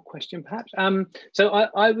more question, perhaps. So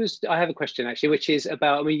I have a question actually, which is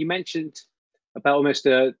about. You mentioned about almost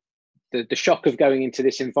the shock of going into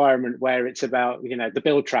this environment where it's about the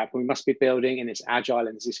build trap. We must be building, and it's agile, and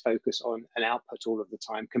there's this focus on an output all of the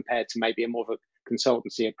time, compared to maybe a more of a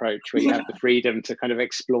consultancy approach where you have the freedom to kind of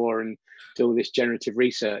explore and do all this generative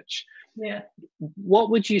research. Yeah. What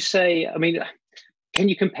would you say? Can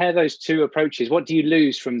you compare those two approaches? What do you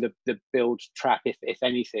lose from the build trap, if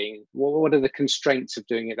anything? What are the constraints of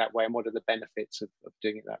doing it that way, and what are the benefits of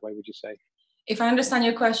doing it that way, would you say? If I understand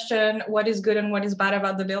your question, what is good and what is bad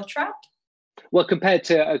about the build trap? Well, compared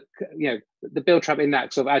to the build trap in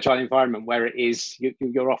that sort of agile environment where it is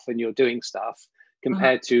you're off and you're doing stuff,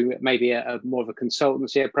 compared to maybe a more of a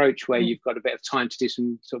consultancy approach where you've got a bit of time to do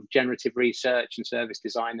some sort of generative research and service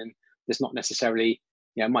design, and there's not necessarily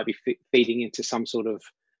it might be feeding into some sort of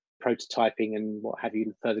prototyping and what have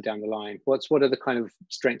you further down the line. What are the kind of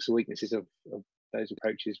strengths or weaknesses of those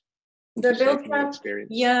approaches? The build trap,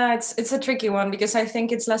 yeah, it's a tricky one because I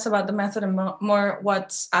think it's less about the method and more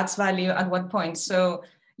what adds value at what point. So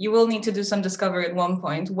you will need to do some discovery at one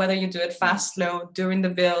point, whether you do it fast, slow, during the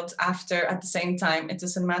build, after, at the same time, it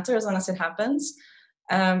doesn't matter as long as it happens.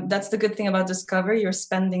 That's the good thing about discovery. You're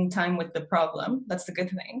spending time with the problem. That's the good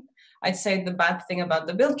thing. I'd say the bad thing about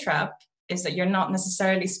the build trap is that you're not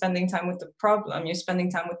necessarily spending time with the problem. You're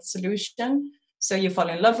spending time with the solution. So you fall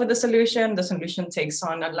in love with the solution takes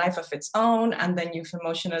on a life of its own, and then you've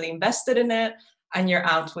emotionally invested in it, and you're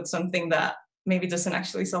out with something that maybe doesn't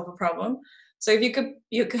actually solve a problem. So if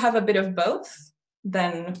you could have a bit of both,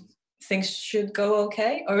 then things should go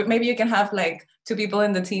okay. Or maybe you can have like two people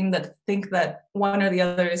in the team that think that one or the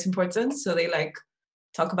other is important, so they like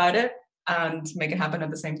talk about it and make it happen at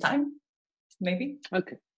the same time, maybe.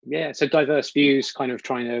 Okay, yeah, so diverse views, kind of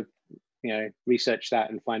trying to, you know, research that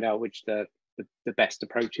and find out which the best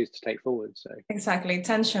approach is to take forward. So exactly,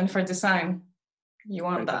 tension for design, you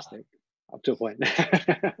want fantastic. That up to a point.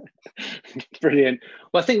 Brilliant.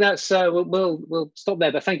 Well, I think that's we'll stop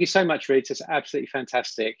there, but thank you so much, Rita. It's absolutely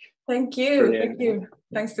fantastic. Thank you. Brilliant. Thank you.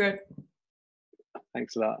 Thanks, Stuart.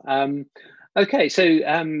 Thanks a lot. Okay, so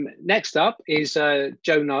next up is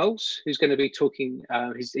Joe Knowles, who's going to be talking.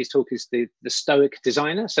 His talk is the Stoic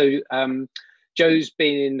designer. So Joe's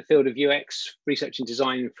been in the field of UX research and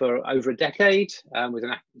design for over a decade.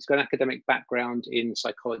 He's got an academic background in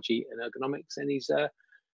psychology and ergonomics, and he's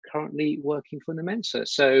currently working for Mensa.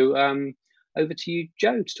 So over to you,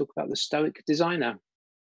 Joe, to talk about the Stoic designer.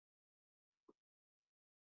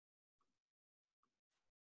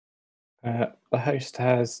 The host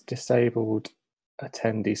has disabled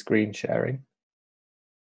attendee screen sharing.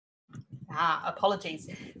 Apologies.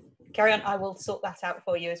 Carry on, I will sort that out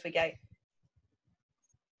for you as we go.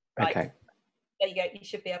 Right. Okay. There you go, you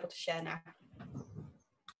should be able to share now.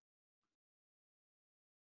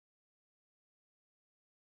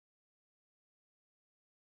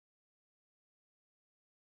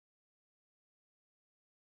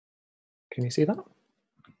 Can you see that?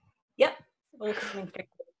 Yep, all coming through.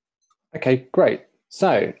 Okay, great.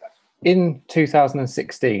 So in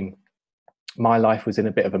 2016, my life was in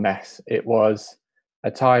a bit of a mess. It was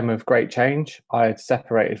a time of great change. I had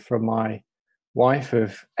separated from my wife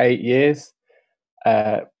of 8 years.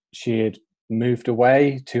 She had moved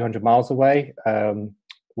away 200 miles away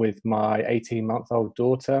with my 18-month-old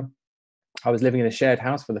daughter. I was living in a shared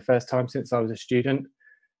house for the first time since I was a student.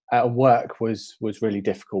 Work was really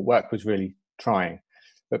difficult. Work was really trying.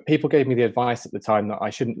 But people gave me the advice at the time that I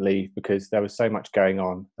shouldn't leave because there was so much going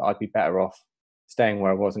on that I'd be better off staying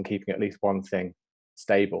where I was and keeping at least one thing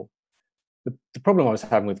stable. The problem I was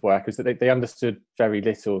having with work is that they understood very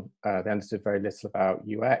little. They understood very little about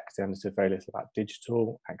UX. They understood very little about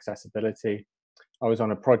digital accessibility. I was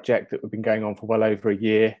on a project that had been going on for well over a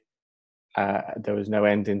year. There was no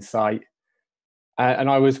end in sight. And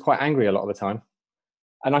I was quite angry a lot of the time.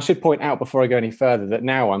 And I should point out before I go any further that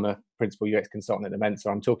now I'm a principal UX consultant at Mensa.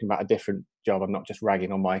 I'm talking about a different job. I'm not just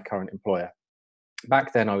ragging on my current employer.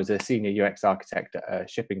 Back then, I was a senior UX architect at a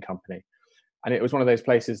shipping company. And it was one of those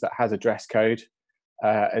places that has a dress code,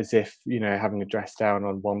 as if, you know, having a dress down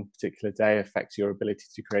on one particular day affects your ability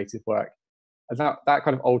to do creative work. And that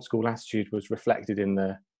kind of old school attitude was reflected in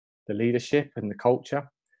the leadership and the culture.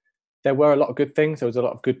 There were a lot of good things. There was a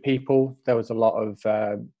lot of good people. There was a lot of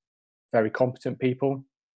very competent people.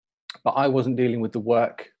 But I wasn't dealing with the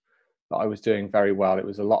work that I was doing very well. It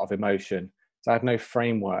was a lot of emotion. So I had no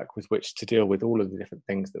framework with which to deal with all of the different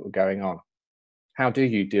things that were going on. How do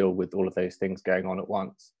you deal with all of those things going on at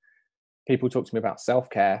once? People talk to me about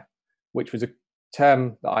self-care, which was a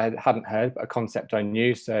term that I hadn't heard, but a concept I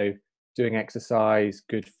knew. So doing exercise,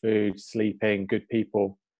 good food, sleeping, good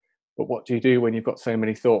people. But what do you do when you've got so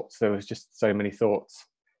many thoughts? There was just so many thoughts.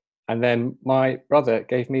 And then my brother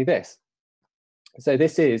gave me this. So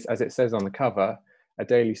this is, as it says on the cover, a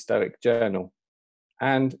daily Stoic journal.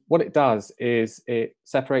 And what it does is it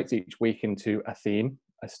separates each week into a theme,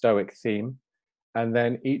 a Stoic theme. And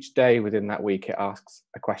then each day within that week, it asks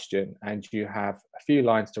a question. And you have a few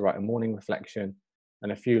lines to write a morning reflection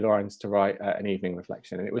and a few lines to write an evening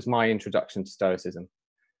reflection. And it was my introduction to Stoicism.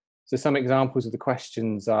 So some examples of the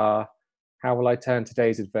questions are, how will I turn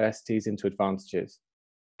today's adversities into advantages?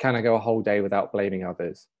 Can I go a whole day without blaming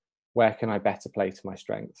others? Where can I better play to my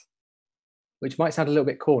strengths? Which might sound a little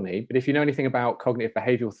bit corny, but if you know anything about cognitive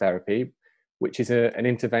behavioral therapy, which is an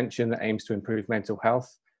intervention that aims to improve mental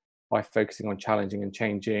health by focusing on challenging and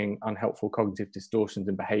changing unhelpful cognitive distortions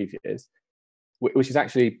and behaviors, which is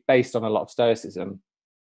actually based on a lot of Stoicism,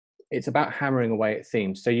 it's about hammering away at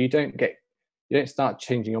themes. So you don't start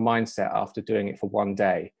changing your mindset after doing it for one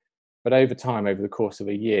day, but over time, over the course of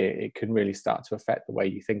a year, it can really start to affect the way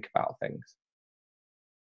you think about things.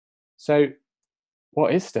 So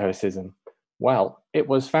what is Stoicism? Well, it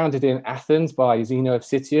was founded in Athens by Zeno of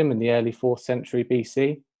Citium in the early 4th century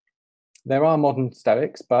BC. There are modern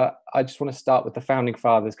Stoics, but I just want to start with the founding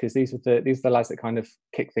fathers because these are the lads that kind of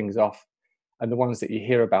kick things off and the ones that you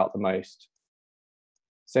hear about the most.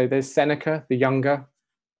 So there's Seneca, the younger.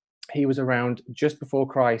 He was around just before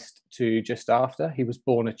Christ to just after. He was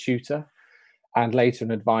born a tutor and later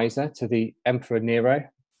an advisor to the Emperor Nero.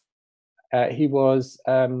 He was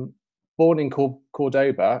born in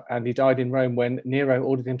Cordoba, and he died in Rome when Nero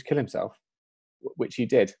ordered him to kill himself, which he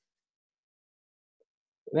did.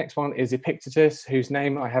 The next one is Epictetus, whose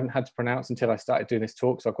name I haven't had to pronounce until I started doing this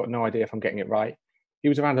talk, so I've got no idea if I'm getting it right. He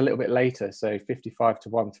was around a little bit later, so 55 to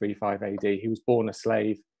 135 AD. He was born a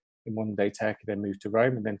slave in modern-day Turkey, then moved to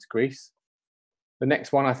Rome and then to Greece. The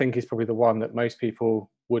next one I think is probably the one that most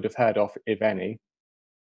people would have heard of, if any.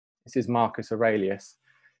 This is Marcus Aurelius.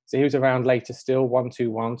 So he was around later still,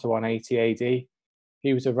 121 to 180 AD.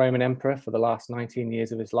 He was a Roman emperor for the last 19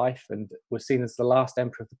 years of his life and was seen as the last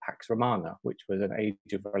emperor of the Pax Romana, which was an age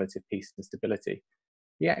of relative peace and stability.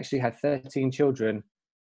 He actually had 13 children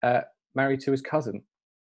married to his cousin.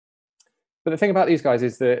 But the thing about these guys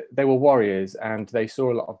is that they were warriors and they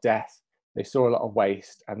saw a lot of death, they saw a lot of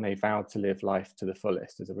waste, and they vowed to live life to the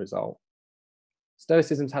fullest as a result.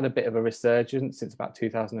 Stoicism's had a bit of a resurgence since about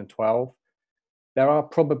 2012. There are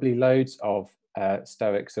probably loads of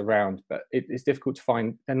Stoics around, but it's difficult to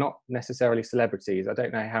find. They're not necessarily celebrities. I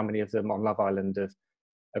don't know how many of them on Love Island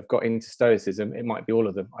have got into Stoicism. It might be all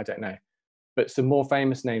of them, I don't know. But some more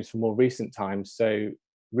famous names from more recent times. So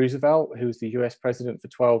Roosevelt, who was the US president for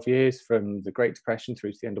 12 years from the Great Depression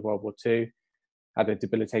through to the end of World War II, had a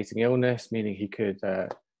debilitating illness, meaning he could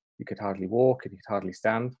hardly walk and he could hardly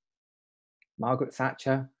stand. Margaret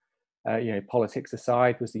Thatcher, politics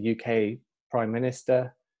aside, was the UK Prime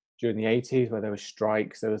Minister during the 80s, where there were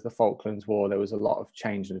strikes, there was the Falklands War, there was a lot of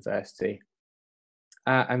change and adversity.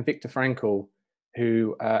 And Viktor Frankl,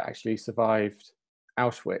 who actually survived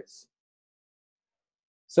Auschwitz.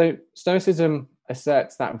 So Stoicism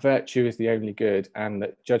asserts that virtue is the only good and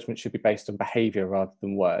that judgment should be based on behaviour rather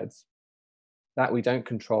than words, that we don't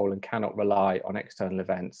control and cannot rely on external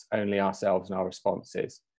events, only ourselves and our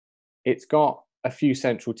responses. It's got a few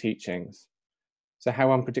central teachings. So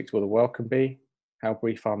how unpredictable the world can be, how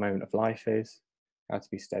brief our moment of life is, how to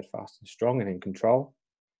be steadfast and strong and in control,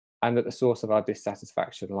 and that the source of our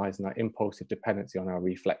dissatisfaction lies in our impulsive dependency on our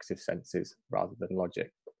reflexive senses rather than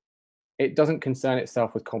logic. It doesn't concern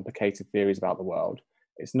itself with complicated theories about the world.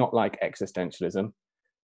 It's not like existentialism,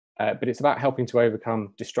 but it's about helping to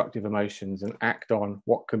overcome destructive emotions and act on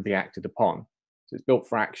what can be acted upon. So it's built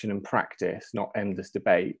for action and practice, not endless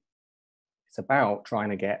debate. It's about trying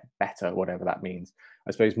to get better, whatever that means.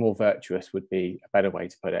 I suppose more virtuous would be a better way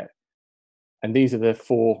to put it. And these are the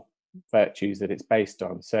 4 virtues that it's based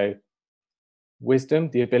on. So wisdom,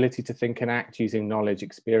 the ability to think and act using knowledge,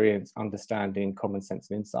 experience, understanding, common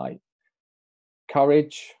sense and insight.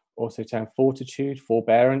 Courage, also termed fortitude,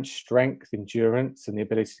 forbearance, strength, endurance, and the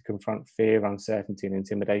ability to confront fear, uncertainty and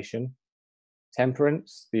intimidation.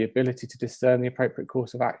 Temperance, the ability to discern the appropriate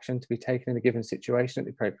course of action to be taken in a given situation at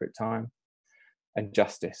the appropriate time. And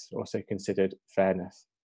justice, also considered fairness.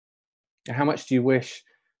 Now, how much do you wish,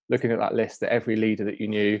 looking at that list, that every leader that you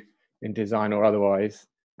knew in design or otherwise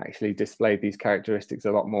actually displayed these characteristics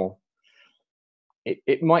a lot more?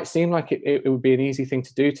 It might seem like it would be an easy thing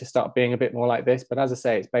to do to start being a bit more like this, but as I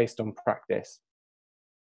say, it's based on practice.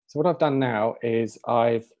 So what I've done now is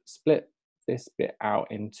I've split this bit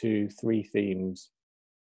out into 3 themes.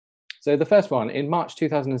 So the first one, in March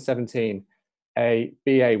 2017, a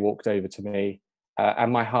BA walked over to me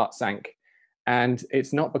and my heart sank. And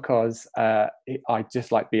it's not because I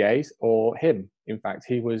dislike BAs or him. In fact,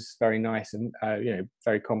 he was very nice and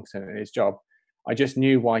very competent in his job. I just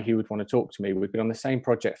knew why he would want to talk to me. We'd been on the same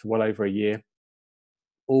project for well over a year.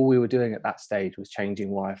 All we were doing at that stage was changing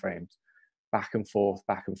wireframes back and forth.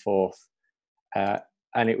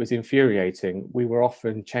 And it was infuriating. We were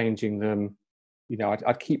often changing them.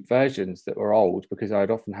 I'd keep versions that were old because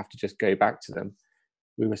I'd often have to just go back to them.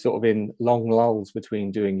 We were sort of in long lulls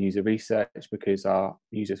between doing user research because our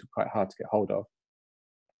users were quite hard to get hold of.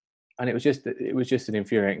 And it was just an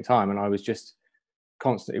infuriating time. And I was just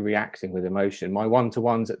constantly reacting with emotion. My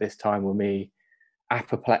one-to-ones at this time were me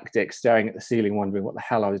apoplectic, staring at the ceiling, wondering what the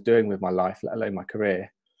hell I was doing with my life, let alone my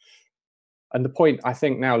career. And the point, I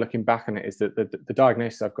think now looking back on it, is that the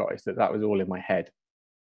diagnosis I've got is that was all in my head.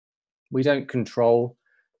 We don't control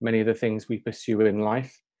many of the things we pursue in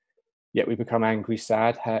life, yet we become angry,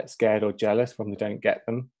 sad, hurt, scared, or jealous when we don't get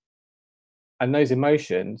them. And those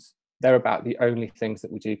emotions, they're about the only things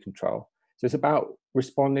that we do control. So it's about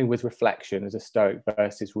responding with reflection as a Stoic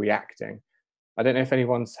versus reacting. I don't know if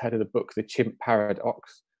anyone's heard of the book, The Chimp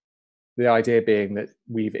Paradox. The idea being that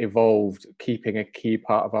we've evolved keeping a key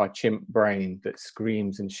part of our chimp brain that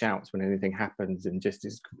screams and shouts when anything happens and just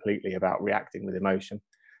is completely about reacting with emotion.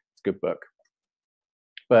 It's a good book.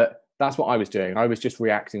 But That's what I was doing. I was just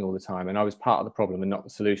reacting all the time, and I was part of the problem and not the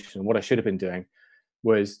solution. What I should have been doing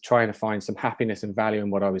was trying to find some happiness and value in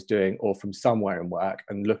what I was doing, or from somewhere in work,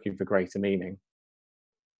 and looking for greater meaning.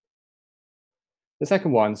 The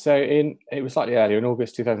second one, it was slightly earlier, in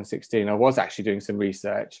August 2016, I was actually doing some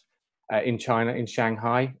research in China, in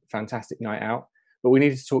Shanghai, fantastic night out, but we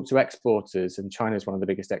needed to talk to exporters, and China is one of the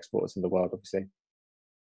biggest exporters in the world, obviously.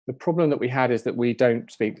 The problem that we had is that we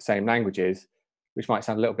don't speak the same languages, which might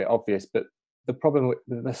sound a little bit obvious, but the problem with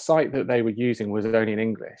the site that they were using was only in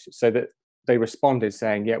English, so that they responded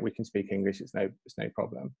saying, yeah, we can speak English, it's no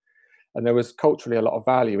problem. And there was culturally a lot of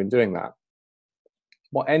value in doing that.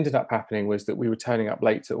 What ended up happening was that we were turning up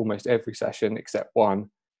late to almost every session except one,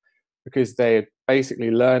 because they had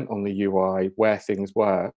basically learned on the UI where things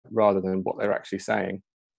were rather than what they're actually saying.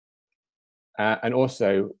 And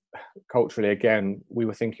also, culturally, again, we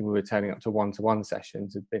were thinking we were turning up to one-to-one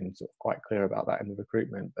sessions, had been sort of quite clear about that in the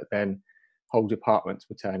recruitment, but then whole departments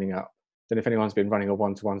were turning up. Then if anyone's been running a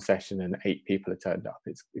one-to-one session and 8 people have turned up,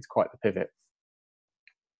 it's quite the pivot.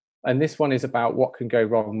 And this one is about what can go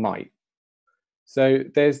wrong might. So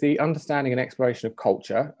there's the understanding and exploration of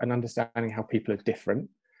culture and understanding how people are different,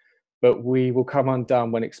 but we will come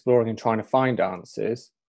undone when exploring and trying to find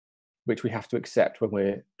answers, which we have to accept when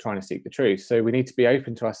we're trying to seek the truth. So we need to be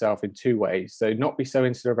open to ourselves in 2 ways. So not be so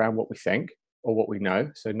insulated around what we think or what we know,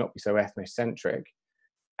 so not be so ethnocentric,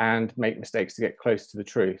 and make mistakes to get close to the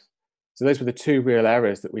truth. So those were the 2 real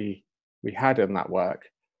errors that we had in that work,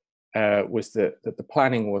 was that the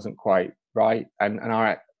planning wasn't quite right, and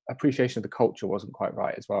our appreciation of the culture wasn't quite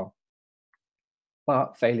right as well.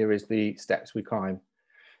 But failure is the steps we climb.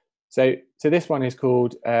 So this one is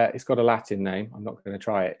called, it's got a Latin name, I'm not going to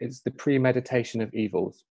try it. It's the premeditation of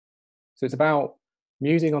evils. So it's about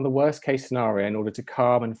musing on the worst case scenario in order to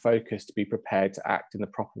calm and focus to be prepared to act in the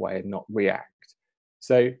proper way and not react.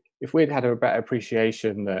 So if we'd had a better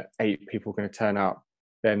appreciation that 8 people were going to turn up,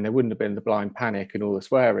 then there wouldn't have been the blind panic and all the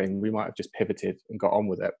swearing. We might have just pivoted and got on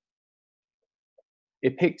with it.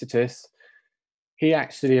 Epictetus, he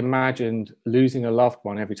actually imagined losing a loved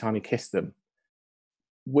one every time he kissed them,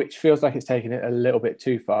 which feels like it's taken it a little bit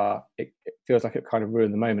too far. It feels like it kind of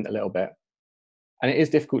ruined the moment a little bit. And it is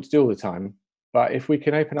difficult to do all the time. But if we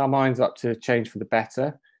can open our minds up to change for the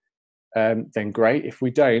better, then great. If we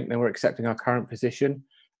don't, then we're accepting our current position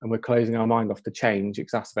and we're closing our mind off to change,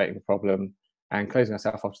 exacerbating the problem, and closing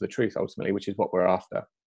ourselves off to the truth, ultimately, which is what we're after.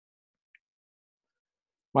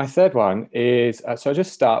 My third one is, so I'll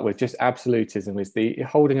just start with just absolutism, is the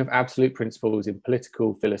holding of absolute principles in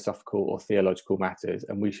political, philosophical, or theological matters.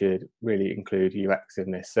 And we should really include UX in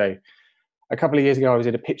this. So a couple of years ago, I was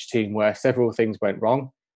in a pitch team where several things went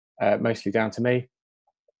wrong, mostly down to me.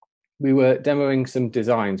 We were demoing some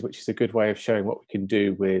designs, which is a good way of showing what we can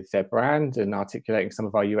do with their brand and articulating some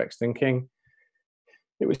of our UX thinking.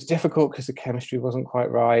 It was difficult because the chemistry wasn't quite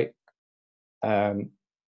right.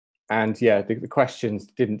 And yeah, the questions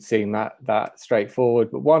didn't seem that straightforward.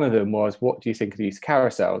 But one of them was, what do you think of these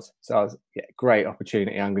carousels? So I was, yeah, great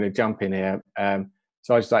opportunity. I'm going to jump in here.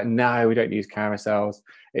 So I was like, no, we don't use carousels.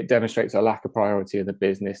 It demonstrates a lack of priority in the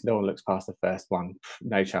business. No one looks past the first one.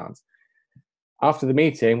 No chance. After the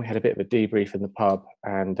meeting, we had a bit of a debrief in the pub,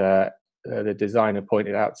 and the designer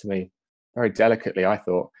pointed out to me, very delicately, I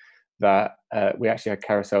thought, that we actually had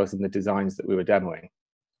carousels in the designs that we were demoing.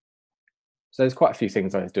 So there's quite a few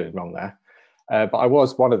things I was doing wrong there. But I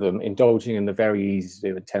was one of them, indulging in the very easy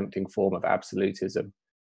and tempting form of absolutism.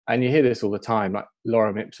 And you hear this all the time, like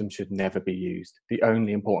lorem ipsum should never be used. The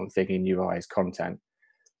only important thing in UI is content.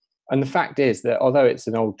 And the fact is that although it's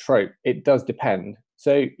an old trope, it does depend.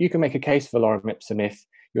 So you can make a case for lorem ipsum if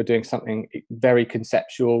you're doing something very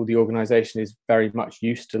conceptual. The organization is very much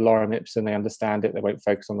used to lorem ipsum. They understand it. They won't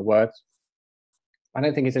focus on the words. I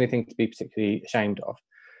don't think it's anything to be particularly ashamed of.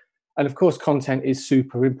 And of course, content is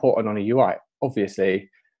super important on a UI, obviously.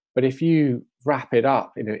 But if you wrap it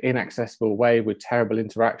up in an inaccessible way with terrible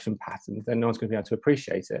interaction patterns, then no one's going to be able to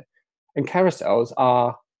appreciate it. And carousels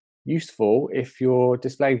are useful if you're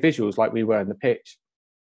displaying visuals like we were in the pitch.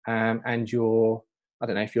 And you're, I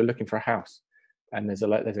don't know, if you're looking for a house and there's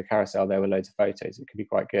a carousel there with loads of photos, it could be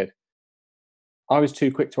quite good. I was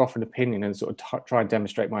too quick to offer an opinion and sort of try and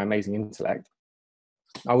demonstrate my amazing intellect.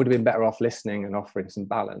 I would have been better off listening and offering some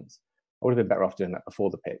balance. I would have been better off doing that before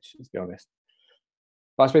the pitch, let's be honest.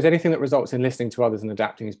 But I suppose anything that results in listening to others and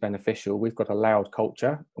adapting is beneficial. We've got a loud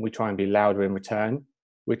culture and we try and be louder in return.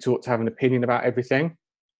 We're taught to have an opinion about everything,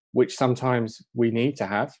 which sometimes we need to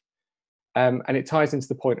have. And it ties into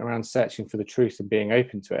the point around searching for the truth and being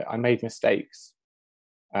open to it. I made mistakes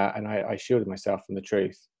and I shielded myself from the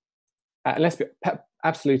truth.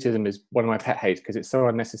 absolutism is one of my pet hates because it's so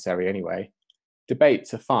unnecessary anyway.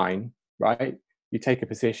 Debates are fine, right? You take a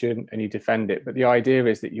position and you defend it, but the idea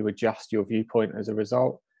is that you adjust your viewpoint as a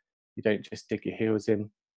result. You don't just dig your heels in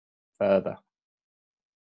further.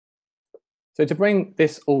 So to bring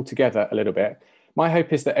this all together a little bit, my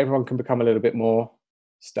hope is that everyone can become a little bit more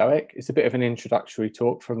stoic. It's a bit of an introductory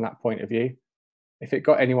talk from that point of view. If it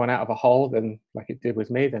got anyone out of a hole, then like it did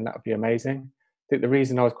with me, then that would be amazing. I think the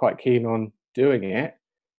reason I was quite keen on doing it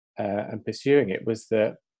and pursuing it was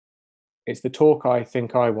that it's the talk I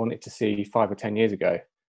think I wanted to see 5 or 10 years ago.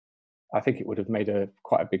 I think it would have made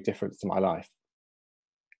quite a big difference to my life.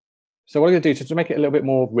 So what I'm going to do to make it a little bit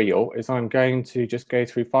more real is I'm going to just go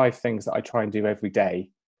through 5 things that I try and do every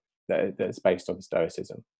day that's based on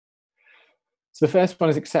Stoicism. So the first one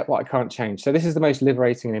is accept what I can't change. So this is the most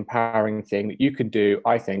liberating and empowering thing that you can do,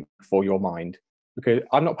 I think, for your mind, because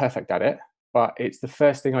I'm not perfect at it, but it's the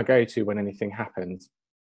first thing I go to when anything happens.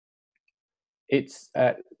 It's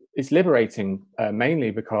liberating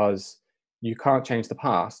mainly because you can't change the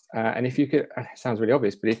past. And if you could, it sounds really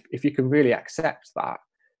obvious, but if you can really accept that,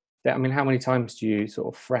 I mean, how many times do you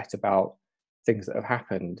sort of fret about things that have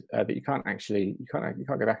happened that you can't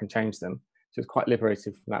go back and change them? So it's quite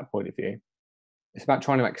liberating from that point of view. It's about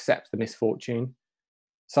trying to accept the misfortune.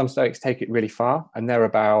 Some Stoics take it really far, and they're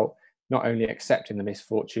about not only accepting the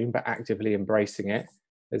misfortune, but actively embracing it.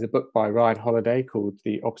 There's a book by Ryan Holiday called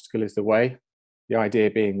The Obstacle is the Way. The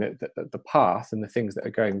idea being that the path and the things that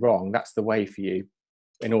are going wrong, that's the way for you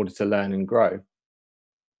in order to learn and grow.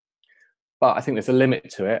 But I think there's a limit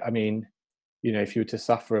to it. I mean, you know, if you were to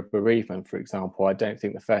suffer a bereavement, for example, I don't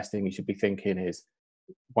think the first thing you should be thinking is,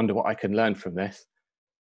 wonder what I can learn from this.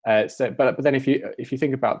 But then if you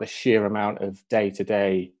think about the sheer amount of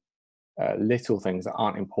day-to-day little things that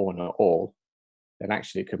aren't important at all, then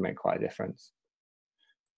actually it could make quite a difference.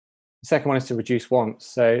 The second one is to reduce wants.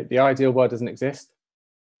 So the ideal world doesn't exist.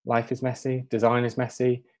 Life is messy. Design is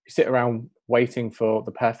messy. If you sit around waiting for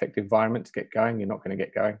the perfect environment to get going, you're not going to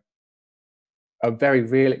get going. A very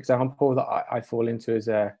real example that I fall into is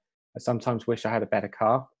I sometimes wish I had a better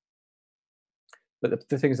car. But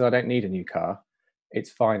the thing is that I don't need a new car. It's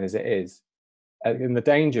fine as it is. And the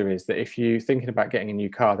danger is that if you're thinking about getting a new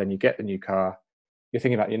car, then you get the new car, you're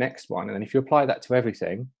thinking about your next one. And then if you apply that to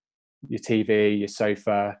everything, your TV, your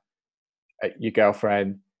sofa, your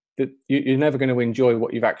girlfriend, that you're never going to enjoy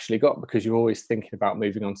what you've actually got because you're always thinking about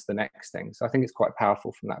moving on to the next thing. So I think it's quite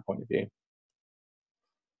powerful from that point of view.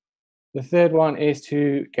 The third one is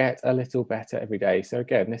to get a little better every day. So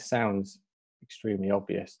again, this sounds extremely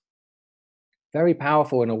obvious. Very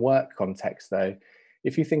powerful in a work context though.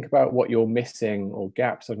 If you think about what you're missing or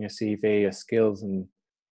gaps on your CV or skills and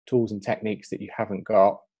tools and techniques that you haven't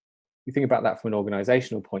got, you think about that from an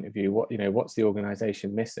organizational point of view, what's the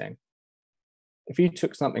organization missing? If you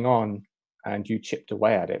took something on and you chipped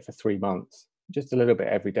away at it for 3 months, just a little bit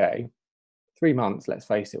every day, 3 months, let's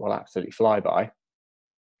face it, will absolutely fly by.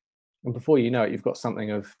 And before you know it, you've got something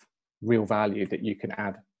of real value that you can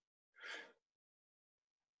add.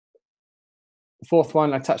 The fourth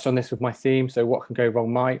one, I touched on this with my theme, so what can go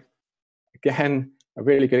wrong might. Again, a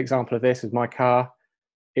really good example of this is my car.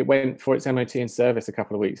 It went for its MOT and service a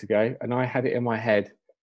couple of weeks ago, and I had it in my head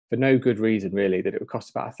for no good reason really that it would cost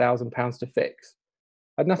about £1,000 to fix.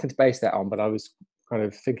 I had nothing to base that on, but I was kind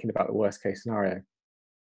of thinking about the worst case scenario.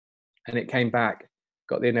 And it came back,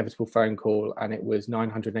 got the inevitable phone call, and it was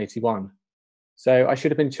 £981. So I should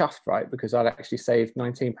have been chuffed, right? Because I'd actually saved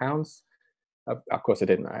 £19. Of course I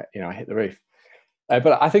didn't, I hit the roof.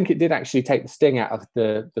 But I think it did actually take the sting out of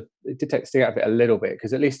it did take the sting out of it a little bit,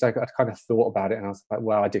 because at least I kind of thought about it and I was like,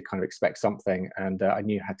 well, I did kind of expect something, and I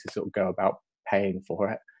knew I had to sort of go about paying for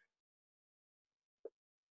it.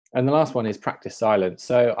 And the last one is practice silence.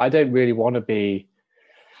 So I don't really want to be,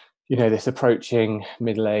 this approaching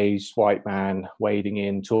middle-aged white man wading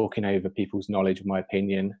in, talking over people's knowledge and my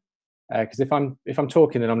opinion. Because if I'm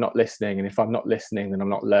talking, then I'm not listening, and if I'm not listening, then I'm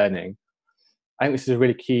not learning. I think this is a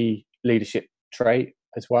really key leadership trait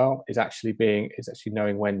as well, is actually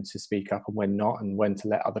knowing when to speak up and when not, and when to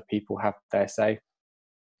let other people have their say.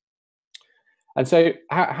 And so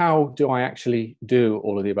how do I actually do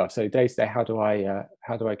all of the above? So day to day, how do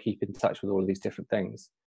I keep in touch with all of these different things?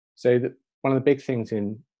 So one of the big things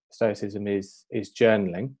in Stoicism is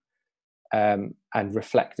journaling and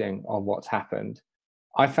reflecting on what's happened.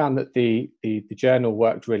 I found that the journal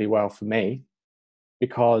worked really well for me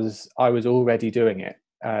because I was already doing it,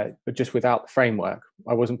 but just without the framework.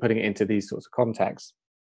 I wasn't putting it into these sorts of contexts.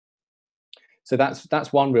 So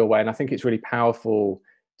that's one real way, and I think it's really powerful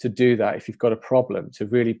to do that if you've got a problem, to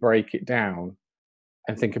really break it down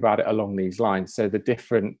and think about it along these lines. So the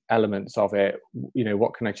different elements of it, you know,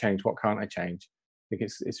 what can I change? What can't I change? I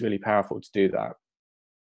think it's really powerful to do that.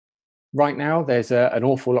 Right now, there's an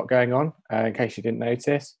awful lot going on, in case you didn't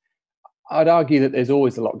notice. I'd argue that there's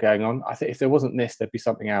always a lot going on. I think if there wasn't this, there'd be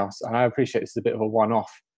something else. And I appreciate this is a bit of a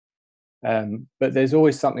one-off. But there's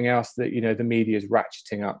always something else that, you know, the media is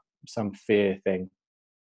ratcheting up, some fear thing.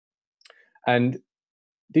 And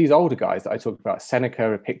these older guys that I talked about,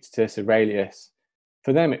 Seneca, Epictetus, Aurelius,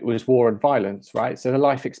 for them it was war and violence, right? So the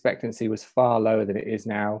life expectancy was far lower than it is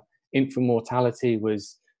now. Infant mortality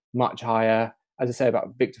was much higher. As I say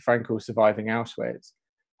about Viktor Frankl surviving Auschwitz.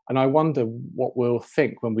 And I wonder what we'll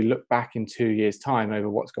think when we look back in 2 years' time over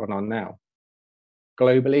what's gone on now.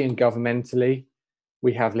 Globally and governmentally,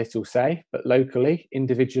 we have little say, but locally,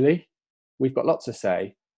 individually, we've got lots to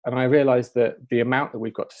say. And I realise that the amount that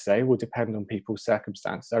we've got to say will depend on people's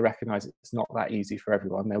circumstances. I recognise it's not that easy for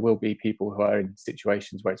everyone. There will be people who are in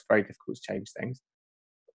situations where it's very difficult to change things.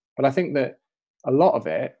 But I think that a lot of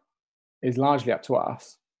it is largely up to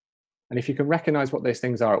us. And if you can recognise what those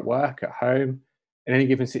things are at work, at home, in any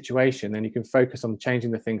given situation, then you can focus on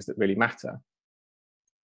changing the things that really matter.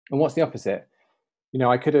 And what's the opposite? You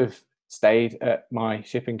know, I could have stayed at my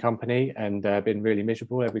shipping company and been really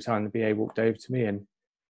miserable every time the BA walked over to me and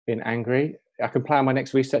been angry. I can plan my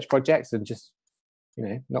next research projects and just, you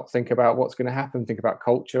know, not think about what's going to happen, think about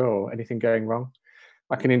culture or anything going wrong.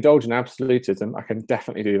 I can indulge in absolutism. I can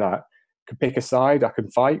definitely do that. I can pick a side. I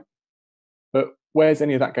can fight. But where's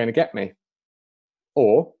any of that going to get me?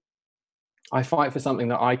 Or I fight for something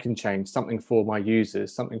that I can change, something for my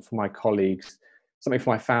users, something for my colleagues, something for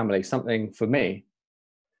my family, something for me.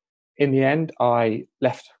 In the end, I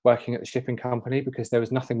left working at the shipping company because there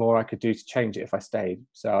was nothing more I could do to change it if I stayed.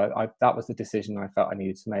 So that was the decision I felt I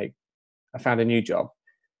needed to make. I found a new job.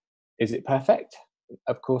 Is it perfect?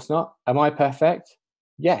 Of course not. Am I perfect?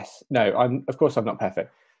 Yes. No, of course I'm not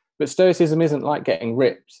perfect. But Stoicism isn't like getting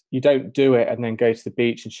ripped. You don't do it and then go to the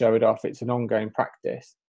beach and show it off. It's an ongoing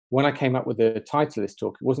practice. When I came up with the title of this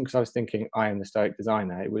talk, it wasn't because I was thinking I am the Stoic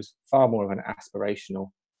designer. It was far more of an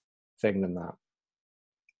aspirational thing than that.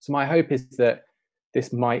 So my hope is that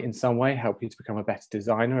this might in some way help you to become a better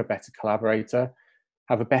designer, a better collaborator,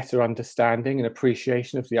 have a better understanding and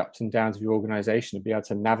appreciation of the ups and downs of your organization and be able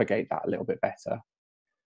to navigate that a little bit better.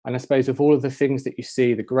 And I suppose of all of the things that you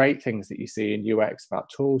see, the great things that you see in UX about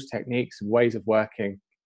tools, techniques, and ways of working,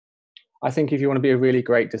 I think if you want to be a really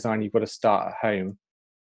great designer, you've got to start at home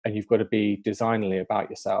and you've got to be designerly about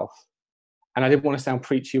yourself. And I didn't want to sound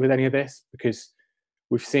preachy with any of this because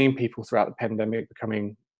we've seen people throughout the pandemic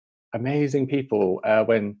becoming amazing people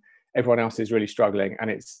when everyone else is really struggling, and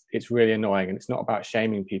it's really annoying. And it's not about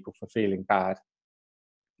shaming people for feeling bad.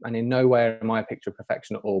 And in no way am I a picture of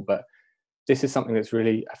perfection at all, but this is something that's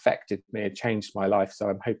really affected me and changed my life. So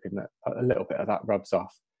I'm hoping that a little bit of that rubs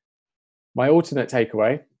off. My alternate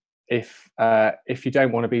takeaway, if you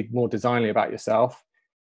don't want to be more designly about yourself,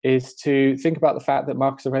 is to think about the fact that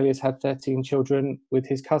Marcus Aurelius had 13 children with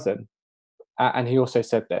his cousin. And he also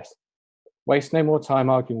said this: waste no more time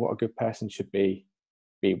arguing what a good person should be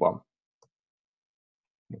one.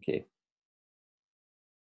 Thank you.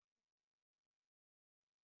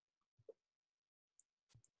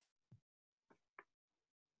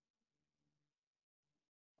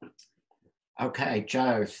 Okay,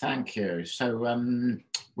 Joe, thank you. So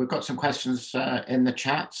we've got some questions in the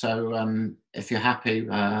chat. So if you're happy,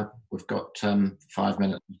 we've got 5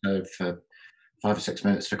 minutes for 5 or 6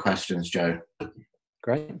 minutes for questions, Joe.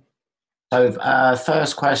 Great. So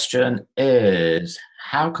first question is,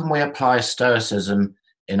 how can we apply Stoicism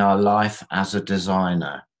in our life as a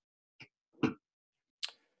designer?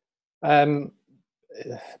 Apply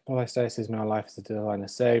Stoicism in our life as a designer.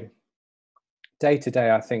 So day to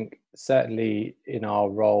day, I think certainly in our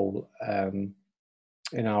role,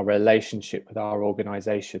 in our relationship with our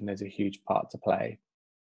organization, there's a huge part to play.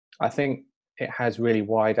 I think it has really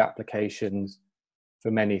wide applications for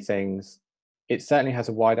many things. It certainly has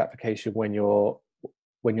a wide application when you're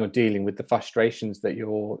dealing with the frustrations that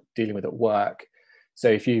you're dealing with at work. So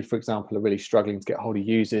if you, for example, are really struggling to get hold of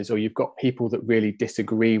users, or you've got people that really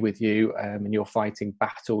disagree with you and you're fighting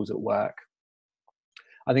battles at work,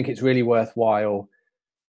 I think it's really worthwhile,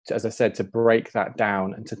 as I said, to break that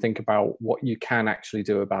down and to think about what you can actually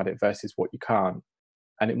do about it versus what you can't.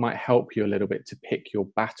 And it might help you a little bit to pick your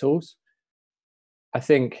battles. I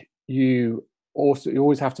think you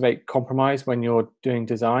always have to make compromise when you're doing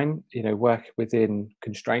design, work within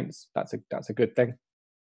constraints. That's a good thing.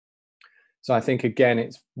 So I think, again,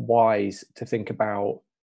 it's wise to think about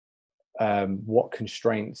what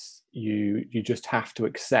constraints you just have to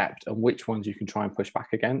accept and which ones you can try and push back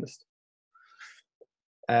against.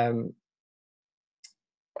 And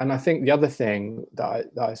I think the other thing that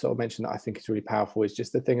I sort of mentioned that I think is really powerful is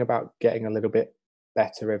just the thing about getting a little bit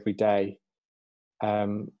better every day,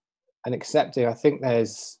 and accepting. I think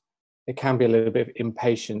it can be a little bit of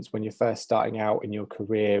impatience when you're first starting out in your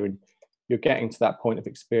career and you're getting to that point of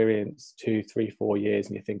experience 2, 3, 4 years,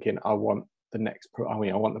 and you're thinking, I want the next, I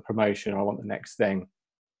want the promotion, I want the next thing.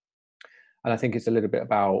 And I think it's a little bit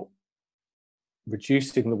about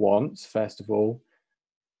reducing the wants, first of all,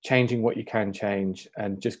 changing what you can change,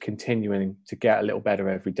 and just continuing to get a little better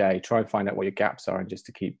every day. Try and find out what your gaps are and just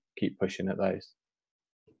to keep pushing at those.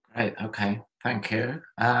 Great, okay, thank you.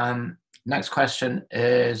 Next question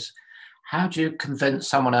is, how do you convince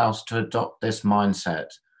someone else to adopt this mindset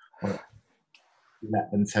or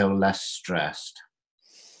let them feel less stressed?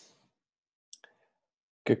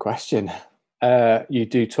 Good question. You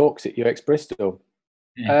do talks at UXBristol.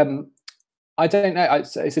 Yeah. I don't know.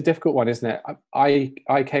 It's a difficult one, isn't it?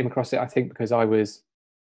 I came across it, I think, because I was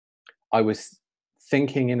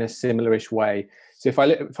thinking in a similarish way. So if I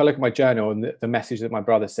look at my journal and the message that my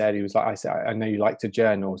brother said, he was like, I know you like to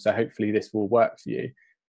journal, so hopefully this will work for you.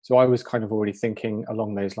 So I was kind of already thinking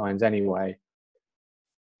along those lines anyway.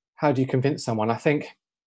 How do you convince someone? I think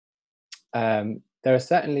there are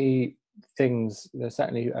certainly things,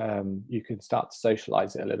 you can start to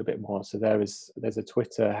socialize it a little bit more. So there's a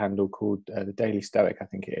Twitter handle called the Daily Stoic, I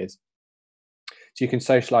think it is. So you can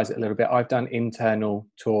socialize it a little bit. I've done internal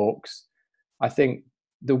talks. I think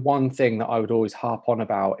the one thing that I would always harp on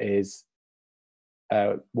about is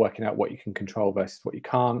working out what you can control versus what you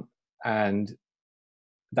can't. And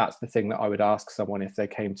that's the thing that I would ask someone if they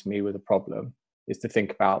came to me with a problem, is to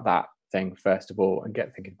think about that thing first of all and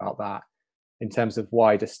get thinking about that. In terms of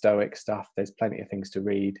wider Stoic stuff, there's plenty of things to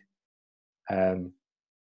read.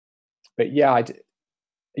 But yeah,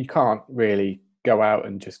 you can't really go out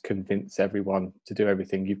and just convince everyone to do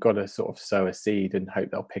everything. You've got to sort of sow a seed and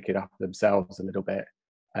hope they'll pick it up themselves a little bit,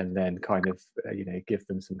 and then kind of, give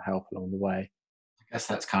them some help along the way. I guess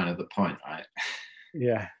that's kind of the point, right?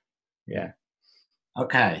 Yeah.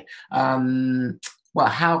 Okay. Well,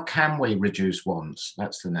 how can we reduce wants?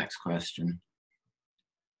 That's the next question.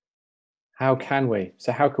 How can we?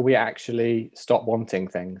 So how can we actually stop wanting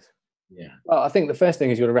things? Yeah. Well, I think the first thing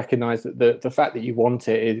is you've got to recognize that the fact that you want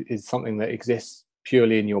it is something that exists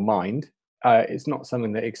purely in your mind. It's not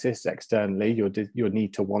something that exists externally, your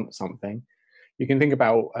need to want something. You can think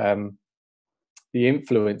about the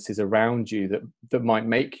influences around you that might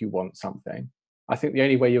make you want something. I think the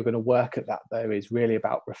only way you're going to work at that, though, is really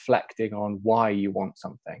about reflecting on why you want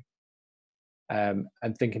something,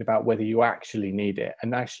 and thinking about whether you actually need it.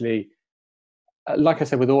 And actually, like I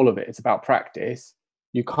said, with all of it, it's about practice.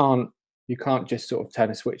 You can't just sort of turn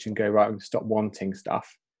a switch and go, right, I'm going to stop wanting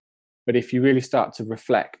stuff. But if you really start to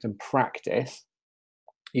reflect and practice,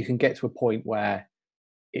 you can get to a point where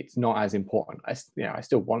it's not as important. I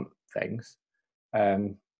still want things, but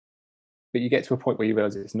you get to a point where you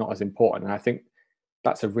realize it's not as important. And I think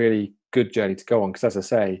that's a really good journey to go on, because, as I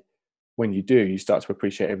say, when you do, you start to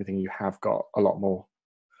appreciate everything you have got a lot more.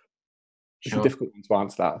 It's a difficult one to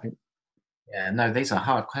answer that, I think. Yeah, no, these are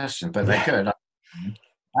hard questions, but they're good.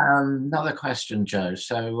 Another question, Joe.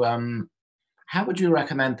 So how would you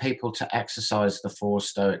recommend people to exercise the 4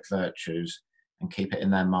 Stoic virtues and keep it in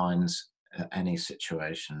their minds at any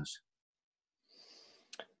situations?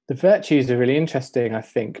 The virtues are really interesting, I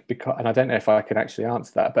think, because, and I don't know if I can actually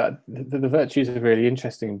answer that, but the virtues are really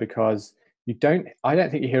interesting because I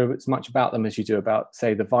don't think you hear as much about them as you do about,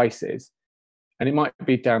 say, the vices. And it might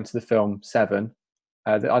be down to the film Seven.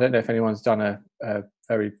 I don't know if anyone's done a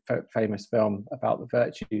very famous film about the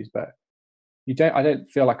virtues, but I don't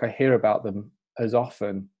feel like I hear about them as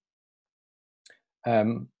often.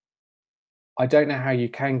 I don't know how you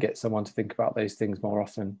can get someone to think about those things more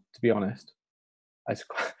often, to be honest.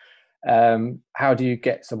 How do you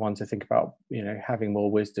get someone to think about, having more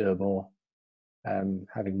wisdom or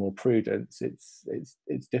having more prudence?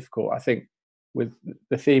 It's difficult. I think with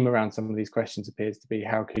the theme around some of these questions appears to be,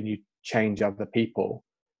 how can you change other people?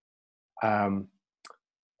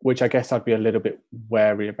 Which I guess I'd be a little bit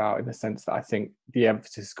wary about, in the sense that I think the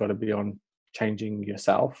emphasis has got to be on changing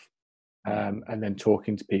yourself, and then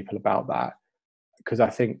talking to people about that, because I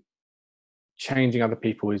think changing other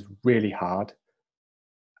people is really hard,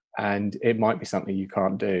 and it might be something you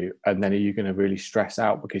can't do. And then are you going to really stress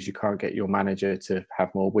out because you can't get your manager to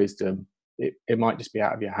have more wisdom? It might just be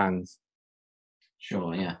out of your hands.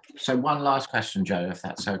 Sure, yeah. So one last question, Joe, if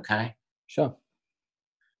that's okay. Sure.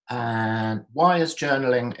 And why is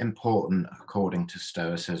journaling important according to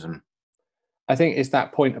Stoicism? I think it's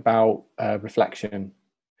that point about reflection.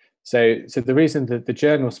 So the reason that the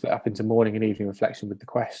journal split up into morning and evening reflection with the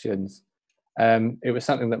questions, it was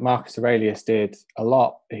something that Marcus Aurelius did a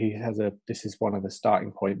lot. He has this is one of the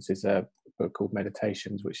starting points, is a book called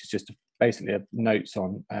Meditations, which is just basically notes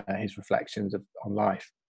on his reflections on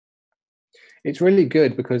life. It's really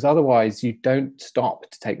good because otherwise you don't stop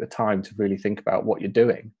to take the time to really think about what you're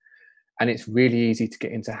doing. And it's really easy to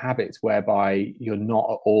get into habits whereby you're not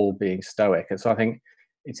at all being stoic. And so I think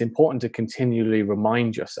it's important to continually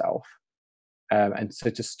remind yourself, and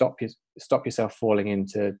so to stop yourself falling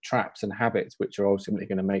into traps and habits which are ultimately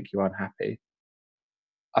going to make you unhappy.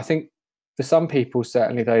 I think for some people,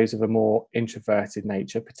 certainly those of a more introverted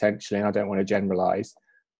nature, potentially, and I don't want to generalize,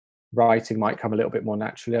 writing might come a little bit more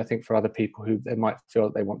naturally. I think for other people who they might feel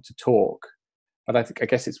that they want to talk, but I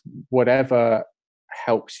guess it's whatever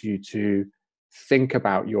helps you to think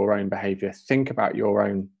about your own behavior, think about your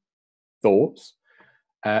own thoughts,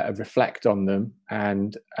 reflect on them,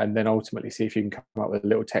 and then ultimately see if you can come up with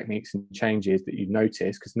little techniques and changes that you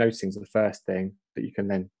notice, because noticing is the first thing that you can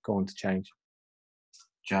then go on to change.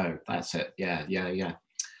 Joe, that's it. Yeah.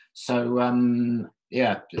 So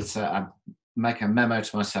it's I make a memo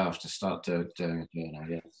to myself to start doing it.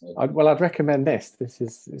 Yeah. So, I'd recommend this. This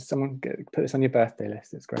is someone put this on your birthday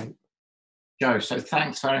list. It's great. Joe, so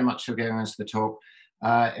thanks very much for giving us the talk.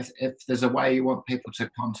 If there's a way you want people to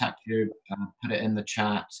contact you, put it in the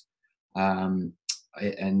chat, in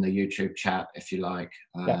the YouTube chat, if you like.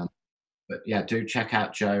 But yeah, do check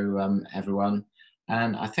out Joe, everyone.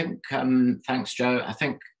 And I think, thanks, Joe. I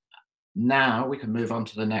think now we can move on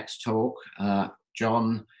to the next talk.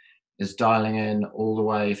 John is dialing in all the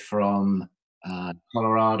way from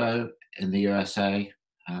Colorado in the USA.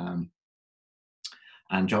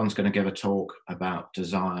 And John's going to give a talk about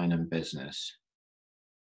design and business.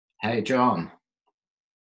 Hey, John.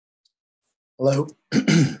 Hello.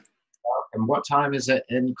 And what time is it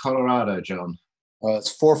in Colorado, John?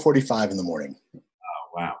 It's 4:45 in the morning. Oh,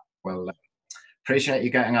 wow. Well, appreciate you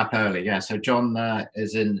getting up early. Yeah, so John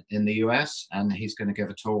is in the US, and he's going to give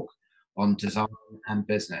a talk on design and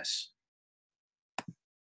business.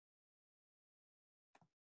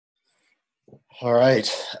 All right.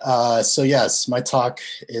 So yes, my talk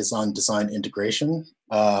is on design integration.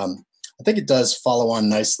 I think it does follow on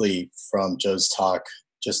nicely from Joe's talk,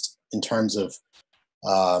 just in terms of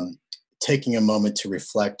taking a moment to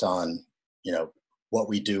reflect on, what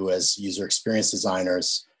we do as user experience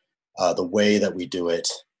designers, the way that we do it,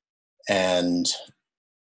 and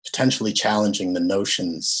potentially challenging the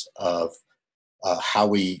notions of how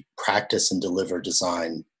we practice and deliver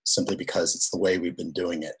design simply because it's the way we've been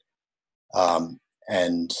doing it.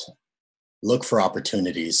 And look for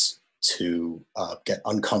opportunities to get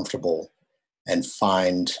uncomfortable and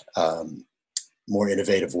find more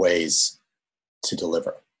innovative ways to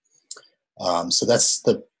deliver. So that's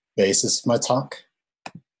the basis of my talk.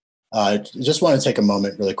 I just want to take a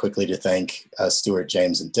moment really quickly to thank Stuart,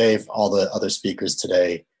 James, and Dave, all the other speakers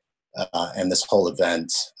today, and this whole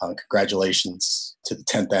event. Congratulations to the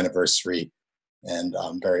 10th anniversary, and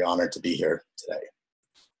I'm very honored to be here today.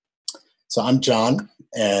 So I'm John,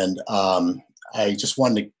 and I just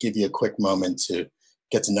wanted to give you a quick moment to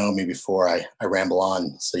get to know me before I ramble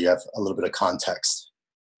on, so you have a little bit of context.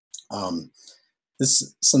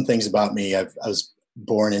 Some things about me. I was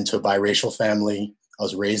born into a biracial family. I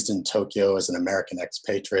was raised in Tokyo as an American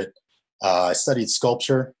expatriate. I studied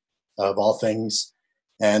sculpture, of all things,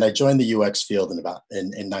 and I joined the UX field in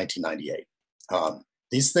 1998.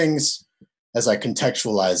 These things, as I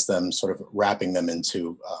contextualize them, sort of wrapping them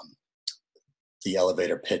into the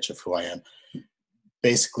elevator pitch of who I am,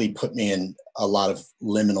 basically put me in a lot of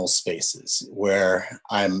liminal spaces where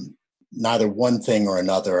I'm neither one thing or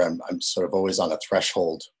another. I'm sort of always on a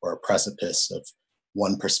threshold or a precipice of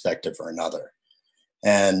one perspective or another.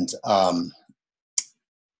 And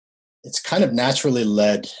it's kind of naturally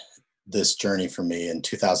led this journey for me in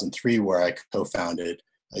 2003, where I co-founded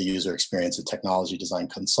a user experience and technology design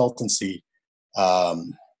consultancy,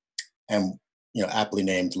 and aptly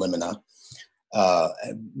named Limina.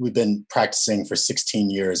 We've been practicing for 16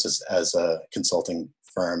 years as a consulting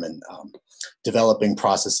firm, and developing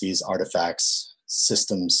processes, artifacts,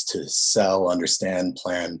 systems to sell, understand,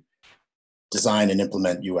 plan, design, and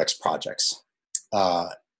implement UX projects.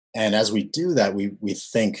 And as we do that, we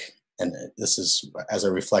think, and this is as I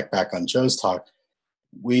reflect back on Joe's talk,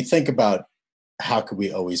 we think about how could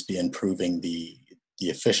we always be improving the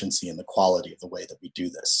efficiency and the quality of the way that we do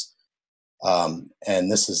this.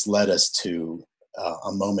 And this has led us to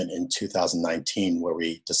a moment in 2019 where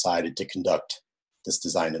we decided to conduct this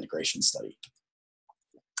design integration study.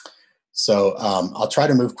 So I'll try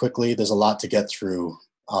to move quickly. There's a lot to get through.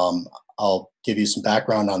 I'll I'll give you some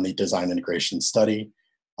background on the design integration study.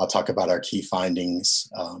 I'll talk about our key findings,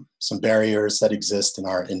 some barriers that exist in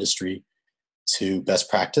our industry to best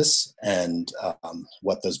practice, and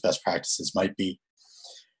what those best practices might be,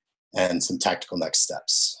 and some tactical next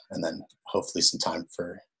steps, and then hopefully some time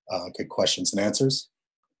for good questions and answers.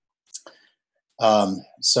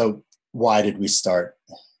 So why did we start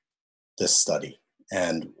this study,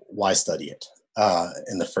 and why study it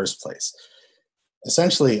in the first place?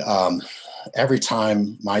 Essentially, every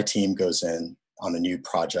time my team goes in on a new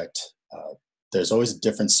project, there's always a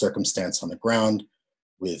different circumstance on the ground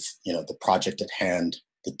with, you know, the project at hand,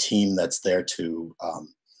 the team that's there to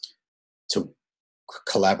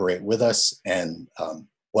collaborate with us, and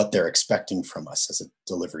what they're expecting from us as a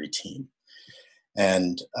delivery team.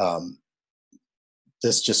 And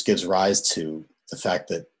this just gives rise to the fact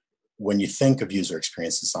that when you think of user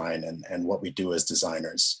experience design and what we do as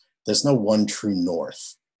designers, there's no one true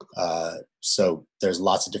north. So there's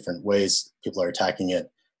lots of different ways people are attacking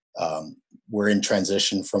it. We're in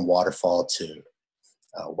transition from waterfall to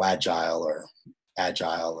Wagile or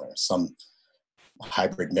Agile or some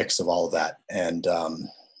hybrid mix of all of that. And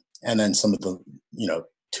then some of the, you know,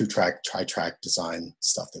 two-track, tri-track design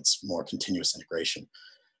stuff that's more continuous integration.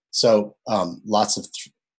 So lots of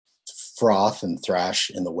froth and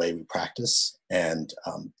thrash in the way we practice, and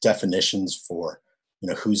definitions for, you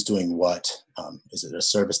know, who's doing what. Is it a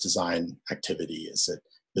service design activity? Is it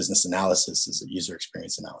business analysis? Is it user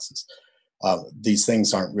experience analysis? These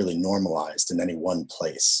things aren't really normalized in any one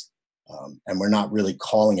place. And we're not really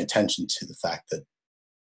calling attention to the fact that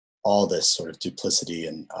all this sort of duplicity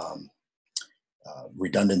and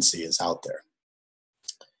redundancy is out there.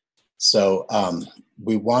 So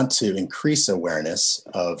we want to increase awareness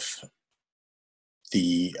of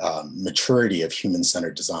the maturity of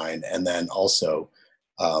human-centered design, and then also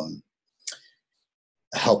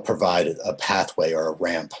help provide a pathway or a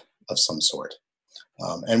ramp of some sort.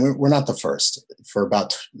 And we're not the first. For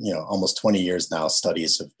about, you know, almost 20 years now,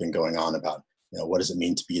 studies have been going on about, you know, what does it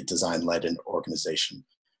mean to be a design-led organization?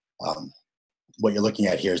 What you're looking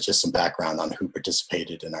at here is just some background on who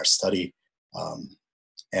participated in our study,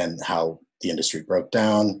 and how the industry broke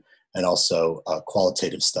down, and also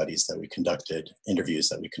qualitative studies that we conducted, interviews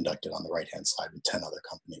that we conducted on the right-hand side with 10 other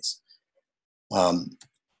companies.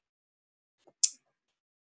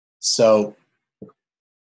 So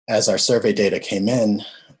as our survey data came in,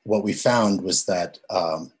 what we found was that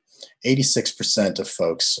 86% of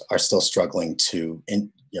folks are still struggling to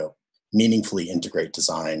meaningfully integrate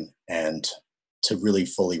design and to really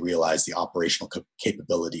fully realize the operational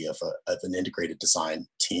capability of an integrated design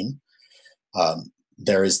team.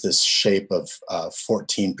 There is this shape of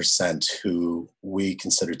 14% who we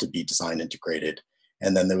consider to be design integrated.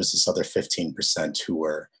 And then there was this other 15% who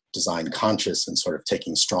were design conscious and sort of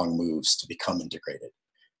taking strong moves to become integrated.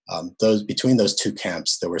 Between those two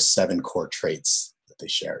camps, there were 7 core traits that they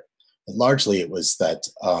shared. And largely it was that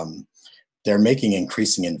they're making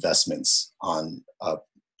increasing investments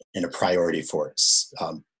in a priority for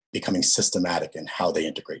becoming systematic in how they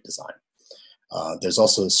integrate design. There's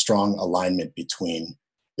also a strong alignment between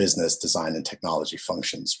business, design, and technology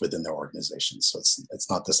functions within their organization. So it's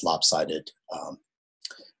not this lopsided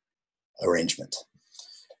arrangement.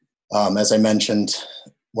 As I mentioned,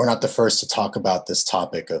 we're not the first to talk about this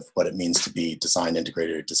topic of what it means to be design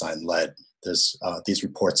integrated or design led. These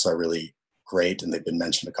reports are really great, and they've been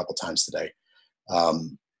mentioned a couple times today.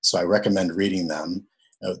 So I recommend reading them.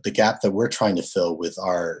 The gap that we're trying to fill with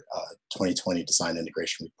our 2020 design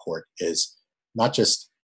integration report is not just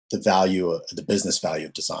the business value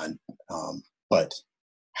of design, but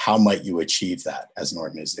how might you achieve that as an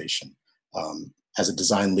organization, as a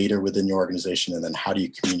design leader within your organization, and then how do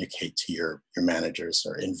you communicate to your managers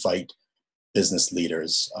or invite business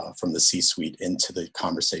leaders from the C-suite into the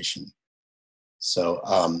conversation. So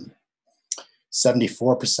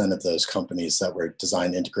 74% of those companies that were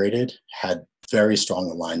design integrated had very strong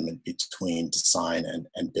alignment between design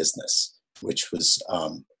and business, which was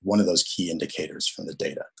one of those key indicators from the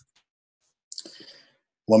data.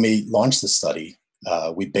 When we launched the study,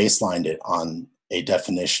 we baselined it on a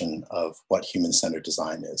definition of what human-centered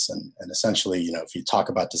design is. And essentially, if you talk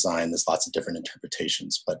about design, there's lots of different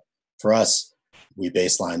interpretations. But for us, we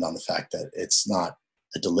baselined on the fact that it's not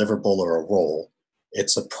a deliverable or a role.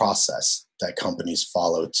 It's a process that companies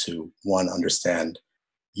follow to, one, understand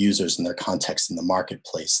users and their context in the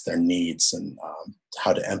marketplace, their needs, and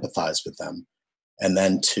how to empathize with them. And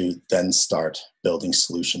then to start building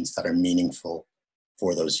solutions that are meaningful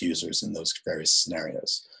for those users in those various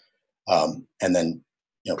scenarios. And then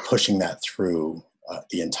pushing that through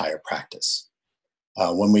the entire practice.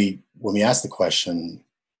 When we asked the question,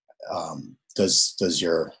 does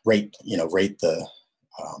your rate the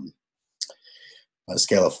on a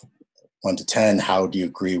scale of 1 to 10, how do you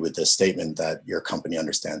agree with this statement that your company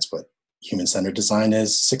understands what human-centered design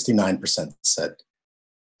is? 69% said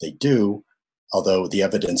they do, although the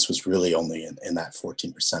evidence was really only in that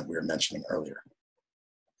 14% we were mentioning earlier.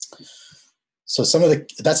 So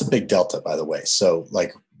that's a big delta, by the way. So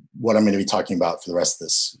like what I'm going to be talking about for the rest of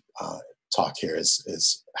this talk here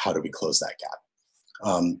is how do we close that gap?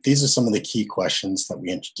 These are some of the key questions that we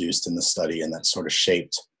introduced in the study and that sort of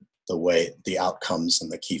shaped the outcomes and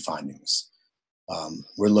the key findings.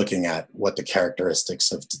 We're looking at what the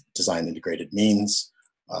characteristics of design integrated means.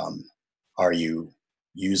 Are you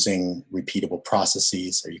using repeatable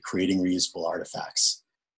processes? Are you creating reusable artifacts?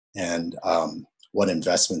 And what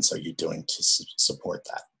investments are you doing to support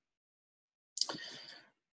that?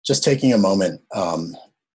 Just taking a moment,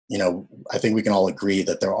 I think we can all agree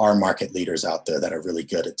that there are market leaders out there that are really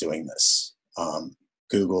good at doing this.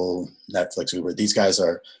 Google, Netflix, Uber, these guys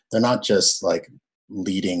they're not just like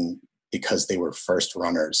leading because they were first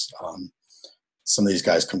runners. Some of these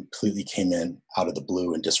guys completely came in out of the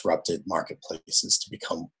blue and disrupted marketplaces to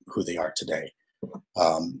become who they are today.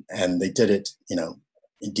 And they did it,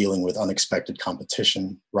 in dealing with unexpected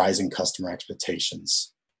competition, rising customer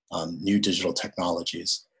expectations, new digital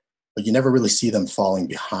technologies, but you never really see them falling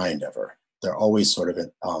behind ever. They're always sort of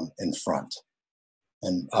in front.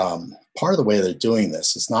 And part of the way they're doing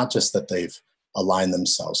this is not just that they've aligned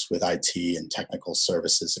themselves with IT and technical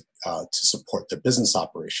services to support their business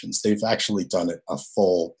operations. They've actually done a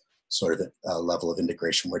full sort of level of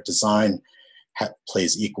integration where design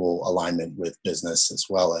plays equal alignment with business as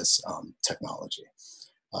well as technology.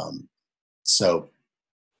 So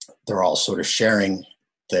they're all sort of sharing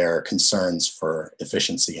their concerns for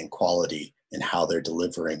efficiency and quality in how they're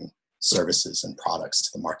delivering services and products to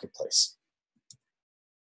the marketplace.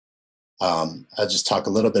 I'll just talk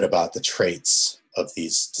a little bit about the traits of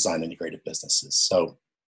these design integrated businesses. So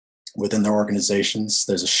within their organizations,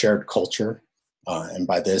 there's a shared culture. And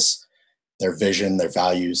by this, their vision, their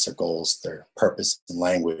values, their goals, their purpose and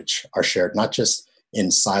language are shared, not just in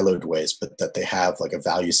siloed ways, but that they have like a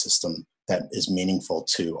value system that is meaningful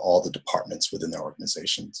to all the departments within their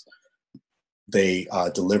organizations. They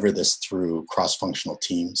deliver this through cross-functional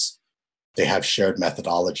teams. They have shared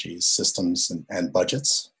methodologies, systems, and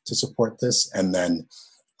budgets to support this. And then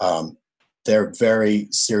they're very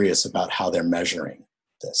serious about how they're measuring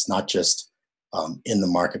this, not just in the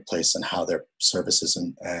marketplace and how their services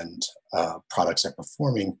and products are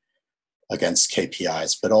performing against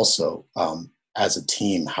KPIs, but also as a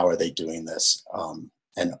team, how are they doing this?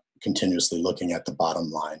 And continuously looking at the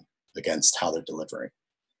bottom line against how they're delivering.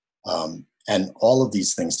 And all of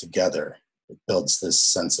these things together builds this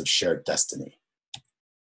sense of shared destiny.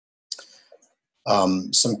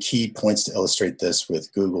 Some key points to illustrate this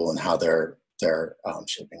with Google and how they're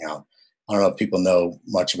shaping out. I don't know if people know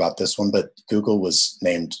much about this one, but Google was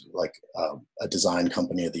named like a design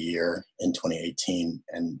company of the year in 2018.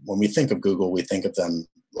 And when we think of Google, we think of them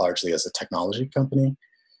largely as a technology company.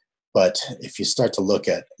 But if you start to look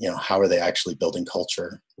at, how are they actually building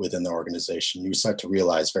culture within the organization, you start to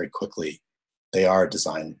realize very quickly they are a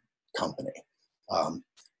design company.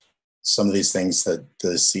 Some of these things that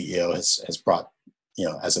the CEO has brought,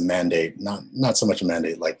 as a mandate, not so much a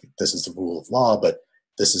mandate like this is the rule of law, but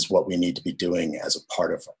this is what we need to be doing as a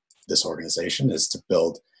part of this organization, is to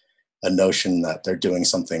build a notion that they're doing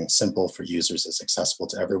something simple for users that's accessible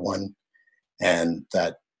to everyone. And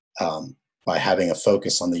that by having a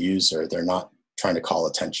focus on the user, they're not trying to call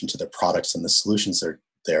attention to their products and the solutions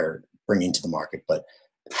they're bringing to the market, but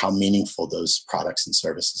how meaningful those products and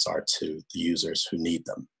services are to the users who need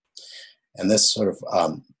them. And this sort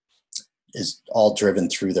of is all driven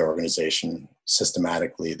through their organization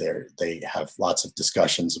systematically. They have lots of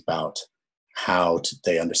discussions about how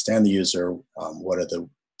they understand the user, what are the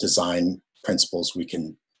design principles we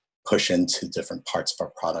can push into different parts of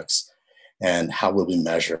our products, and how will we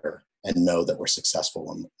measure and know that we're successful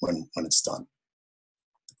when it's done.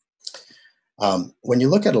 When you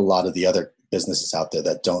look at a lot of the other businesses out there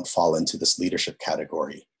that don't fall into this leadership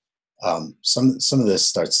category, some of this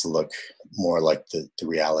starts to look more like the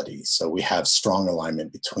reality. So we have strong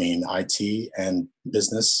alignment between IT and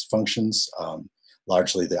business functions.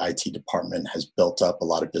 Largely, the IT department has built up a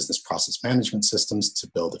lot of business process management systems to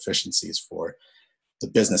build efficiencies for the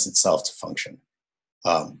business itself to function.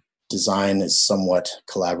 Design is somewhat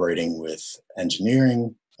collaborating with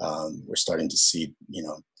engineering. We're starting to see,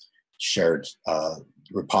 shared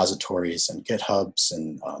repositories and GitHubs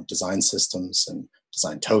and design systems and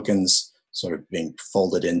design tokens sort of being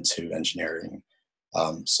folded into engineering.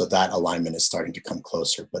 So that alignment is starting to come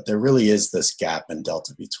closer, but there really is this gap and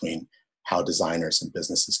delta between how designers and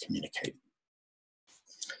businesses communicate.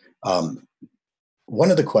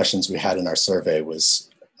 One of the questions we had in our survey was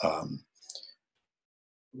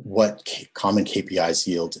what common KPIs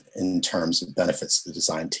yield in terms of benefits to the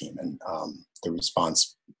design team, and the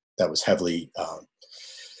response that was heavily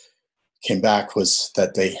came back was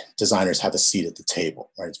that designers have a seat at the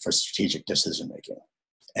table, right, for strategic decision making.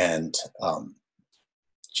 And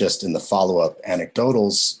just in the follow-up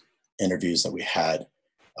anecdotals interviews that we had,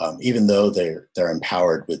 even though they're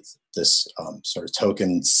empowered with this sort of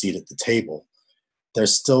token seat at the table,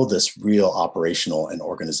 there's still this real operational and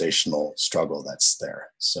organizational struggle that's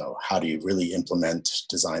there. So how do you really implement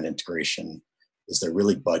design integration? Is there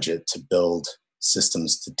really budget to build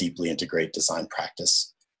systems to deeply integrate design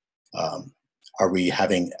practice? Are we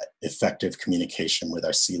having effective communication with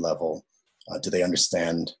our C-level? Do they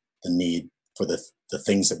understand the need for the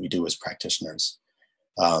things that we do as practitioners?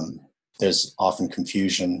 There's often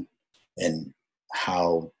confusion in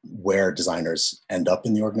where designers end up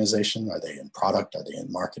in the organization. Are they in product? Are they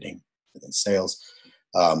in marketing? Are they in sales?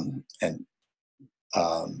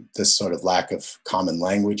 This sort of lack of common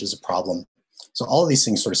language is a problem. So all of these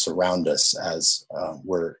things sort of surround us as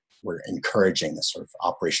we're encouraging this sort of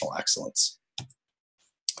operational excellence.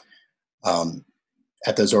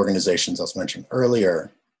 At those organizations I was mentioning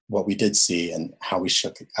earlier, what we did see and how we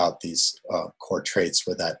shook out these core traits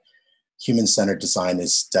were that human-centered design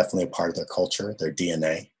is definitely a part of their culture, their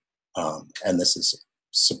DNA, and this is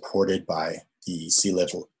supported by the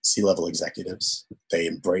C-level executives. They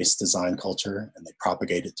embrace design culture and they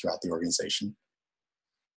propagate it throughout the organization.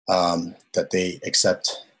 That they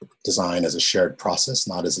accept design as a shared process,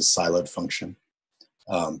 not as a siloed function.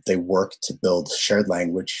 They work to build shared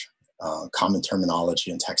language, common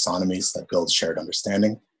terminology and taxonomies that build shared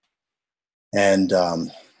understanding. And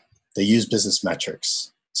they use business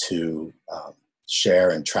metrics to share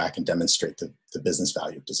and track and demonstrate the business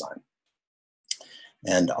value of design.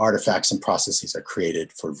 And artifacts and processes are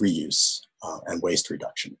created for reuse and waste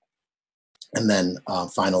reduction. And then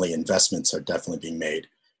finally, investments are definitely being made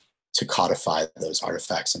to codify those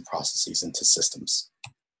artifacts and processes into systems.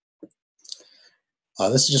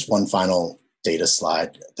 This is just one final data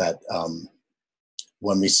slide that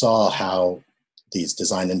when we saw how these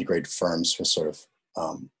design integrated firms were sort of,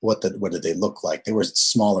 what did they look like? They were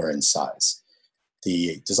smaller in size.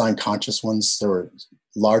 The design conscious ones, they were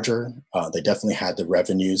larger. They definitely had the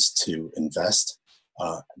revenues to invest.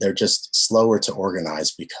 They're just slower to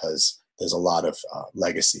organize because there's a lot of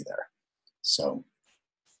legacy there. So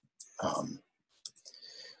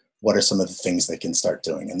what are some of the things they can start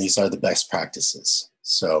doing? And these are the best practices.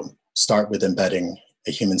 So start with embedding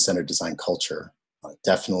a human-centered design culture.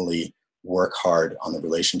 Definitely work hard on the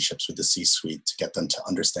relationships with the C-suite to get them to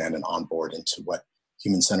understand and onboard into what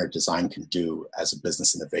human-centered design can do as a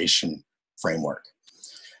business innovation framework.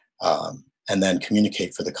 And then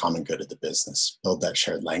communicate for the common good of the business. Build that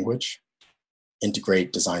shared language.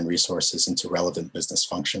 Integrate design resources into relevant business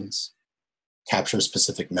functions. Capture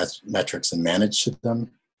specific metrics and manage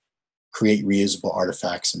them. Create reusable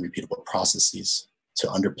artifacts and repeatable processes to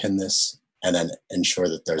underpin this, and then ensure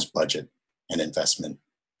that there's budget and investment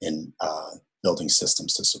in building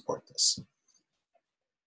systems to support this.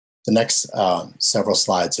 The next several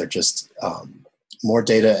slides are just more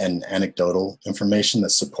data and anecdotal information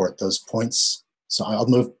that support those points. So I'll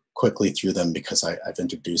move quickly through them because I've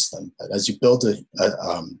introduced them. But as you build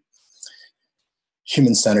a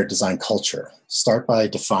human-centered design culture, start by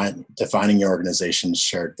defining your organization's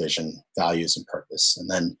shared vision, values, and purpose, and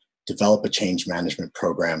then develop a change management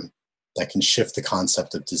program that can shift the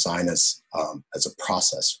concept of design as a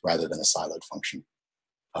process rather than a siloed function.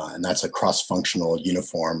 And that's a cross-functional,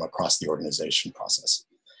 uniform, across the organization process.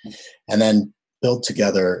 And then build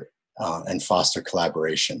together and foster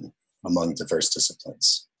collaboration among diverse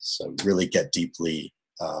disciplines. So really get deeply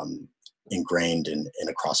ingrained in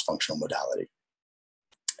a cross-functional modality.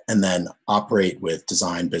 And then operate with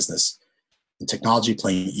design, business, and technology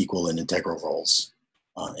playing equal and integral roles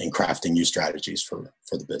in crafting new strategies for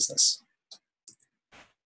the business.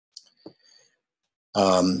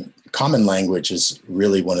 Common language is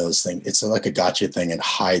really one of those things. It's like a gotcha thing. It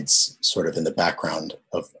hides sort of in the background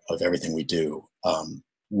of everything we do,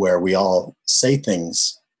 where we all say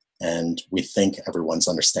things and we think everyone's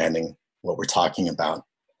understanding what we're talking about.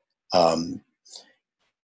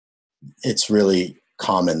 It's really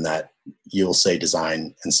common that you'll say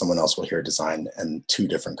design and someone else will hear design and two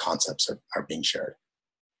different concepts are being shared.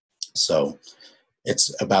 So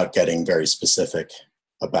it's about getting very specific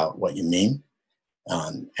about what you mean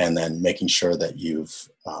and then making sure that you've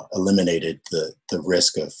eliminated the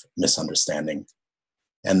risk of misunderstanding.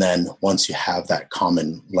 And then once you have that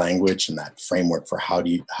common language and that framework for how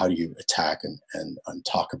do you attack and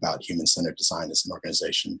talk about human-centered design as an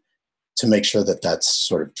organization, to make sure that that's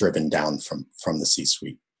sort of driven down from the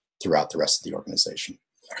C-suite throughout the rest of the organization.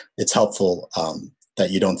 It's helpful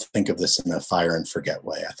that you don't think of this in a fire and forget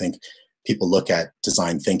way. I think people look at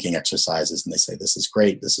design thinking exercises and they say, this is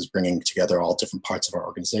great, this is bringing together all different parts of our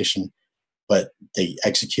organization, but they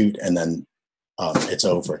execute and then it's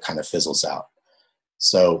over, it kind of fizzles out.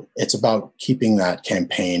 So it's about keeping that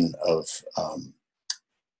campaign of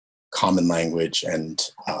common language and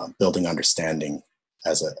building understanding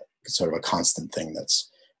as a sort of a constant thing. That's,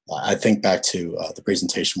 I think back to the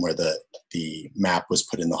presentation where the map was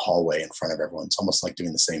put in the hallway in front of everyone. It's almost like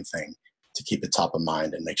doing the same thing to keep it top of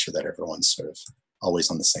mind and make sure that everyone's sort of always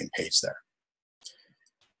on the same page there.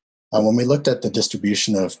 When we looked at the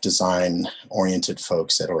distribution of design-oriented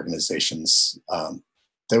folks at organizations,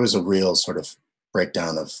 there was a real sort of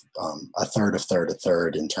breakdown of a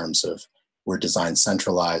third in terms of we're design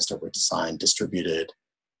centralized or we're design distributed,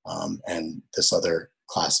 and this other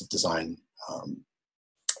class of design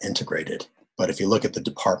integrated. But if you look at the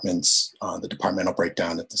departments, the departmental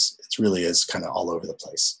breakdown, it really is kind of all over the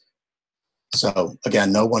place. So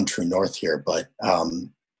again, no one true north here, but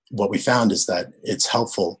what we found is that it's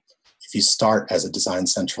helpful if you start as a design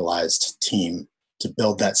centralized team to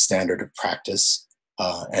build that standard of practice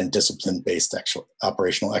and discipline-based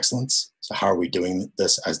operational excellence. So how are we doing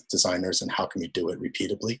this as designers and how can we do it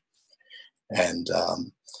repeatably? And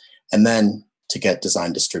then to get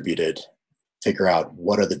design distributed, figure out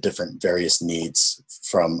what are the different various needs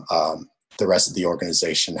from the rest of the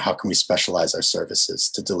organization. How can we specialize our services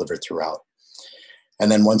to deliver throughout?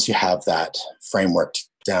 And then once you have that framework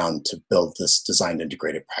down, to build this design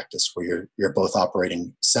integrated practice where you're both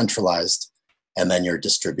operating centralized and then you're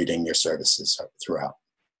distributing your services throughout.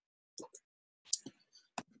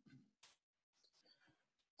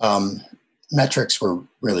 Metrics were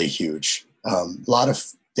really huge. A lot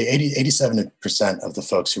of the 87% of the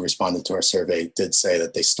folks who responded to our survey did say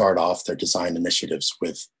that they start off their design initiatives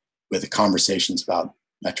with the conversations about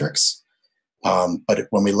metrics. But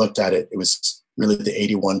when we looked at it, it was really the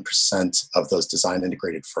 81% of those design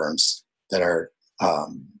integrated firms that are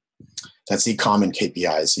that see common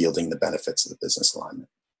KPIs yielding the benefits of the business alignment.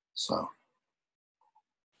 So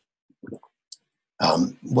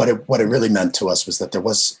what it really meant to us was that there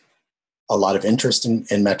was a lot of interest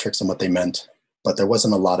in metrics and what they meant, but there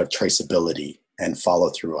wasn't a lot of traceability and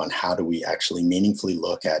follow through on how do we actually meaningfully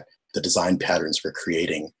look at the design patterns we're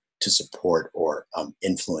creating to support or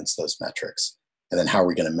influence those metrics. And then how are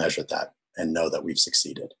we going to measure that and know that we've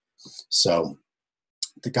succeeded? So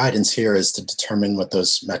the guidance here is to determine what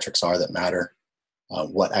those metrics are that matter,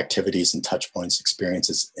 what activities and touch points,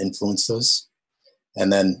 experiences influence those,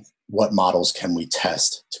 and then what models can we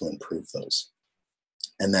test to improve those.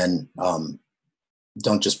 And then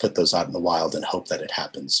don't just put those out in the wild and hope that it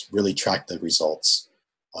happens. Really track the results.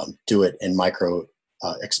 Do it in micro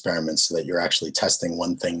experiments so that you're actually testing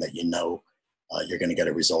one thing that you know you're going to get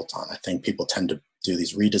a result on. I think people tend to do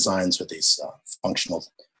these redesigns or these functional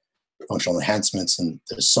enhancements, and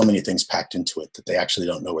there's so many things packed into it that they actually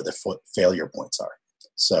don't know where their failure points are.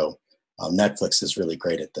 So Netflix is really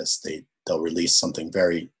great at this. They'll release something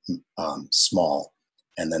very small,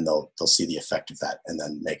 and then they'll see the effect of that and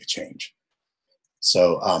then make a change.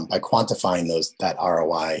 So by quantifying that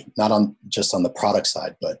ROI, not just on the product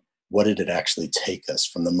side, but what did it actually take us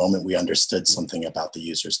from the moment we understood something about the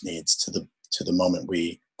user's needs to the moment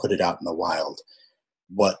we put it out in the wild?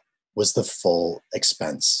 What was the full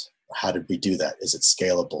expense? How did we do that? Is it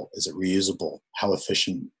scalable? Is it reusable?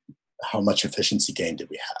 How much efficiency gain did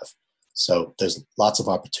we have? So there's lots of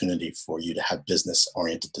opportunity for you to have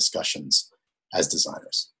business-oriented discussions as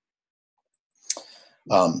designers.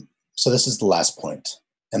 So this is the last point,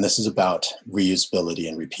 and this is about reusability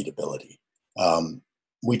and repeatability.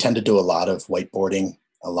 We tend to do a lot of whiteboarding,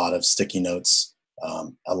 a lot of sticky notes,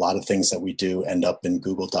 a lot of things that we do end up in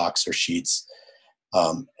Google Docs or Sheets,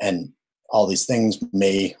 and all these things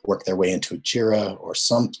may work their way into a Jira or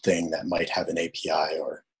something that might have an API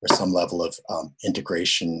or some level of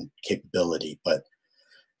integration capability. But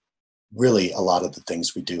really, a lot of the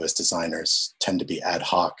things we do as designers tend to be ad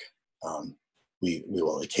hoc. We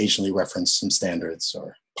will occasionally reference some standards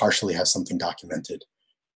or partially have something documented.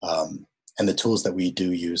 And the tools that we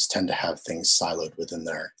do use tend to have things siloed within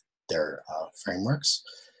their frameworks.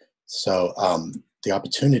 So the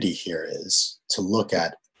opportunity here is to look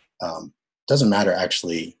at, doesn't matter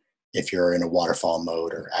actually if you're in a waterfall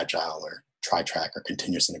mode or agile or tri-track or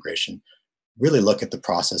continuous integration, really look at the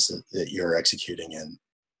process that you're executing in.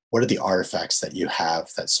 What are the artifacts that you have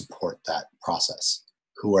that support that process?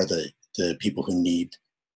 Who are the people who need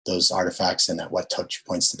those artifacts, and at what touch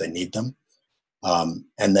points do they need them?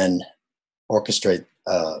 And then orchestrate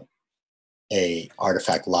a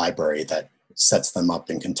artifact library that sets them up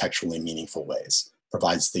in contextually meaningful ways,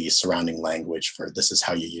 provides the surrounding language for this is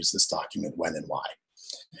how you use this document, when and why.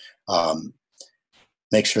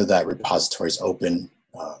 Make sure that repository is open,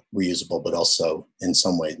 reusable, but also in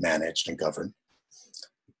some way managed and governed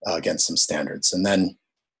against some standards. And then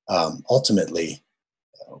ultimately,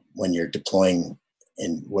 when you're deploying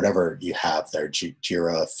in whatever you have there,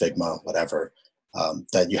 Jira, Figma, whatever,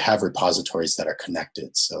 that you have repositories that are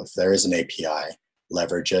connected. So if there is an API,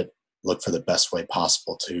 leverage it, look for the best way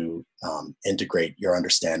possible to integrate your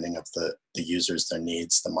understanding of the users, their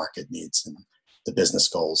needs, the market needs, and the business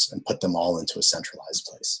goals, and put them all into a centralized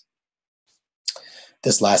place.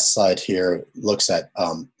 This last slide here looks at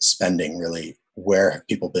spending, really, where have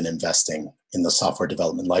people been investing in the software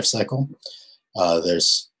development lifecycle.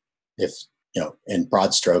 In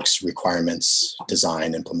broad strokes, requirements,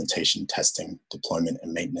 design, implementation, testing, deployment,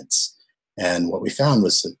 and maintenance. And what we found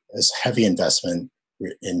was heavy investment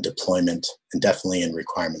in deployment and definitely in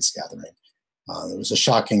requirements gathering. There was a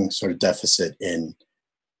shocking sort of deficit in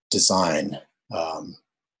design,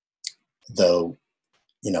 though,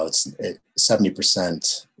 it's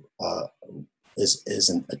 70%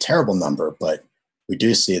 isn't a terrible number, but we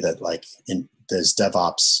do see that there's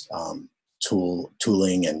DevOps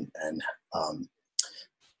tooling and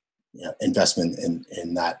investment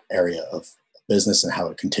in that area of business and how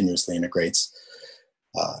it continuously integrates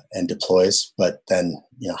and deploys. But then,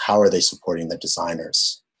 how are they supporting the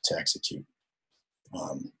designers to execute?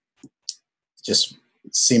 Just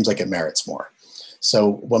seems like it merits more.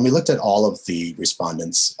 So when we looked at all of the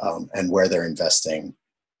respondents and where they're investing,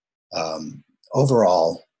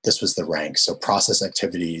 overall, this was the rank. So process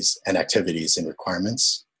activities and activities in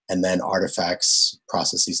requirements, and then artifacts,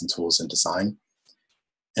 processes, and tools in design,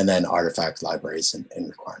 and then artifact libraries and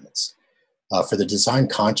requirements. For the design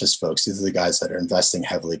conscious folks, these are the guys that are investing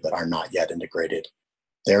heavily but are not yet integrated.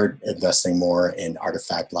 They're investing more in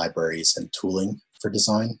artifact libraries and tooling for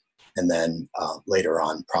design, and then later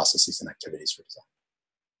on processes and activities for design.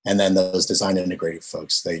 And then those design integrated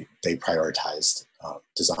folks, they prioritized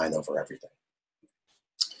design over everything.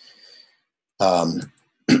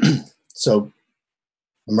 So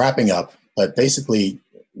I'm wrapping up, but basically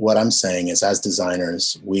what I'm saying is, as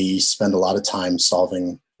designers, we spend a lot of time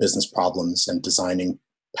solving business problems and designing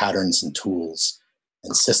patterns and tools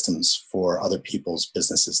and systems for other people's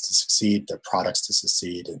businesses to succeed, their products to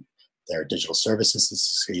succeed, and their digital services to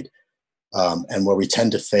succeed. And where we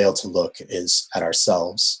tend to fail to look is at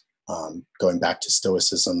ourselves, going back to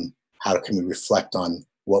Stoicism. How can we reflect on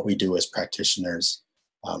what we do as practitioners,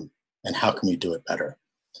 and how can we do it better?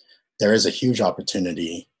 There is a huge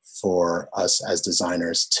opportunity for us as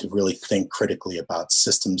designers to really think critically about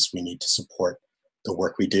systems we need to support the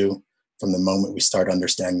work we do, from the moment we start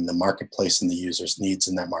understanding the marketplace and the user's needs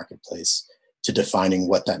in that marketplace, to defining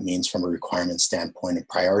what that means from a requirement standpoint and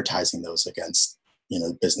prioritizing those against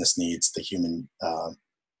business needs, the human,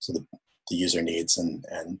 the user needs,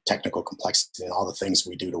 and technical complexity, and all the things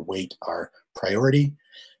we do to weight our priority,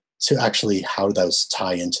 to actually how those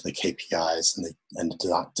tie into the KPIs and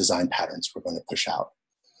the design patterns we're going to push out.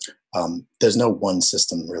 There's no one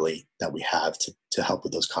system really that we have to help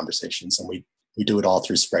with those conversations, and we do it all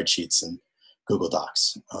through spreadsheets and Google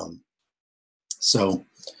Docs.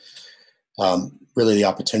 Really the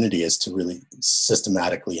opportunity is to really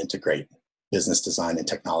systematically integrate business design and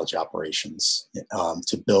technology operations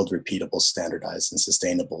to build repeatable, standardized, and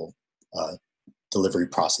sustainable delivery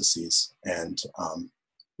processes, and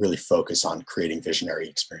really focus on creating visionary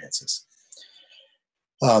experiences.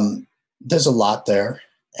 There's a lot there,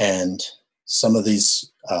 and some of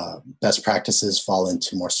these best practices fall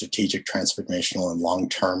into more strategic, transformational, and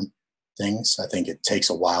long-term things. I think it takes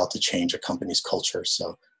a while to change a company's culture.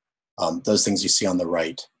 So those things you see on the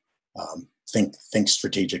right, think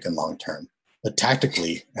strategic and long-term. But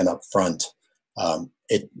tactically and upfront,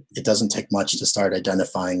 it doesn't take much to start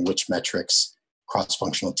identifying which metrics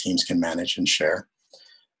cross-functional teams can manage and share,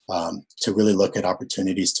 to really look at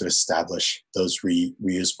opportunities to establish those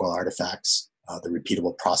reusable artifacts, the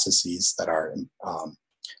repeatable processes that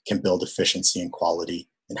can build efficiency and quality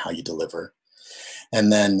in how you deliver,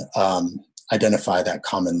 and then identify that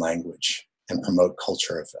common language and promote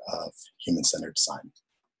culture of human-centered design.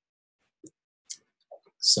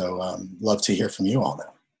 So love to hear from you all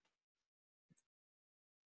now.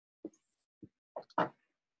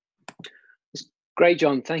 Great,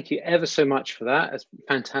 John. Thank you ever so much for that. That's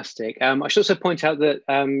fantastic. I should also point out that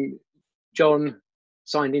John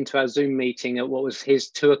signed into our Zoom meeting at what was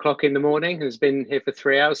his 2 o'clock in the morning, and has been here for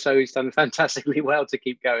 3 hours. So he's done fantastically well to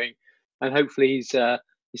keep going. And hopefully he's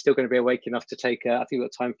still going to be awake enough to take, I think we've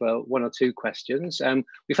got time for 1 or 2 questions.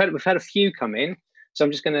 We've had a few come in, so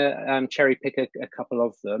I'm just going to cherry pick a couple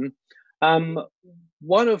of them.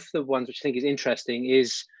 One of the ones which I think is interesting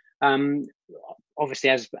is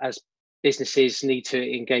obviously as businesses need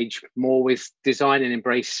to engage more with design and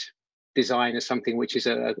embrace design as something which is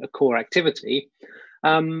a core activity.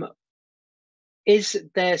 Is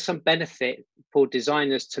there some benefit for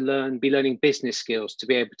designers to be learning business skills, to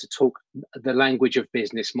be able to talk the language of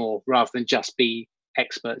business more rather than just be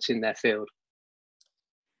experts in their field?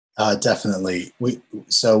 Definitely. One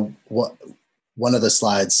of the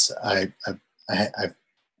slides, I've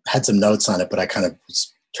had some notes on it, but I kind of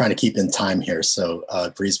was trying to keep in time here, so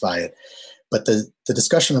breeze by it. But the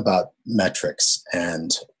discussion about metrics and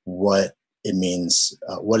what it means,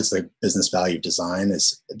 what is the business value of design,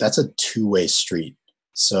 that's a two-way street.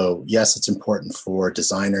 So yes, it's important for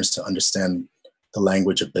designers to understand the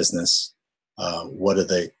language of business. What are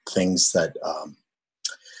the things that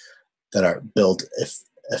build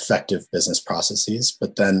effective business processes,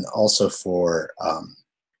 but then also for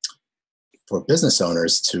business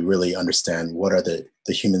owners to really understand what are the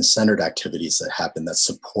human-centered activities that happen that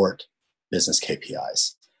support business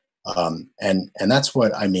KPIs. And that's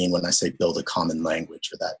what I mean when I say build a common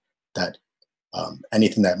language, or that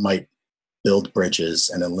anything that might build bridges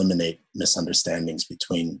and eliminate misunderstandings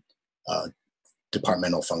between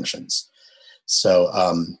departmental functions. So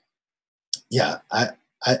yeah,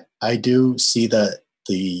 I do see I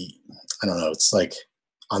don't know, it's like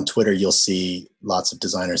on Twitter, you'll see lots of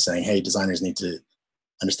designers saying, hey, designers need to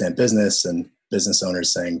understand business, and business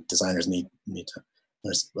owners saying designers need to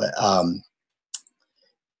understand.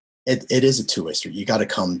 It is a two-way street. You got to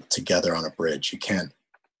come together on a bridge. You can't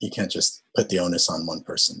just put the onus on one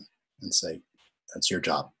person and say, that's your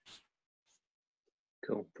job.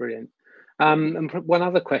 Cool, brilliant. And one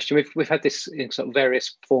other question, we've had this in sort of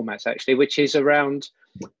various formats actually, which is around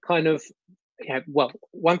kind of, yeah, well,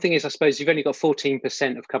 one thing is, I suppose you've only got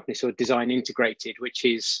 14% of companies who are design integrated, which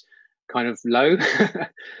is kind of low,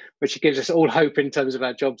 which gives us all hope in terms of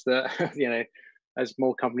our jobs that, you know, as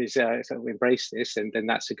more companies sort of embrace this, and then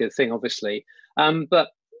that's a good thing, obviously. But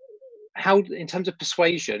how, in terms of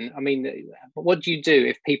persuasion, I mean, what do you do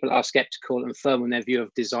if people are skeptical and firm on their view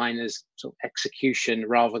of design as sort of execution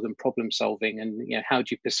rather than problem solving? And, you know, how do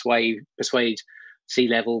you persuade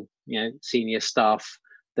C-level, you know, senior staff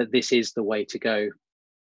that this is the way to go?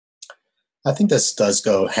 I think this does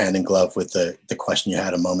go hand in glove with the question you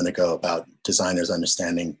had a moment ago about designers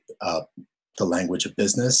understanding the language of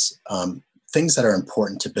business. Things that are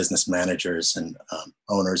important to business managers and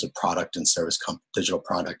owners of product and service digital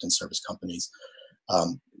product and service companies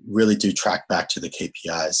really do track back to the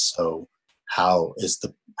KPIs. So how's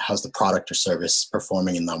the product or service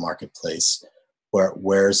performing in the marketplace? Where are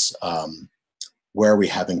we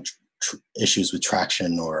having issues with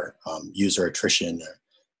traction or user attrition, or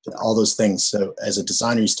all those things? So as a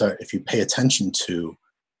designer, if you pay attention to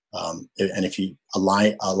and if you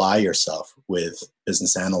ally yourself with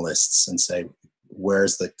business analysts and say,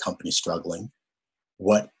 where's the company struggling?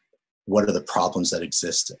 What are the problems that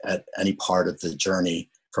exist at any part of the journey,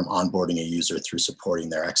 from onboarding a user through supporting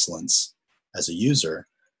their excellence as a user,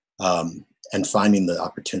 and finding the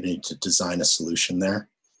opportunity to design a solution there,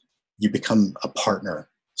 you become a partner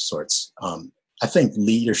sorts. I think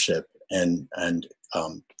leadership and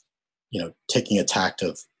you know, taking a tact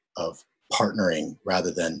of partnering rather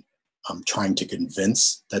than trying to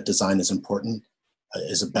convince that design is important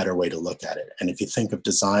is a better way to look at it. And if you think of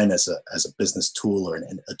design as a business tool, or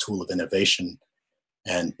a tool of innovation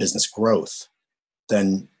and business growth,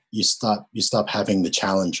 then you stop having the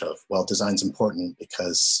challenge of, well, design's important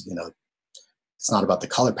because, you know, it's not about the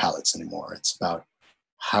color palettes anymore. It's about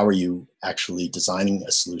how are you actually designing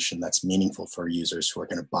a solution that's meaningful for users who are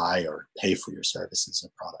going to buy or pay for your services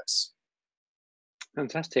and products.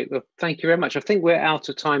 Fantastic. Well, thank you very much. I think we're out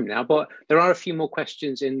of time now, but there are a few more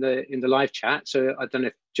questions in the live chat. So I don't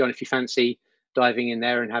know, John, if you fancy diving in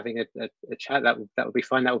there and having a chat, that would be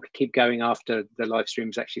fine. That will keep going after the live stream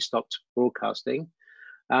has actually stopped broadcasting.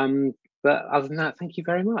 But other than that, thank you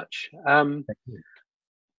very much. Thank you.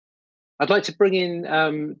 I'd like to bring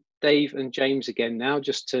in Dave and James again now,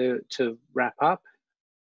 just to wrap up.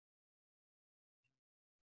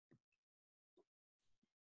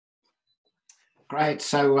 Great.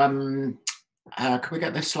 So can we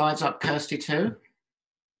get the slides up, Kirsty, too?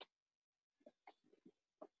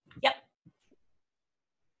 Yep.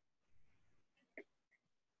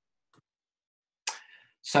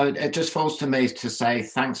 So it just falls to me to say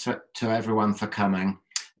thanks to everyone for coming.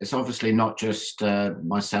 It's obviously not just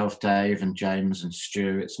myself, Dave, and James and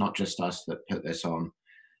Stu. It's not just us that put this on.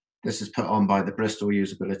 This is put on by the Bristol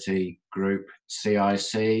Usability Group,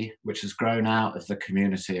 CIC, which has grown out of the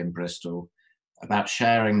community in Bristol about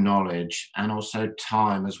sharing knowledge and also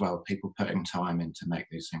time as well, people putting time in to make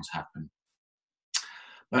these things happen.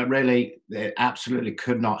 But really, it absolutely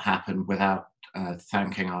could not happen without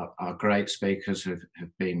thanking our great speakers who have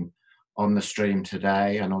been on the stream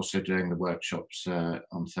today and also doing the workshops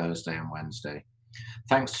on Thursday and Wednesday.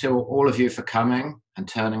 Thanks to all of you for coming and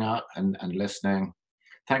turning up and listening.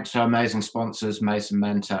 Thanks to our amazing sponsors, Mason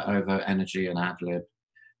Mentor, Ovo Energy and AdLib.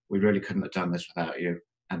 We really couldn't have done this without you.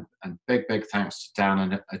 And big thanks to Dan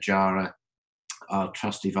and Ajara, our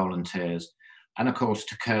trusty volunteers. And of course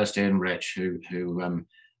to Kirsty and Rich who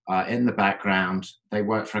are in the background. They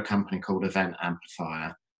work for a company called Event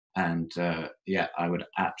Amplifier. And yeah, I would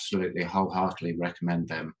absolutely wholeheartedly recommend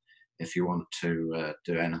them if you want to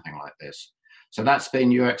do anything like this. So that's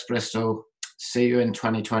been UX Bristol. See you in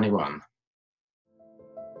 2021.